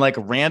and like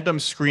random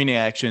screening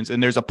actions.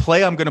 And there's a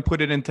play, I'm going to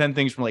put it in 10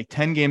 things from like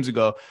 10 games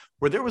ago,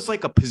 where there was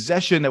like a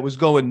possession that was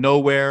going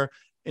nowhere.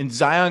 And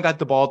Zion got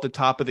the ball at the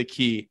top of the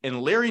key.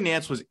 And Larry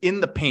Nance was in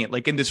the paint,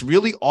 like in this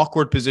really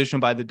awkward position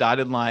by the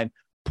dotted line,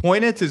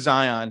 pointed to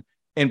Zion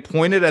and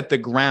pointed at the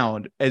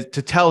ground as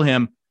to tell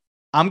him,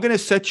 I'm going to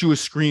set you a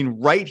screen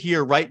right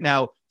here, right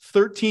now,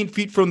 13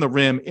 feet from the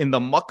rim in the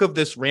muck of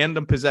this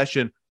random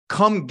possession.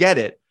 Come get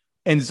it.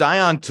 And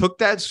Zion took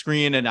that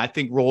screen and I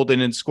think rolled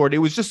in and scored. It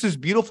was just this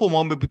beautiful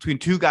moment between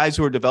two guys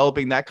who are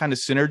developing that kind of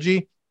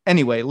synergy.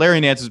 Anyway,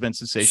 Larry Nance has been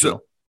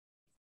sensational.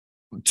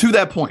 So, to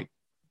that point,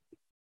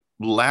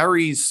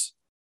 Larry's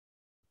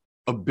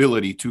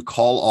ability to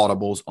call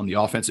audibles on the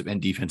offensive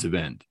and defensive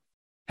end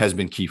has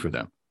been key for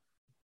them.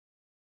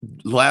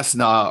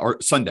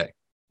 Sunday,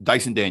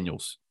 Dyson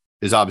Daniels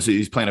is obviously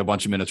he's playing a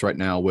bunch of minutes right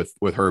now with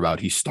Herb out.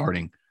 He's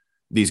starting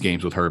these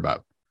games with Herb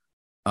out.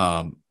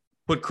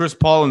 Put Chris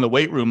Paul in the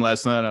weight room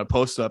last night on a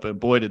post up, and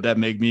boy, did that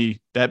make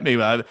me. I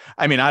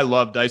mean, I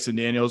love Dyson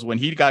Daniels. When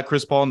he got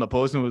Chris Paul in the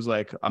post and was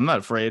like, "I'm not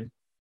afraid."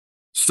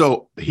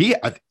 So he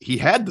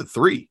had the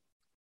three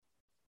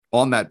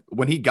on that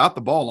when he got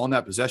the ball on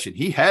that possession.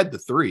 He had the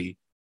three,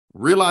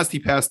 realized he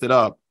passed it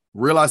up,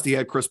 realized he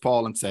had Chris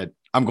Paul, and said,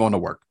 "I'm going to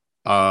work."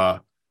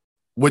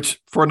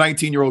 Which for a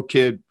 19-year-old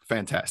kid,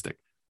 fantastic.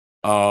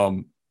 But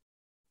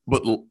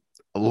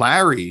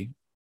Larry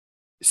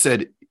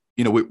said,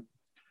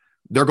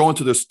 they're going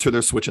to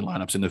their switching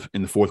lineups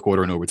in the fourth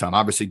quarter and overtime.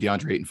 Obviously,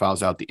 DeAndre Ayton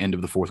fouls out at the end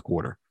of the fourth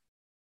quarter.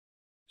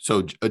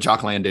 So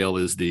Jock Landale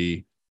is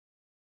the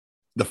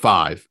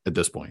 5 at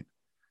this point.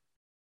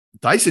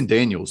 Dyson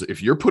Daniels,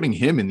 if you're putting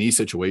him in these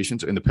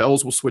situations, and the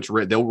Pels will switch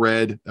red, they'll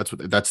red.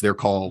 That's their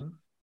call.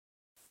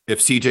 If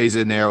CJ's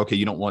in there, okay,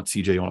 you don't want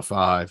CJ on a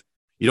 5.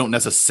 You don't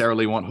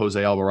necessarily want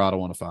Jose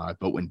Alvarado on a 5.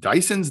 But when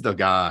Dyson's the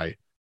guy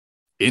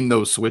in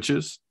those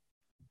switches,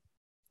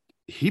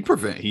 he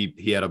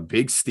had a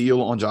big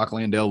steal on Jock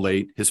Landale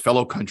late. His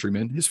fellow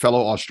countryman, his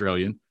fellow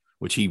Australian,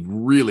 which he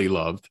really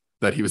loved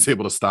that he was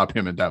able to stop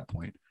him at that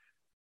point.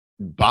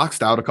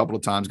 Boxed out a couple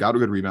of times, got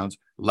good rebounds.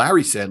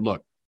 Larry said,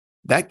 look,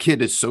 that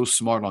kid is so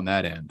smart on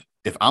that end.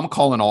 If I'm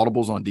calling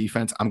audibles on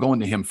defense, I'm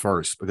going to him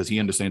first because he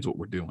understands what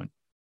we're doing.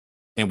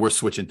 And we're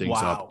switching things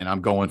up, and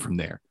I'm going from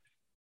there.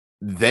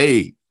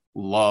 They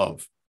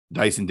love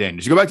Dyson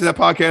Daniels. You go back to that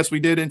podcast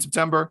we did in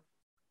September.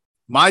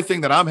 My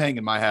thing that I'm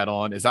hanging my hat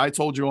on is I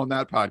told you on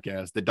that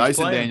podcast that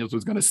Dyson Daniels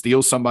was going to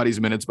steal somebody's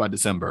minutes by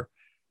December.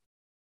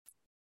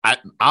 I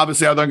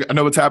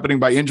know what's happening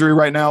by injury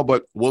right now,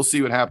 but we'll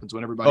see what happens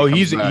when everybody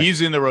comes back.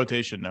 He's in the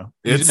rotation now.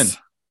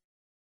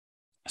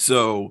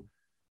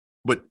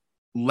 But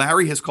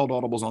Larry has called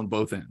audibles on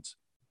both ends,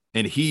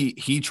 and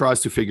he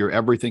tries to figure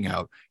everything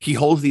out. He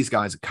holds these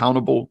guys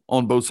accountable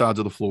on both sides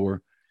of the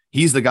floor.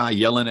 He's the guy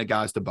yelling at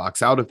guys to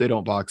box out if they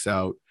don't box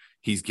out.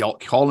 He's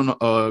calling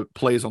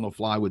plays on the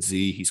fly with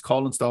Z. He's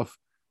calling stuff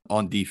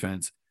on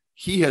defense.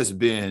 He has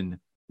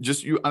been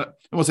I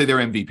won't say their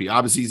MVP.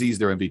 Obviously, Z's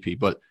their MVP,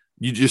 but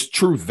you just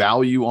true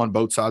value on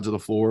both sides of the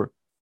floor.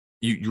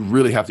 You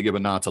really have to give a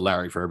nod to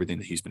Larry for everything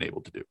that he's been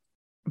able to do.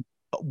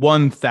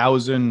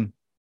 1,000%.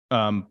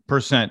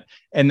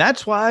 And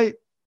that's why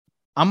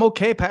I'm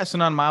okay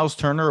passing on Miles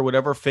Turner or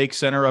whatever fake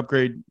center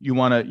upgrade you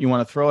want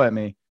to throw at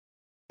me.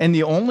 And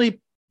the only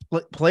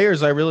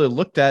players I really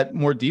looked at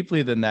more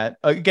deeply than that,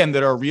 again,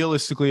 that are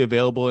realistically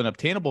available and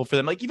obtainable for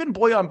them, like even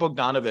Bojan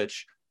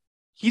Bogdanovic,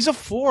 he's a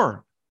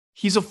 4.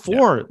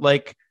 Yeah.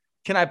 Like,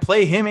 can I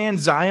play him and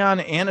Zion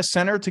and a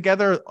center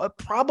together?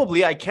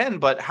 Probably I can,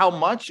 but how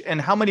much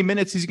and how many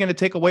minutes he's going to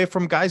take away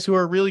from guys who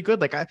are really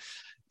good? Like I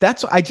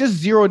just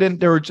zeroed in.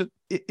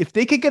 If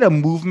they could get a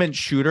movement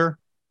shooter,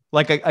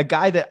 like a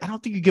guy that I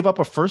don't think you give up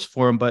a first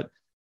for him, but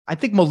I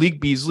think Malik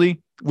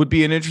Beasley would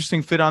be an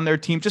interesting fit on their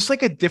team. Just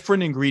like a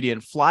different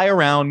ingredient, fly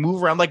around,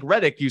 move around like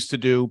Redick used to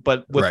do,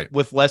 but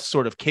with less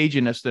sort of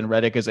caginess than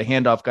Redick as a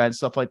handoff guy and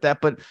stuff like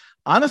that. But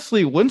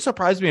honestly, wouldn't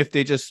surprise me if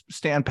they just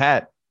stand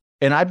pat,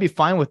 and I'd be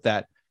fine with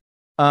that.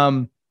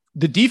 The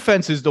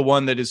defense is the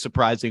one that is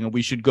surprising, and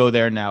we should go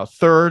there now.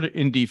 Third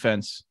in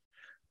defense.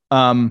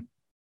 And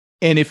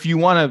if you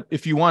want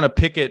to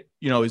pick it,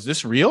 is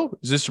this real?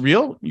 Is this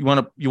real? You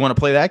want to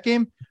play that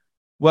game?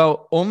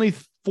 Well, only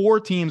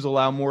 4 teams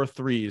allow more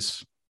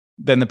threes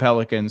than the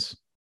Pelicans,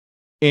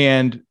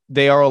 and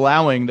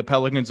the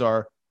Pelicans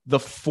are the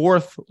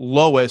 4th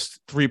lowest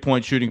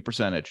 3-point shooting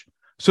percentage.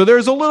 So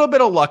there's a little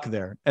bit of luck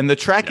there, and the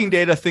tracking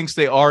data thinks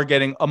they are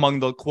getting among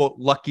the quote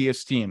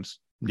luckiest teams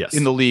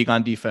in the league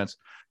on defense.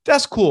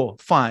 That's cool.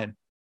 Fine.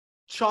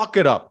 Chalk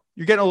it up.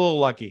 You're getting a little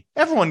lucky.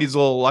 Everyone needs a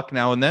little luck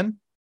now and then.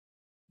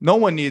 No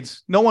one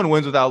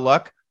wins without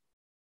luck.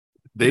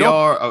 They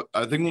are.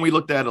 I think when we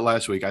looked at it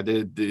last week, I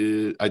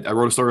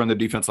wrote a story on the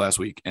defense last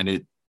week,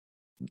 and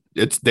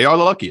they are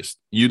the luckiest.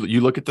 You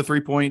look at the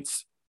 3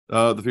 points,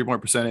 the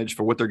 3-point percentage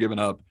for what they're giving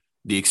up,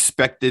 the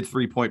expected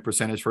 3-point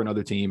percentage for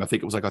another team. I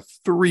think it was like a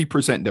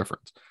 3%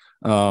 difference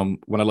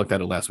when I looked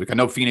at it last week. I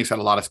know Phoenix had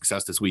a lot of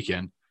success this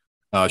weekend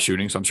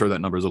shooting, so I'm sure that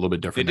number is a little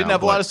bit different. They didn't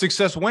have a lot of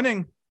success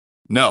winning.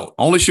 No,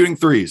 only shooting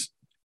threes.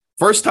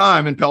 First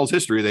time in Pell's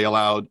history, they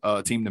allowed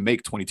a team to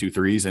make 22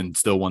 threes and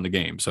still won the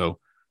game. So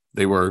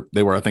they were,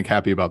 I think,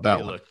 happy about that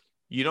one. Look,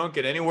 you don't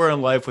get anywhere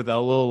in life without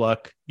a little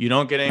luck. You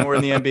don't get anywhere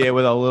in the NBA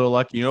without a little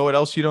luck. You know what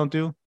else you don't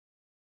do?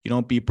 You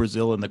don't beat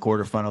Brazil in the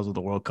quarterfinals of the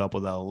World Cup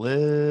without a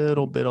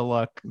little bit of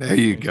luck. There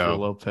you go.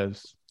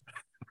 Lopez.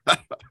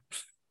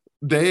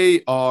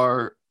 They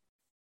are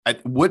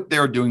what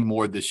they're doing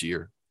more this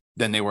year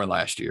than they were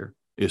last year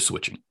is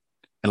switching.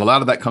 And a lot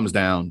of that comes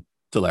down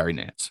to Larry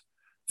Nance.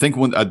 I think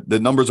when the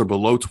numbers are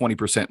below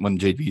 20% when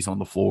JV's on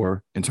the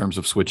floor in terms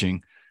of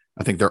switching,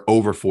 I think they're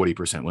over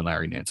 40% when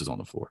Larry Nance is on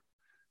the floor.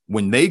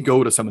 When they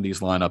go to some of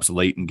these lineups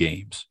late in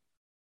games,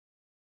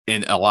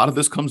 and a lot of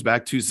this comes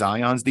back to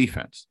Zion's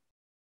defense.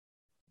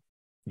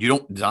 You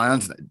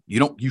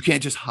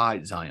can't just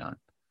hide Zion.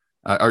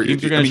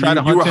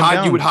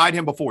 You would hide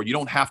him before. You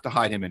don't have to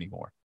hide him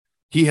anymore.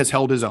 He has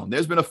held his own.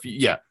 There's been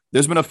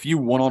a few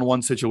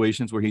one-on-one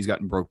situations where he's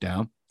gotten broke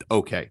down.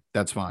 Okay,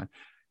 that's fine.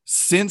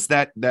 Since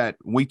that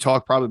we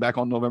talked probably back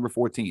on November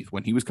 14th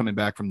when he was coming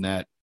back from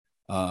that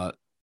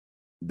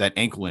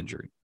ankle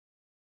injury,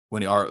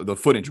 the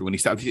foot injury, when he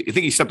stopped, I think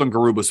he stepped on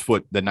Garuba's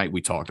foot the night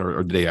we talked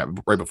or the day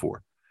right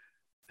before.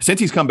 Since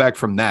he's come back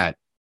from that,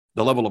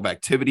 the level of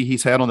activity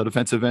he's had on the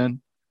defensive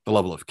end, the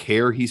level of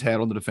care he's had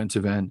on the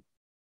defensive end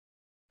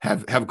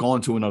have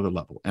gone to another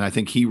level. And I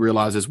think he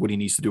realizes what he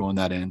needs to do on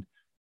that end.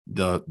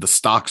 The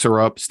stocks are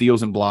up,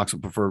 steals and blocks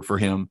for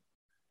him.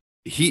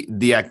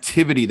 The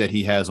activity that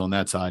he has on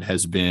that side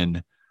has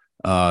been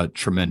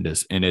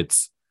tremendous. And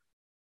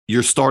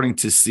you're starting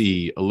to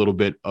see a little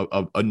bit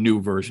of a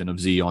new version of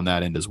Z on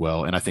that end as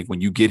well. And I think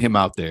when you get him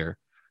out there,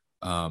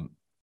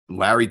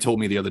 Larry told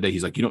me the other day,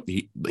 he's like,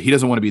 he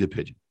doesn't want to be the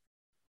pigeon.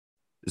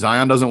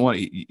 Zion doesn't want.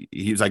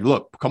 He's like,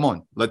 look, come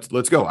on,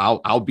 let's go.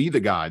 I'll be the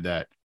guy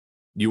that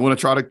you want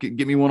to try to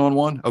get me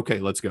one-on-one. Okay,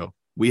 let's go.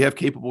 We have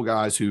capable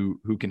guys who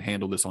can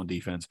handle this on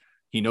defense.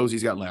 He knows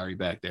he's got Larry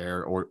back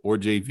there or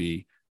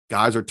JV.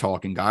 Guys are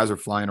talking. Guys are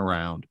flying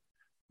around.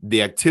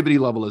 The activity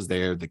level is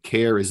there. The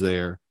care is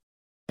there.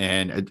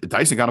 And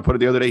Dyson kind of put it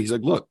the other day. He's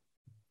like, look,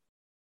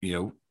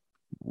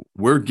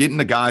 we're getting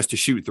the guys to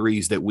shoot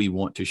threes that we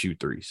want to shoot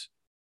threes.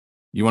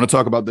 You want to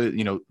talk about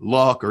the,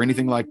 luck or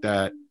anything like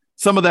that?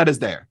 Some of that is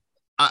there.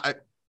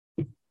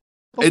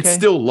 It's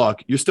still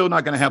luck. You're still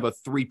not going to have a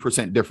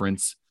 3%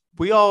 difference.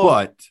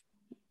 But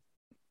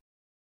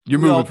you're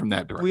moving from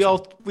that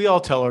direction. We all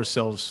tell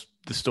ourselves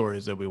the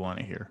stories that we want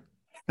to hear.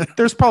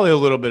 There's probably a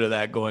little bit of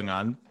that going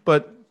on,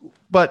 but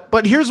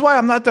here's why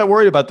I'm not that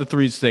worried about the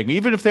threes thing,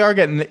 even if they are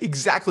getting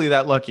exactly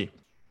that lucky.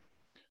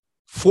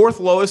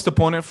 4th lowest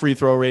opponent free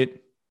throw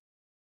rate,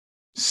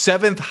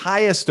 7th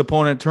highest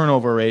opponent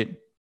turnover rate,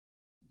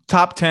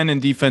 top 10 in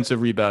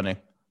defensive rebounding.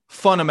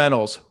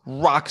 Fundamentals,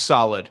 rock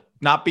solid.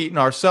 Not beating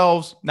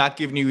ourselves, not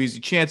giving you easy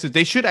chances.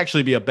 They should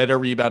actually be a better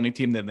rebounding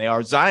team than they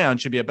are. Zion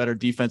should be a better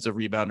defensive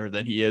rebounder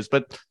than he is,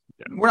 but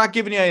we're not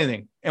giving you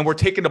anything, and we're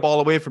taking the ball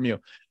away from you.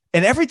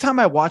 And every time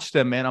I watch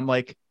them, man, I'm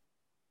like,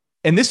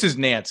 and this is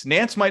Nance.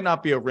 Nance might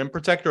not be a rim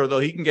protector, although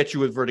he can get you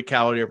with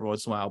verticality every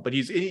once in a while. But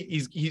he's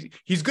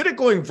good at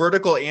going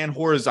vertical and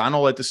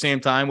horizontal at the same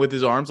time with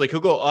his arms. Like he'll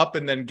go up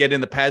and then get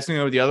in the passing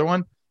over the other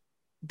one.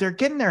 They're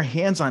getting their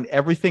hands on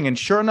everything. And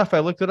sure enough, I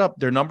looked it up.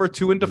 They're number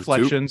 2 in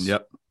deflections.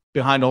 Yep.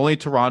 Behind only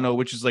Toronto,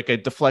 which is like a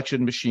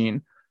deflection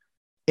machine.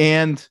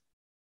 And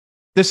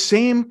the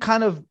same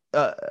kind of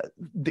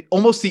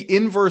almost the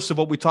inverse of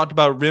what we talked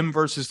about rim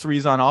versus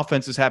threes on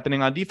offense is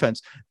happening on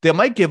defense. They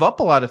might give up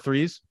a lot of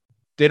threes.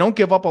 They don't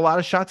give up a lot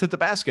of shots at the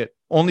basket.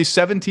 Only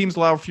 7 teams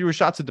allow fewer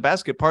shots at the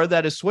basket. Part of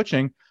that is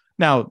switching.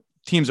 Now,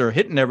 teams are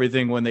hitting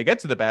everything when they get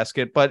to the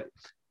basket, but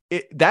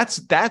that's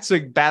a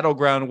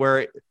battleground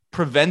where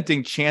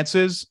preventing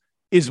chances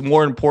is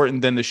more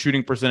important than the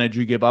shooting percentage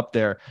you give up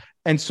there.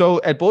 And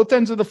so at both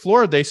ends of the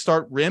floor, they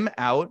start rim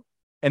out,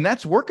 and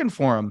that's working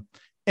for them.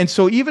 And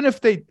so even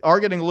if they are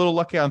getting a little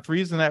lucky on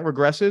threes and that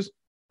regresses,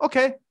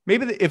 okay,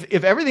 maybe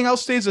if everything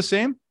else stays the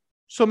same,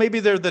 so maybe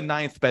they're the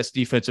 9th best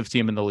defensive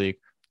team in the league,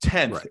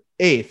 10th, right.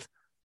 8th.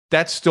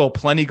 That's still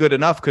plenty good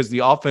enough because the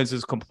offense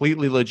is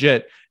completely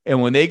legit.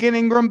 And when they get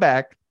Ingram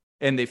back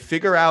and they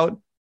figure out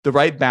the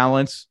right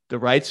balance, the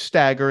right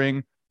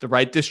staggering, the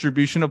right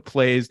distribution of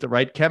plays, the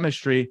right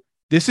chemistry,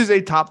 this is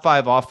a top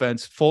 5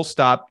 offense, full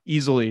stop,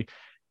 easily.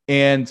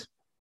 And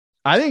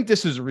I think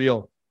this is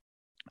real.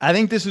 I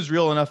think this is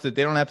real enough that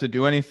they don't have to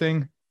do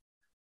anything.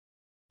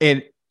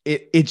 And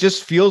it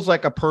just feels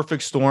like a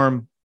perfect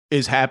storm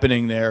is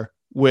happening there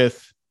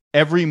with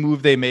every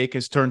move they make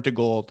is turned to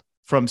gold,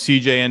 from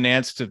CJ and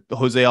Nance to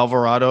Jose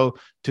Alvarado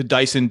to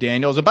Dyson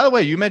Daniels. And by the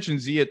way, you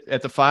mentioned Z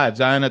at the 5,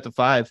 Zion at the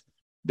 5.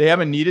 They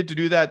haven't needed to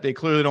do that. They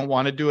clearly don't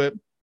want to do it.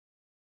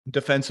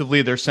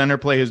 Defensively, their center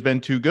play has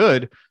been too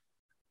good.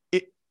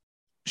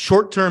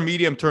 Short-term,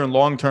 medium-term,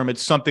 long-term,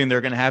 it's something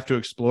they're going to have to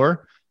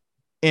explore.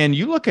 And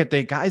you look at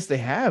the guys they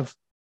have,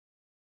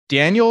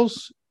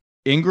 Daniels,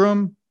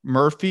 Ingram,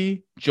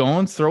 Murphy,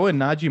 Jones, throw in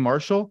Najee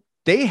Marshall.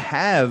 They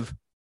have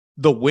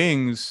the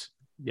wings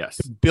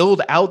Yes.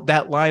 build out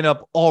that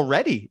lineup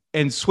already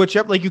and switch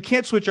up. Like, you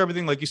can't switch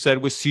everything, like you said,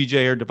 with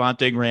CJ or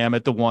Devontae Graham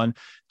at the 1.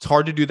 It's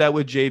hard to do that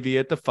with JV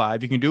at the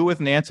 5. You can do it with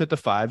Nance at the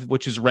 5,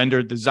 which has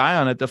rendered the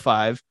Zion at the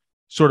 5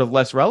 sort of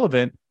less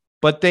relevant,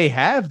 but they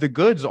have the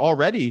goods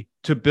already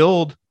to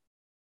build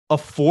a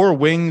 4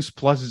 wings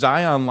plus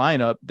Zion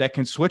lineup that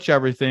can switch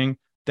everything,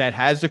 that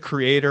has a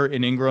creator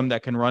in Ingram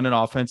that can run an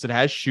offense, that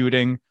has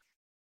shooting.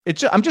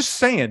 I'm just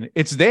saying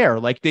it's there.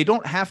 Like, they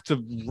don't have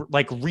to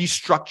like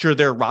restructure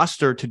their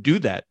roster to do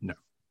that. No.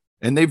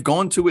 And they've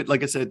gone to it,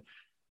 like I said,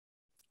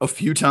 a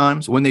few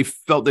times when they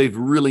felt they've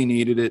really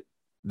needed it.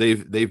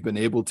 They've been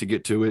able to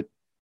get to it.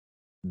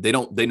 They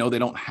know they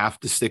don't have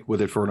to stick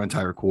with it for an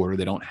entire quarter.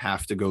 They don't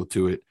have to go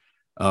to it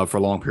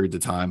for long periods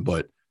of time.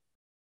 But,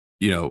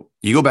 you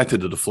go back to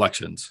the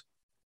deflections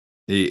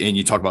and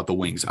you talk about the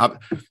wings. Of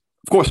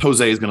course,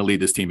 Jose is going to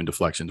lead this team in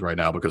deflections right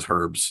now because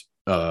Herb's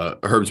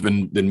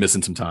been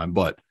missing some time.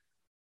 But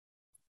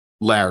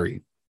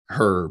Larry,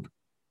 Herb,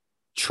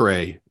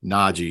 Trey,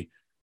 Najee,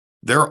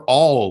 they're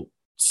all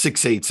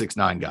 6'8",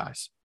 6'9"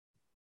 guys.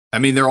 I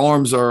mean, their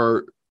arms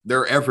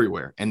they're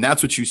everywhere. And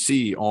that's what you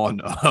see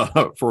on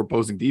for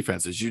opposing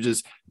defenses.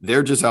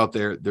 They're just out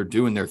there. They're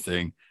doing their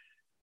thing.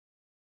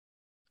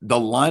 The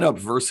lineup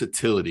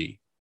versatility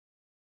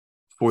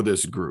for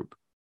this group.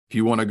 If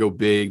you want to go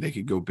big, they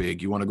could go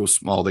big. You want to go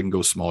small, they can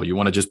go small. You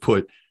want to just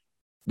put,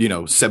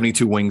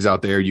 72 wings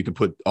out there. You can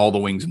put all the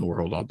wings in the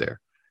world out there.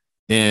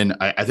 And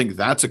I think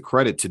that's a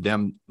credit to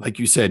them, like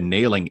you said,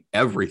 nailing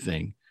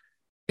everything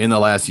in the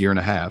last year and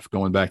a half,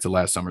 going back to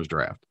last summer's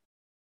draft.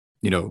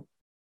 The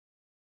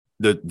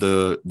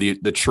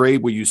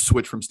trade where you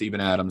switch from Steven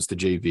Adams to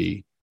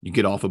JV, you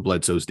get off of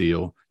Bledsoe's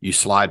deal, you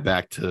slide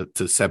back to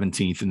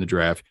 17th in the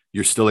draft,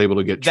 you're still able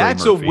to get Trey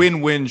That's Murphy. A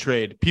win-win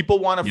trade. People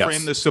want to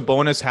frame the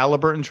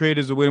Sabonis-Halliburton trade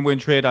as a win-win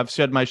trade. I've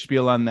said my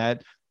spiel on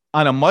that.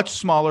 On a much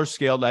smaller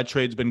scale, that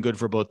trade's been good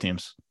for both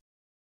teams.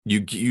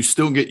 You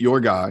still get your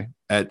guy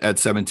at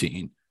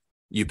 17.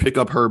 You pick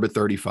up Herb at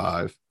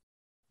 35.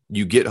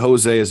 You get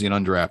Jose as an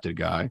undrafted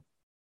guy.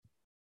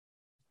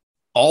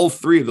 All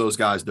 3 of those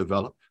guys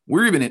develop.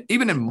 We're even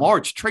in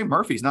March. Trey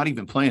Murphy's not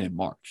even playing in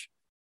March.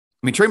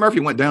 I mean, Trey Murphy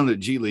went down to the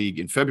G League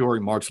in February,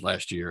 March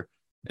last year,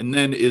 and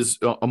then is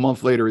a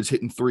month later is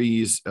hitting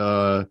threes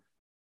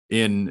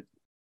in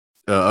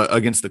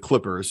against the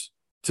Clippers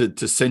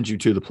to send you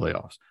to the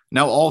playoffs.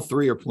 Now all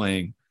 3 are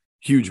playing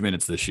huge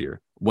minutes this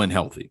year when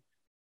healthy.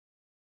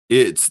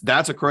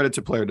 That's a credit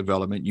to player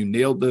development. You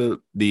nailed the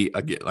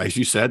as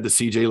you said, the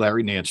CJ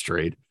Larry Nance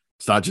trade.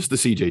 It's not just the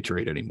CJ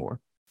trade anymore.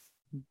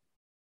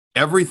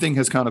 Everything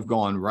has kind of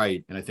gone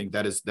right, and I think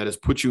that has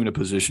put you in a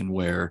position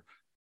where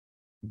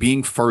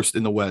being first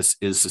in the West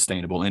is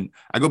sustainable. And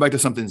I go back to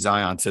something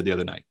Zion said the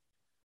other night.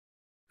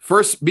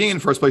 Being in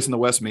first place in the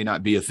West may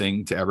not be a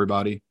thing to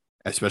everybody,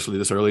 especially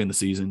this early in the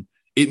season.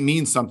 It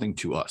means something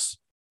to us.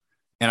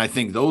 And I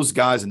think those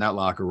guys in that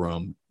locker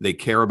room, they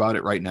care about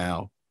it right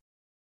now.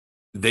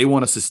 They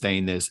want to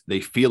sustain this. They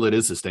feel it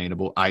is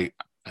sustainable. I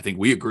think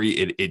we agree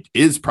it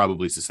is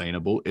probably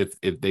sustainable if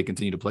they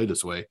continue to play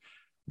this way.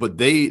 But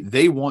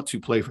they want to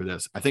play for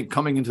this. I think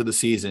coming into the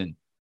season,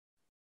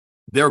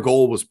 their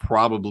goal was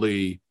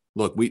probably,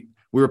 look, we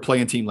were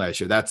playing team last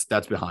year. That's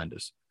behind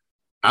us.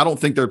 I don't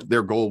think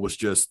their goal was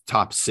just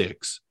top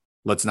 6.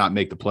 Let's not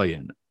make the play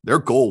in. Their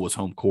goal was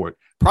home court,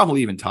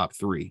 probably even top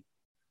 3.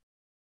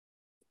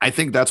 I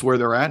think that's where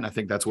they're at, and I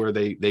think that's where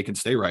they can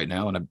stay right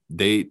now. And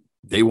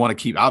they want to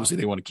keep, obviously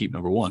they want to keep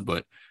number 1,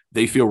 but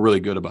they feel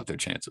really good about their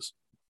chances.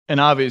 And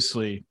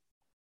obviously,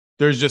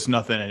 there's just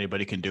nothing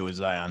anybody can do with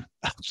Zion.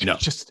 No.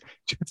 just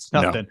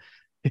nothing.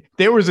 No.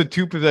 There was a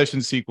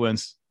 2-possession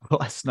sequence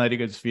last night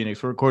against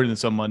Phoenix. We're recording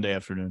this on Monday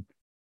afternoon,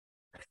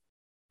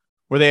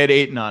 where they had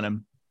Ayton on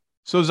him.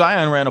 So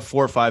Zion ran a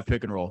 4-5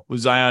 pick and roll with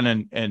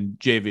Zion and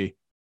JV.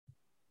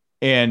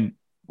 And,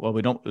 well,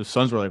 the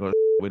Suns were like, well,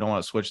 we don't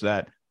want to switch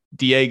that.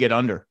 DA get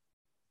under.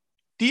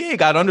 DA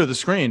got under the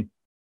screen.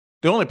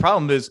 The only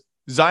problem is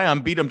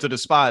Zion beat him to the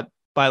spot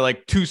by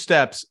like 2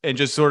 steps and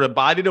just sort of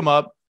bodied him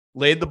up,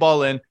 laid the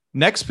ball in.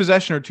 Next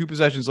possession or 2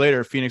 possessions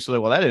later, Phoenix was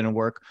like, well, that didn't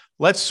work.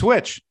 Let's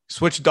switch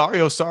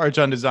Dario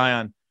Saric onto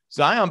Zion.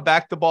 Zion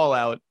backed the ball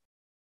out.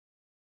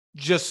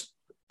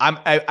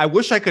 I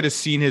wish I could have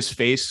seen his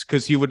face,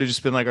 because he would have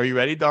just been like, are you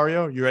ready,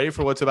 Dario? You ready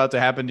for what's about to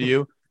happen to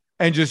you?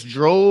 And just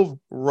drove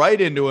right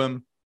into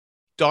him.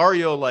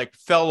 Dario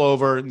fell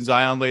over and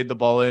Zion laid the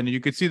ball in. And you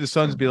could see the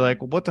Suns be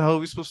like, well, what the hell are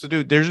we supposed to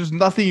do? There's just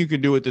nothing you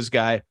can do with this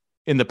guy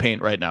in the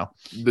paint right now.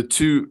 The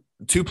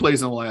two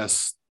plays in the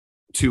last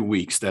 2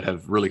 weeks that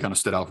have really kind of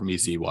stood out for me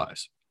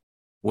Z-wise.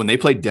 When they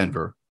played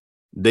Denver,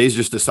 they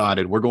just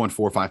decided we're going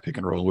 4-5 pick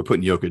and roll. We're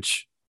putting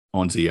Jokic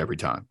on Z every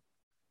time.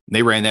 And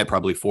they ran that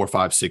probably 4,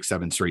 5, 6,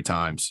 7 straight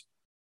times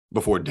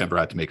before Denver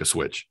had to make a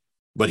switch.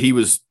 But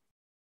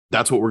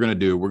that's what we're going to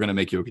do. We're going to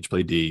make Jokic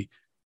play D.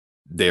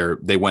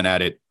 They went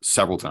at it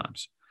several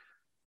times.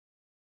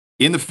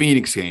 in the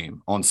Phoenix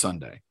game on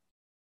Sunday,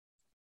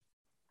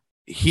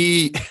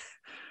 he's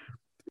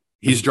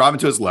driving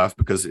to his left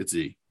because it's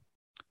E.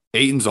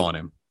 Ayton's on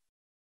him.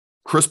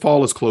 Chris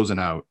Paul is closing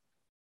out.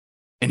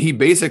 And he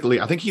basically,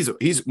 I think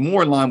he's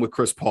more in line with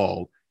Chris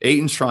Paul.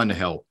 Ayton's trying to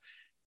help.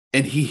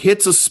 And he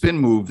hits a spin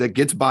move that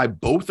gets by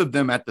both of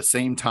them at the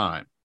same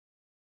time.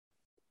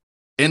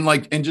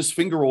 And just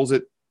finger rolls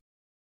it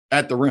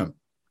at the rim.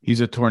 He's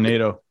a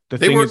tornado. The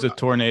thing is a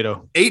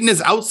tornado. Ayton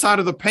is outside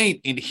of the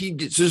paint, and he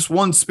gets just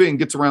one spin,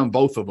 gets around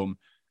both of them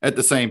at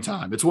the same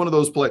time. It's one of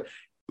those plays.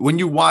 When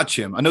you watch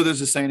him, I know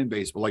there's a saying in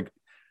baseball, like,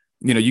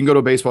 you can go to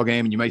a baseball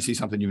game and you might see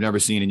something you've never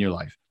seen in your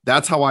life.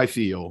 That's how I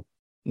feel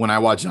when I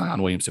watch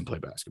Zion Williamson play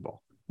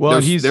basketball. Well,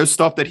 there's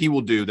stuff that he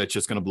will do that's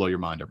just going to blow your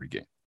mind every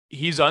game.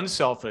 He's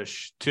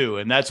unselfish too.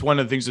 And that's one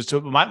of the things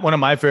one of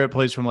my favorite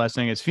plays from last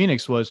night against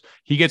Phoenix was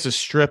he gets a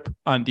strip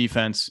on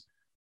defense.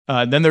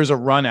 Then there's a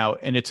run out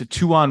and it's a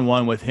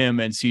 2-on-1 with him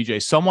and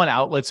CJ. Someone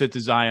outlets it to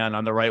Zion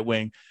on the right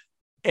wing.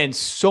 And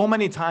so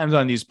many times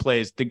on these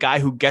plays, the guy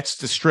who gets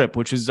the strip,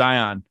 which is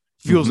Zion,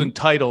 feels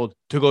entitled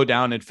to go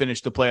down and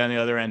finish the play on the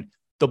other end.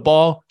 The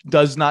ball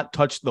does not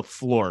touch the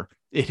floor.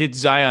 It hits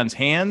Zion's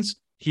hands.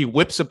 He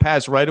whips a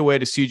pass right away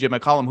to CJ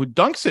McCollum, who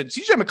dunks it.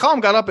 CJ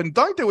McCollum got up and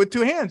dunked it with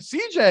two hands.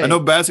 CJ. I know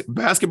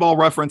Basketball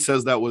Reference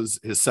says that was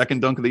his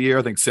second dunk of the year.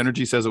 I think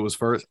Synergy says it was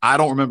first. I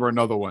don't remember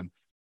another one.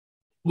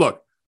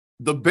 Look,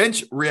 the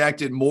bench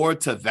reacted more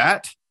to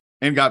that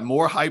and got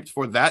more hyped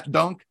for that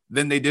dunk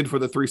than they did for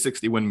the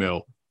 360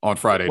 windmill on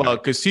Friday night. Well,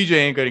 because CJ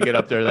ain't going to get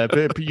up there.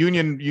 That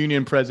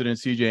union president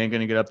CJ ain't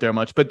going to get up there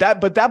much. But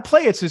that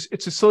play, it's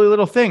a silly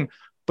little thing.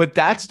 But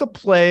that's the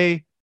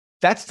play.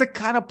 That's the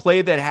kind of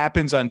play that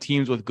happens on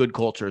teams with good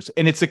cultures.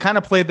 And it's the kind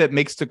of play that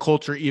makes the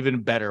culture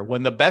even better.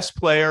 When the best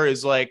player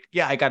is like,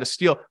 yeah, I got to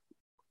steal.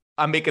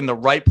 I'm making the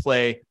right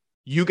play.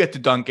 You get to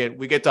dunk it.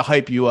 We get to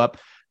hype you up.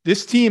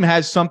 This team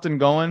has something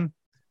going.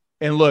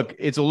 And look,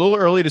 it's a little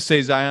early to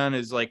say Zion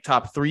is like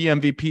top 3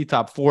 MVP,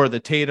 top 4. The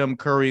Tatum,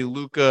 Curry,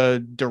 Luka,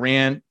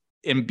 Durant,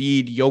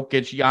 Embiid,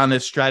 Jokic,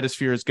 Giannis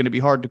stratosphere is going to be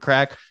hard to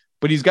crack.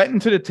 But he's gotten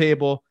to the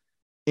table.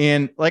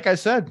 And like I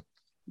said,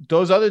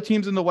 those other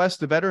teams in the West,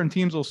 the veteran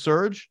teams will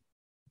surge,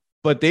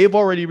 but they've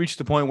already reached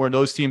the point where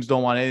those teams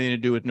don't want anything to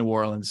do with New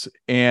Orleans.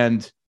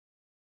 And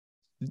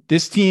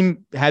this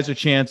team has a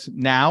chance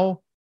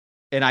now,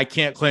 and I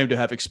can't claim to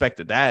have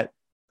expected that.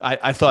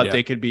 I thought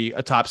they could be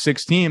a top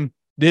 6 team.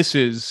 This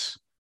is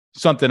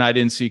something I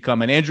didn't see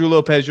coming. Andrew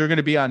Lopez, you're going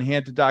to be on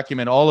hand to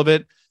document all of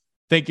it.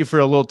 Thank you for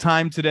a little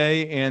time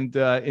today, and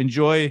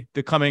enjoy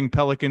the coming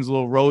Pelicans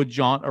little road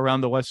jaunt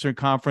around the Western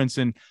Conference.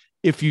 And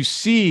if you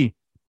see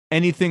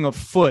anything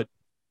afoot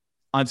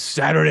on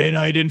Saturday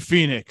night in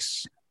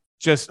Phoenix,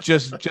 just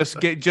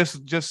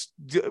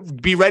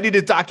be ready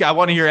to document. I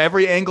want to hear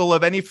every angle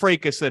of any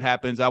fracas that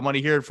happens. I want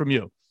to hear it from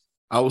you.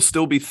 I will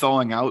still be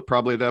thawing out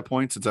probably at that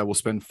point, since I will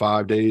spend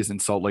 5 days in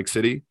Salt Lake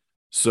City.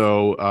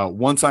 So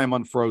once I am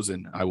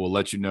unfrozen, I will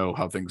let you know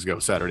how things go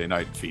Saturday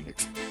night in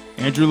Phoenix.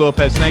 Andrew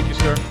Lopez, thank you,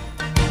 sir.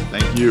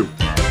 Thank you.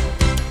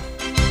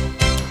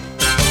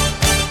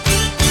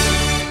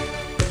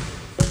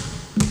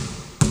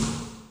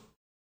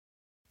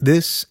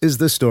 This is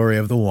the story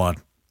of the one.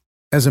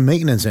 As a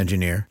maintenance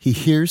engineer, he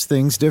hears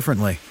things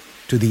differently.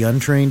 To the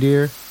untrained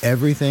ear,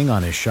 everything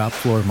on his shop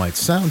floor might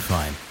sound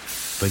fine,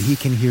 but he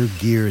can hear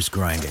gears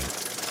grinding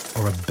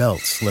or a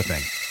belt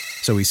slipping.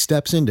 So he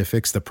steps in to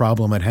fix the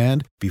problem at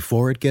hand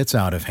before it gets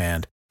out of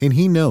hand. And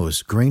he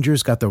knows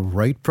Grainger's got the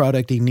right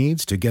product he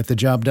needs to get the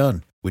job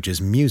done, which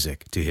is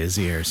music to his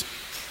ears.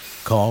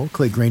 Call,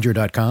 click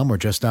Grainger.com, or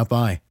just stop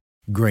by.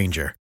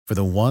 Grainger, for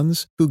the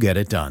ones who get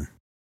it done.